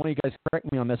 and one of you guys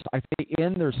correct me on this, I think they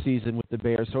end their season with the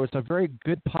Bears. So it's a very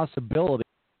good possibility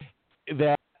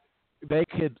that they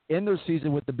could end their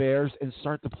season with the Bears and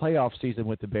start the playoff season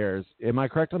with the Bears. Am I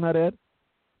correct on that, Ed?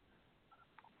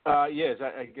 Yes,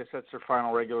 I guess that's their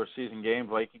final regular season game,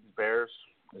 Vikings-Bears.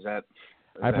 Is that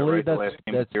I believe right?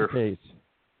 that's the case.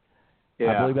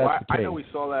 Yeah, I believe that's the case. I know we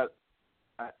saw that.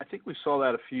 I think we saw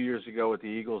that a few years ago with the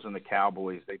Eagles and the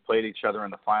Cowboys. They played each other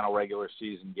in the final regular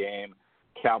season game.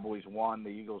 Cowboys won. The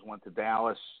Eagles went to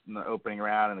Dallas in the opening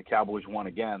round, and the Cowboys won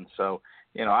again. So,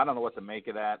 I don't know what to make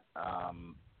of that.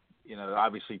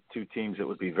 Obviously 2 teams that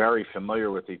would be very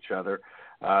familiar with each other.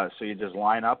 So you just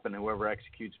line up, and whoever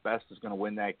executes best is going to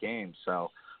win that game. So,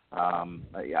 I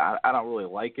don't really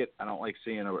like it. I don't like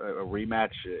seeing a rematch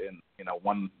in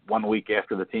one week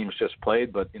after the team's just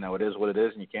played. But it is what it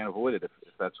is, and you can't avoid it if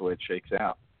that's the way it shakes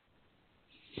out.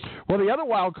 Well, the other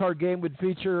wild card game would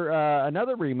feature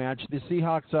another rematch, the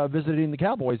Seahawks visiting the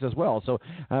Cowboys as well. So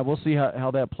we'll see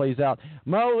how that plays out.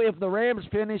 Mo, if the Rams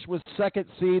finish with 2nd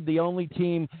seed, the only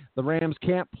team the Rams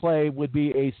can't play would be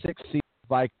a 6th seed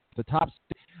Vikings. The top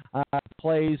seed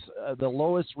plays the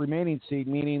lowest remaining seed,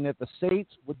 meaning that the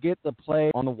Saints would get to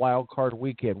play on the wild card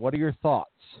weekend. What are your thoughts?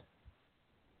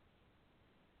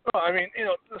 Well,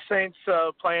 the Saints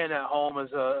playing at home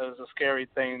is a scary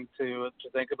thing to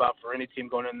think about for any team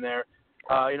going in there.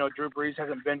 Drew Brees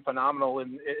hasn't been phenomenal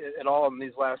at all in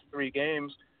these last 3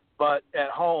 games, but at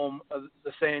home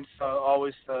the Saints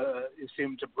always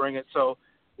seem to bring it. So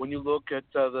when you look at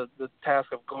the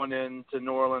task of going into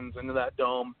New Orleans, into that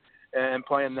dome, and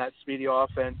playing that speedy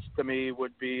offense, to me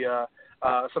would be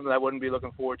something I wouldn't be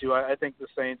looking forward to. I think the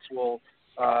Saints will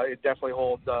definitely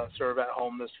serve at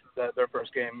home their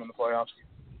first game in the playoffs.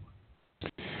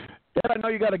 Ed, I know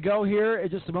you got to go here in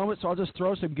just a moment, so I'll just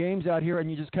throw some games out here, and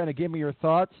you just kind of give me your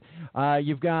thoughts.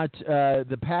 You've got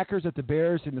the Packers at the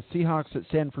Bears, and the Seahawks at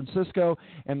San Francisco,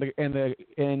 and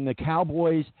the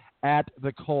Cowboys at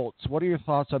the Colts. What are your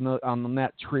thoughts on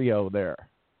that trio there?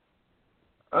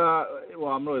 Well,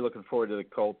 I'm really looking forward to the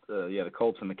Colts. The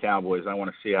Colts and the Cowboys. I want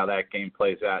to see how that game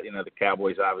plays out. The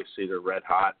Cowboys, obviously, they're red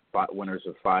hot, winners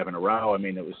of 5 in a row.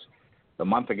 It was a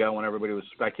month ago when everybody was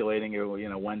speculating,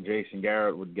 when Jason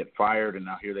Garrett would get fired, and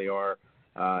now here they are,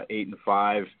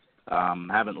 8-5.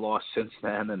 Haven't lost since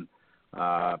then, and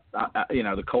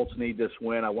the Colts need this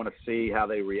win. I want to see how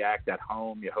they react at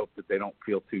home. You hope that they don't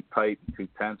feel too tight and too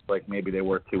tense like maybe they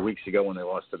were 2 weeks ago when they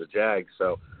lost to the Jags.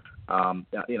 So. I'm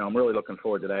really looking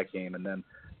forward to that game. And then,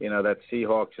 that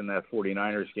Seahawks and that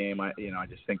 49ers game, I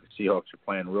just think the Seahawks are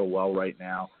playing real well right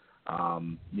now.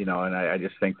 And I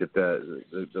just think that the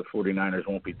 49ers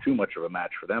won't be too much of a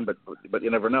match for them, but you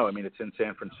never know. It's in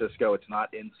San Francisco. It's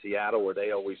not in Seattle where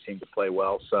they always seem to play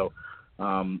well. So,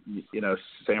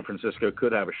 San Francisco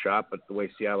could have a shot, but the way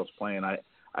Seattle's playing,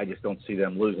 I just don't see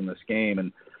them losing this game.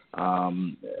 And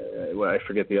I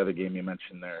forget the other game you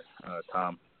mentioned there,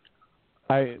 Tom.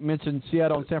 I mentioned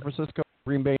Seattle and San Francisco,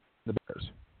 Green Bay, and the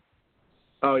Bears.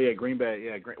 Oh yeah, Green Bay.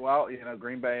 Yeah, well,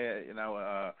 Green Bay,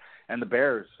 and the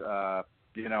Bears.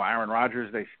 Aaron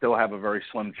Rodgers. They still have a very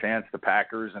slim chance. The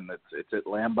Packers, and it's at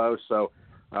Lambeau. So,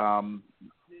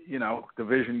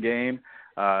 division game.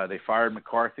 They fired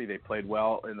McCarthy. They played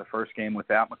well in the first game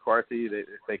without McCarthy. If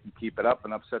they can keep it up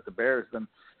and upset the Bears, then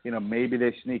maybe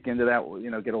they sneak into that,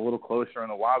 get a little closer in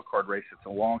the wild card race. It's a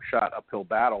long shot uphill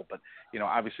battle, but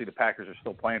obviously the Packers are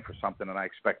still playing for something, and I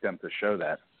expect them to show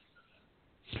that.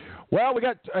 Well, we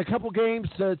got a couple games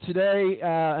today,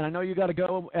 and I know you got to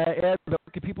go, Ed. But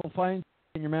where can people find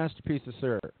your masterpieces,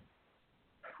 sir?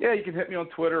 Yeah, you can hit me on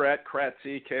Twitter at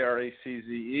Kratze,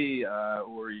 Kratze,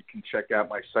 or you can check out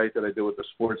my site that I do with the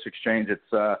Sports Exchange. It's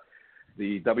the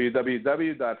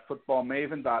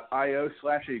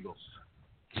www.footballmaven.io/Eagles.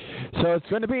 So it's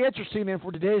going to be interesting. And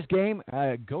for today's game,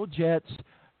 go Jets,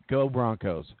 go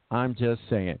Broncos. I'm just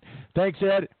saying. Thanks,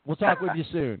 Ed. We'll talk with you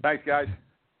soon. Thanks, guys.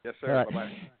 Yes, sir. Right.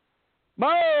 Bye-bye.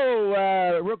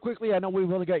 Mo, real quickly, I know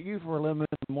we've only got you for a limited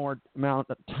more amount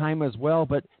of time as well,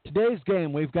 but today's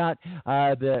game, we've got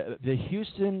the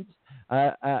Houston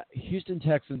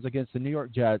Texans against the New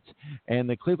York Jets and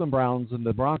the Cleveland Browns and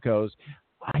the Broncos.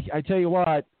 I tell you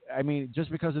what, I mean, just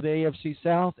because of the AFC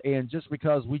South and just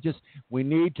because we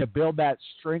need to build that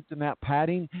strength and that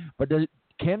padding, but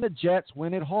can the Jets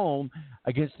win at home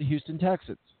against the Houston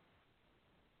Texans?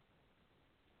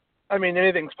 I mean,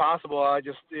 anything's possible. I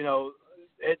just,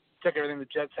 it took everything the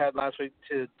Jets had last week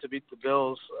to beat the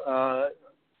Bills.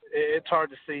 It's hard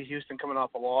to see Houston coming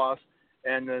off a loss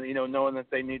and, knowing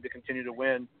that they need to continue to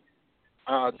win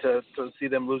to see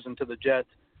them losing to the Jets.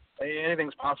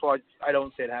 Anything's possible. I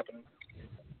don't see it happening.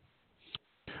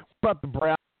 But the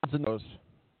Browns and those.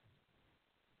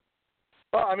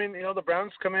 Well, I mean, the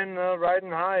Browns come in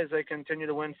riding high as they continue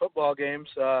to win football games.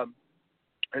 The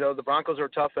Broncos are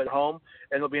tough at home,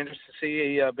 and it'll be interesting to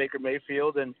see Baker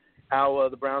Mayfield and how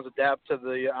the Browns adapt to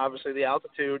the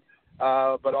altitude,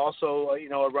 but also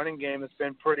a running game that's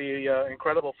been pretty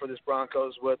incredible for this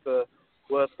Broncos with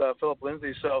Phillip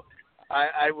Lindsay. So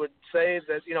I would say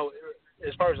that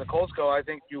as far as the Colts go, I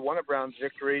think you want a Browns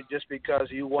victory just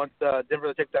because you want Denver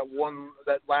to take that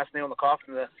last nail in the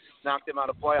coffin to knock them out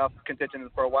of playoff contention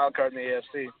for a wild card in the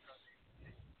AFC.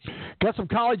 Got some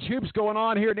college hoops going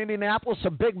on here in Indianapolis,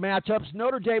 some big matchups.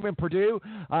 Notre Dame and Purdue,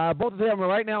 both of them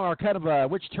right now are kind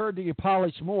of which turd do you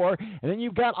polish more? And then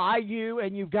you've got IU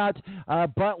and you've got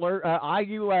Butler.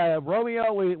 IU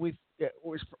Romeo, we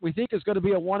think is going to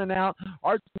be a one and out.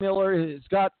 Art Miller has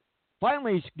got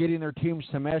finally getting their teams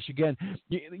to mesh again.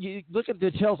 You look at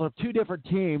the details of two different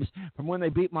teams from when they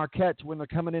beat Marquette to when they're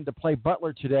coming in to play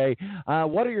Butler today.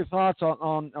 What are your thoughts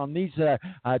on these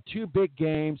two big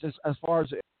games as far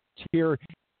as here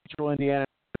Central Indiana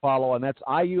follow, and that's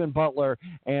IU and Butler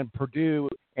and Purdue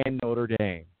and Notre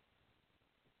Dame?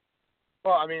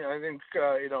 Well, I mean, I think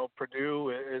Purdue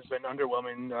has been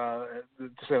underwhelming to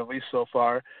say the least so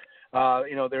far.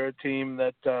 They're a team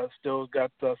that still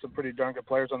got some pretty darn good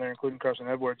players on there, including Carson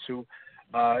Edwards, who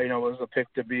was a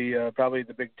pick to be probably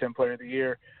the Big Ten Player of the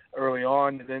Year early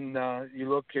on. And then you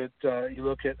look at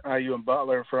IU and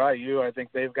Butler. For IU, I think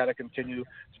they've got to continue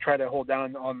to try to hold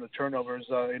down on the turnovers.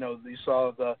 You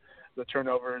saw the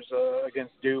turnovers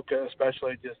against Duke,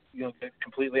 especially, just get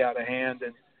completely out of hand.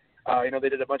 And they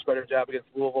did a much better job against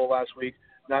Louisville last week,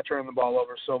 not turning the ball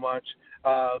over so much.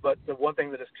 But the one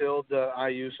thing that has killed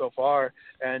IU so far,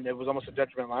 and it was almost a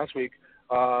detriment last week,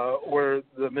 were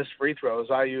the missed free throws.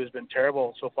 IU has been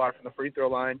terrible so far from the free throw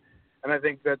line. And I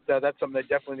think that that's something they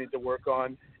definitely need to work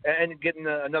on. And getting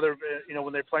another,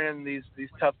 when they're playing these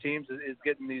tough teams, is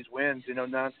getting these wins.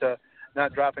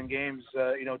 Not dropping games,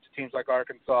 to teams like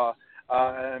Arkansas,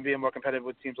 and being more competitive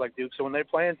with teams like Duke. So when they're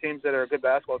playing teams that are good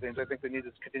basketball teams, I think they need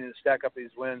to continue to stack up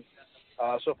these wins.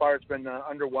 So far, it's been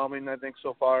underwhelming, I think,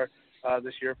 so far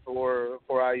this year for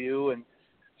IU. And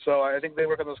so I think they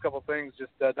work on those couple of things,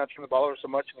 just not turning the ball over so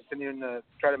much and continuing to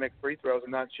try to make free throws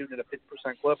and not shooting at a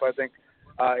 50% clip. I think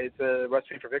it's a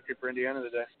recipe for victory for Indiana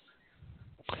today.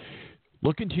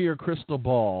 Look into your crystal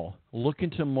ball. Look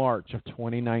into March of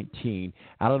 2019.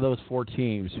 Out of those four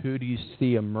teams, who do you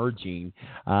see emerging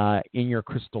in your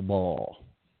crystal ball?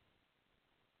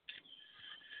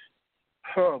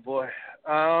 Oh, boy.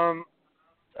 I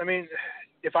mean,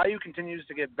 if IU continues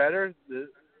to get better,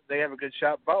 they have a good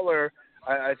shot. Butler,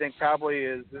 I think, probably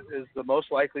is the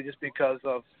most likely just because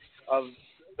of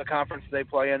the conference they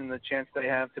play in and the chance they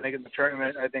have to make it in the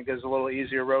tournament. I think is a little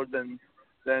easier road than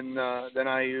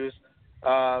IU's.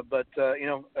 But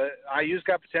IU's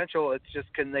got potential. It's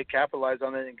just, can they capitalize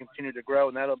on it and continue to grow?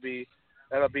 And that'll be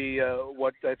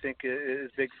what I think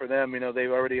is big for them. They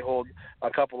already hold a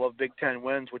couple of Big Ten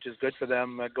wins, which is good for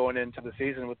them going into the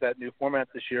season with that new format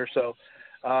this year. So,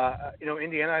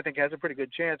 Indiana, I think, has a pretty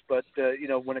good chance. But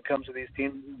when it comes to these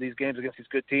games against these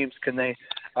good teams, can they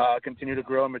continue to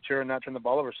grow and mature and not turn the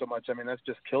ball over so much. I mean, that's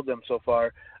just killed them so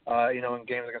far, in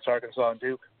games against Arkansas and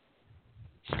Duke.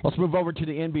 Let's move over to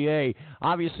the NBA.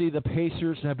 Obviously, the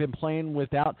Pacers have been playing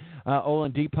without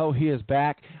Oladipo. He is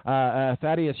back.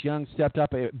 Thaddeus Young stepped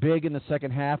up big in the second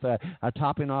half,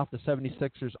 topping off the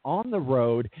 76ers on the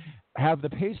road. Have the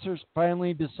Pacers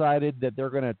finally decided that they're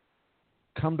going to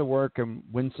come to work and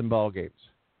win some ball games?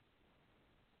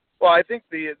 Well, I think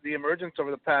the emergence over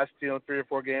the past 3 or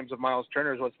 4 games of Miles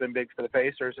Turner is what's been big for the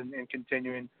Pacers and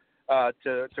continuing to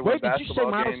win basketball games. Wait, did you say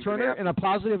Miles Turner in a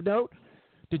positive note?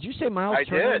 Did you say Miles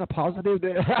Turner in a positive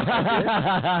note?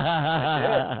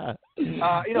 I did.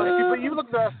 If you look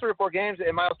at the last 3 or 4 games,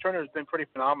 and Miles Turner has been pretty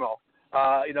phenomenal.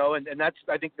 And that's,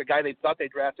 I think, the guy they thought they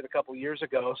drafted a couple years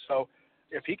ago. So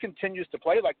if he continues to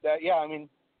play like that, I mean,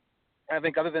 I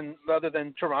think other than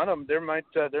Toronto, there might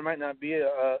not be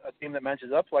a team that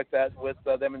matches up like that with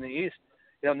them in the East.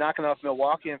 Knocking off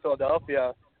Milwaukee and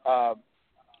Philadelphia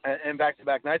and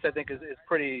back-to-back nights, I think is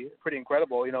pretty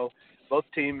incredible. Both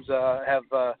teams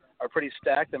are pretty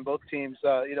stacked, and both teams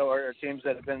are teams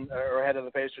that are ahead of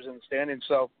the Pacers in the standings.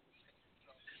 So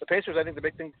the Pacers, I think the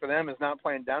big thing for them is not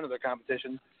playing down to their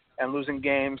competition and losing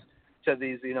games to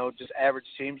these just average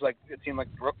teams like a team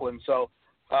like Brooklyn. So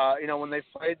when they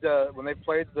played the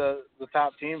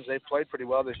top teams, they played pretty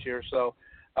well this year. So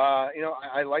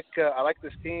I like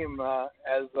this team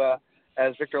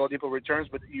as Victor Oladipo returns,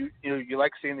 but you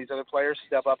like seeing these other players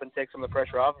step up and take some of the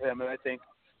pressure off of him. And I think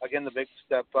again the big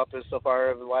step up is so far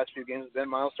over the last few games has been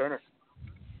Miles Turner.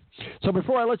 So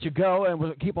before I let you go, and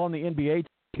we'll keep on the NBA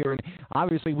here, and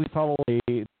obviously we follow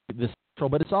the Central,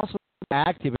 but it's also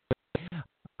active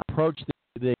approach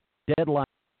the deadline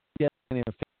in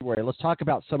February. Let's talk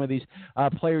about some of these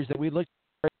players that we look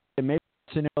at and maybe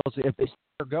scenarios if they stay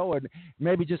or go, and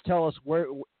maybe just tell us where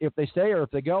if they stay or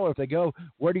if they go. If they go,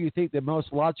 where do you think the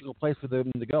most logical place for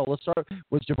them to go? Let's start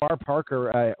with Jabbar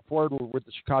Parker, forward with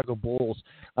the Chicago Bulls.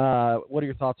 What are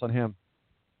your thoughts on him?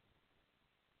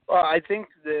 Well, I think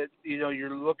that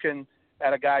you're looking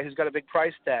at a guy who's got a big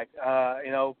price tag.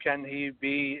 Can he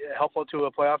be helpful to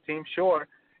a playoff team? Sure.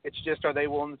 It's just, are they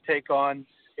willing to take on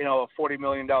a $40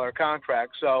 million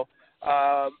contract? So,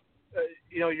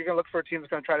 you're going to look for a team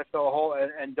that's going to try to fill a hole,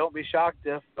 and don't be shocked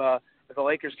if the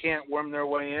Lakers can't worm their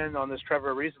way in on this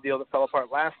Trevor Ariza deal that fell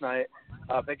apart last night.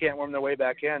 If they can't worm their way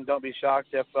back in, don't be shocked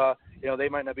if they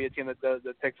might not be a team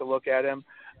that takes a look at him,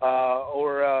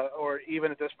 or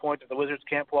even at this point, if the Wizards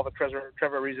can't pull off a Trevor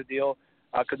Ariza deal,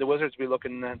 could the Wizards be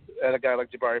looking at a guy like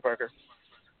Jabari Parker?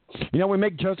 We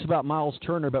make jokes about Miles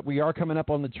Turner, but we are coming up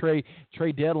on the trade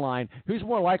deadline. Who's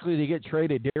more likely to get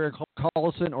traded, Darren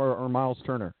Collison or Miles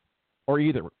Turner, or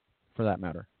either, for that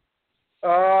matter?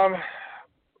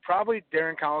 Probably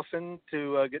Darren Collison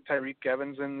to get Tyreke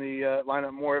Evans in the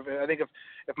lineup more. I think if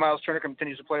Miles Turner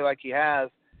continues to play like he has,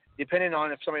 depending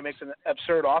on if somebody makes an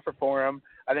absurd offer for him,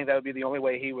 I think that would be the only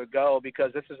way he would go,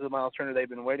 because this is the Miles Turner they've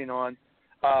been waiting on.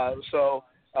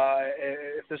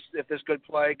 If this good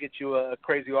play gets you a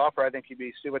crazy offer, I think you'd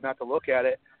be stupid not to look at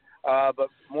it. But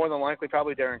more than likely,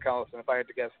 probably Darren Collison, if I had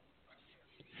to guess.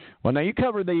 Well, now you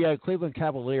cover the Cleveland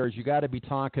Cavaliers. You got to be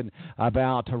talking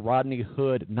about Rodney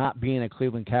Hood not being a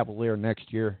Cleveland Cavalier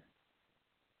next year,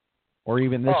 or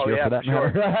even this year, for that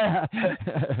matter.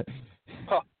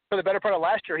 Well, for the better part of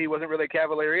last year, he wasn't really a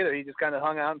Cavalier either. He just kind of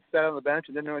hung out and sat on the bench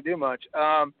and didn't really do much.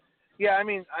 I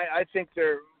think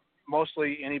they're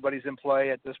mostly anybody's in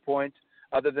play at this point,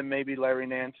 other than maybe Larry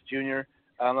Nance Jr.,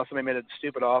 unless somebody made a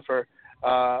stupid offer.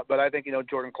 But I think,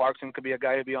 Jordan Clarkson could be a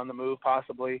guy who'd be on the move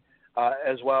possibly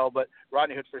as well. But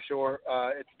Rodney Hood for sure,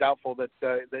 it's doubtful that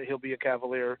he'll be a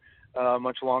Cavalier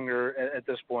much longer at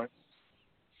this point.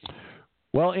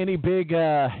 Well, any big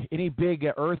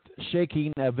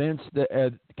earth-shaking events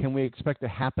that can we expect to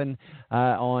happen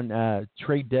on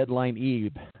trade deadline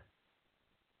eve?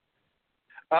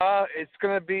 It's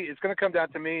going to come down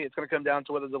to me. It's going to come down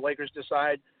to whether the Lakers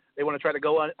decide they want to try to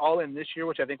go all in this year,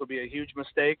 which I think would be a huge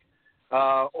mistake,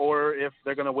 or if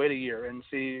they're going to wait a year and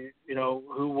see,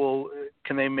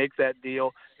 can they make that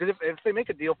deal? Because if they make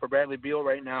a deal for Bradley Beal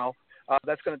right now,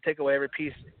 that's going to take away every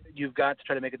piece you've got to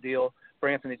try to make a deal for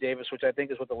Anthony Davis, which I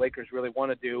think is what the Lakers really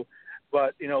want to do.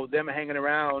 But, them hanging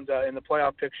around in the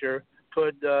playoff picture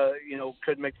could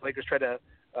make the Lakers try to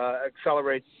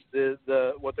accelerate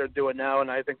the what they're doing now,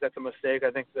 and I think that's a mistake.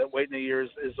 I think that waiting a year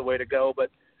is the way to go. But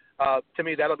to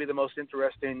me, that'll be the most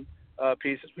interesting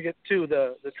piece as we get to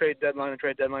the trade deadline and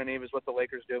trade deadline eve is what the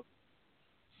Lakers do.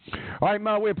 All right,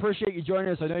 Mo, we appreciate you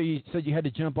joining us. I know you said you had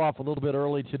to jump off a little bit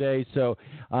early today, so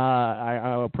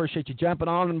I appreciate you jumping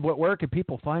on. And where can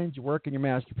people find your work and your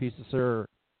masterpieces, sir?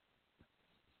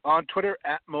 On Twitter,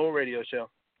 @Mo Radio Show.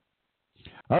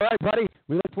 All right, buddy.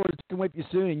 We look forward to talking with you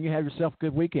soon, and you have yourself a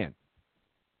good weekend.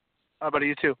 How about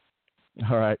you too?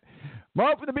 All right.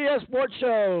 Mo for the BS Sports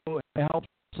Show. It helps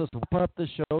us wrap up the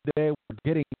show today. We're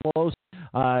getting close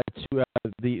to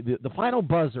the final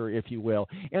buzzer, if you will.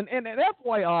 And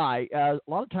FYI, a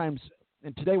lot of times,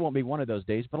 and today won't be one of those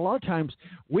days, but a lot of times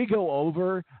we go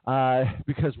over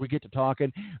because we get to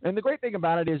talking. And the great thing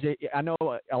about it is I know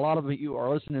a lot of you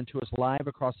are listening to us live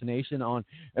across the nation on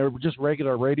just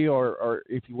regular radio or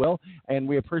if you will, and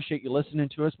we appreciate you listening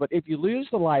to us. But if you lose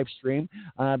the live stream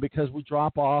because we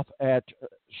drop off at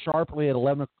sharply at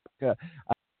 11 o'clock,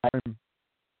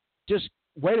 just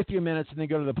wait a few minutes and then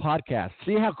go to the podcast.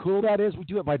 See how cool that is? We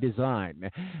do it by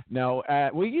design. No,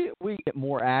 we get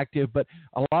more active, but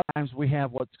a lot of times we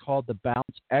have what's called the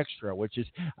Bounce Extra, which is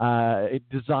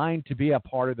designed to be a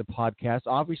part of the podcast.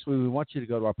 Obviously, we want you to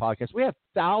go to our podcast. We have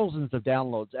thousands of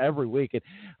downloads every week, and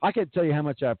I can't tell you how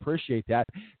much I appreciate that.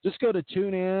 Just go to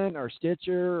TuneIn or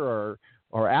Stitcher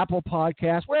or Apple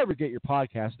Podcasts, wherever you get your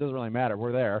podcast. It doesn't really matter.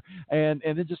 We're there. And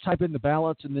then just type in the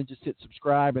balance and then just hit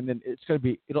subscribe, and then it's going to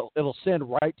be it'll send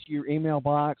right to your email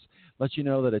box, let you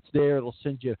know that it's there. It'll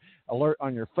send you alert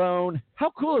on your phone.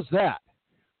 How cool is that?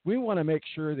 We want to make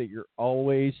sure that you're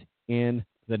always in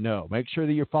the know. Make sure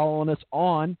that you're following us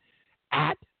on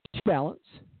 @Balance.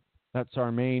 That's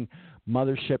our main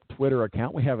mothership Twitter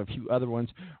account. We have a few other ones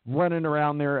running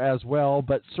around there as well,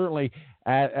 but certainly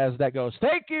as that goes,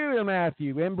 thank you to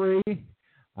Matthew Embry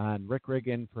and Rick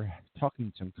Riggin for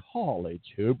talking some college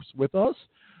hoops with us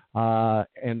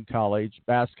and college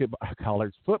basketball,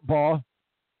 college football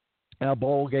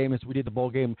bowl game as we did the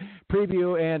bowl game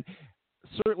preview. And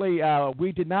certainly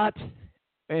we did not,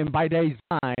 and by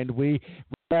design, we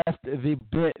left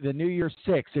the New Year's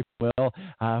Six, if you will,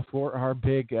 for our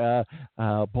big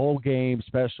bowl game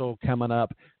special coming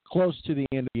up close to the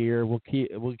end of the year. We'll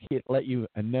let you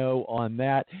know on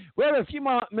that. We have a few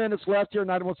more minutes left here.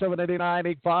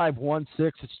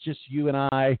 917-889-8516. It's just you and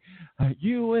I.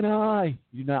 You and I.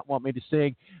 You do not want me to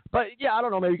sing, but yeah, I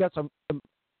don't know. Maybe you got some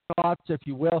thoughts, if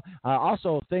you will.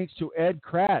 Also, thanks to Ed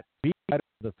Kratt, the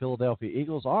Philadelphia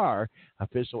Eagles, our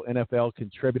official NFL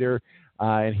contributor,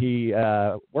 and he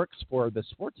works for the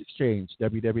Sports Exchange,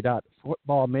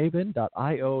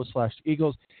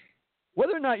 www.footballmaven.io/Eagles.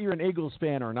 Whether or not you're an Eagles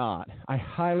fan or not, I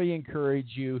highly encourage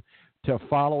you to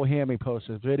follow him. He posts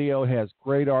a video, has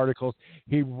great articles.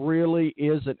 He really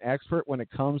is an expert when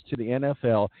it comes to the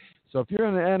NFL. So if you're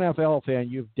an NFL fan,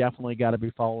 you've definitely got to be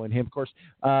following him. Of course,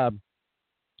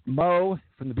 Mo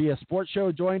from the BS Sports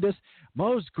Show joined us.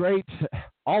 Mo's great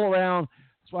all around.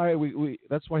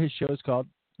 That's why his show is called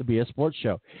the BS Sports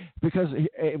Show, because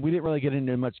we didn't really get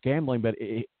into much gambling. But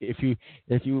if you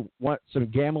want some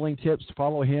gambling tips,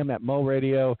 follow him at Mo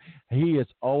Radio. He is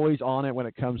always on it when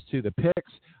it comes to the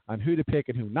picks on who to pick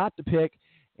and who not to pick,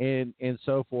 and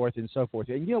so forth and so forth.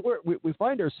 And you know, we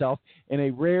find ourselves in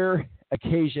a rare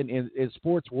occasion in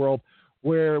sports world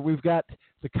where we've got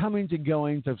the comings and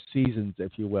goings of seasons,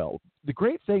 if you will. The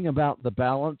great thing about the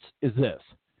balance is this: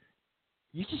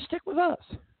 you just stick with us.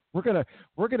 We're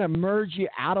gonna merge you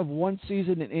out of one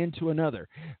season and into another.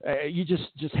 You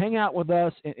just hang out with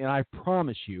us, and I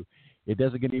promise you, it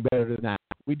doesn't get any better than that.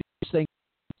 We do this thing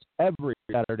every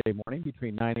Saturday morning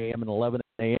between 9 a.m. and 11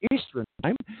 a.m. Eastern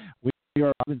time. We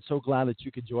are so glad that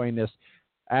you could join us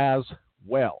as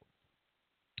well.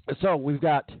 So we've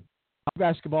got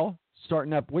basketball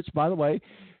starting up, which, by the way,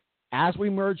 as we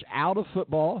merge out of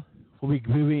football, we'll be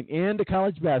moving into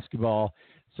college basketball.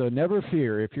 So never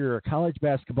fear if you're a college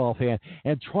basketball fan.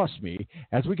 And trust me,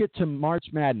 as we get to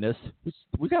March Madness,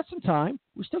 we got some time.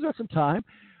 We still got some time.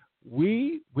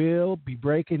 We will be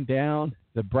breaking down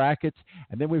the brackets.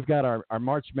 And then we've got our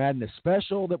March Madness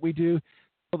special that we do.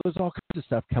 So there's all kinds of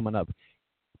stuff coming up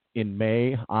in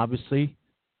May, obviously.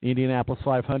 The Indianapolis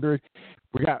 500.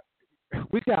 We've got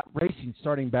racing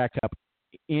starting back up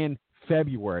in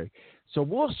February. So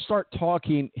we'll start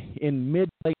talking in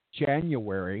mid-late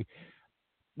January.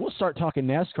 We'll start talking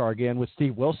NASCAR again with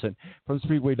Steve Wilson from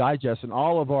Speedway Digest and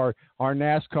all of our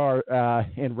NASCAR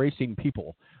and racing peeps,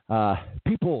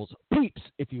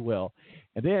 if you will.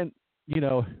 And then, you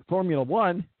know, Formula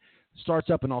One starts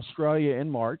up in Australia in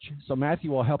March. So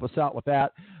Matthew will help us out with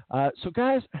that. So,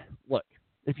 guys, look,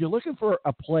 if you're looking for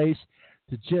a place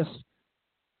to just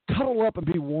cuddle up and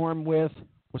be warm with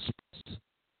sports,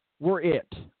 we're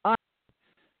it.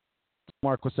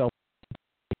 Mark Wassell,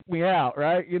 me out,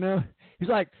 right? You know, he's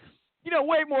like, you know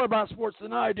way more about sports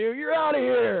than I do. You're out of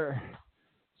here.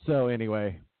 So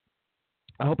anyway,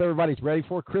 I hope everybody's ready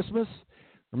for Christmas.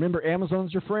 Remember,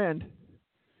 Amazon's your friend.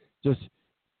 Just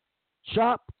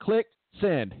shop, click,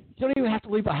 send. You don't even have to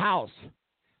leave the house.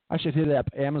 I should hit up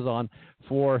Amazon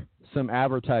for some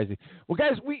advertising. Well,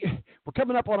 guys, we're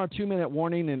coming up on our 2-minute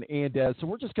warning, and so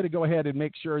we're just going to go ahead and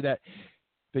make sure that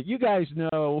you guys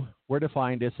know where to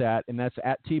find us at, and that's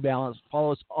at T-Balance.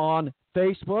 Follow us on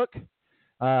Facebook,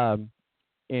 and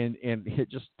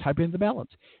just type in The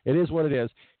Balance. It is what it is.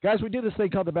 Guys, we do this thing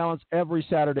called The Balance every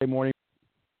Saturday morning,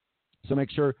 so make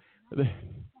sure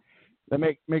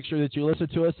make sure that you listen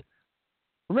to us.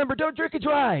 Remember, don't drink and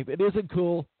drive. It isn't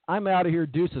cool. I'm out of here.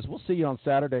 Deuces. We'll see you on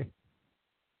Saturday.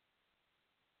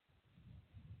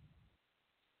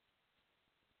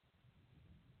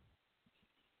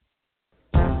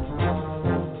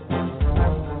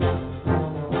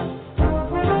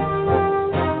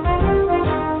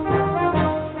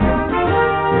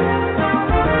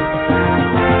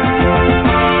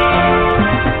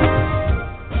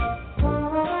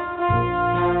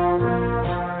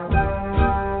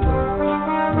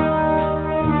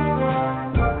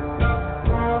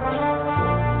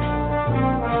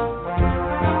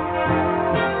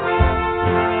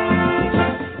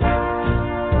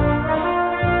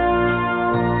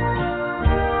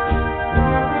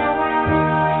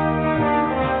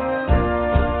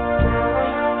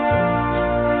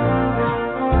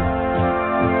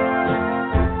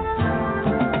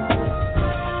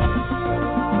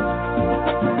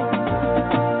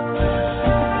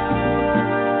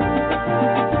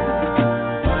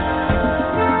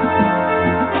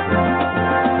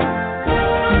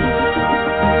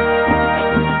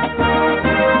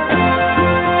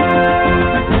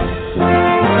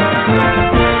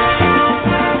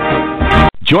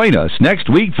 Join us next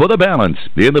week for The Balance.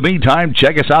 In the meantime,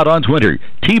 check us out on Twitter,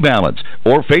 T-Balance,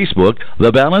 or Facebook,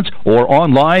 The Balance, or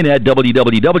online at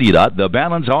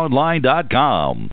www.thebalanceonline.com.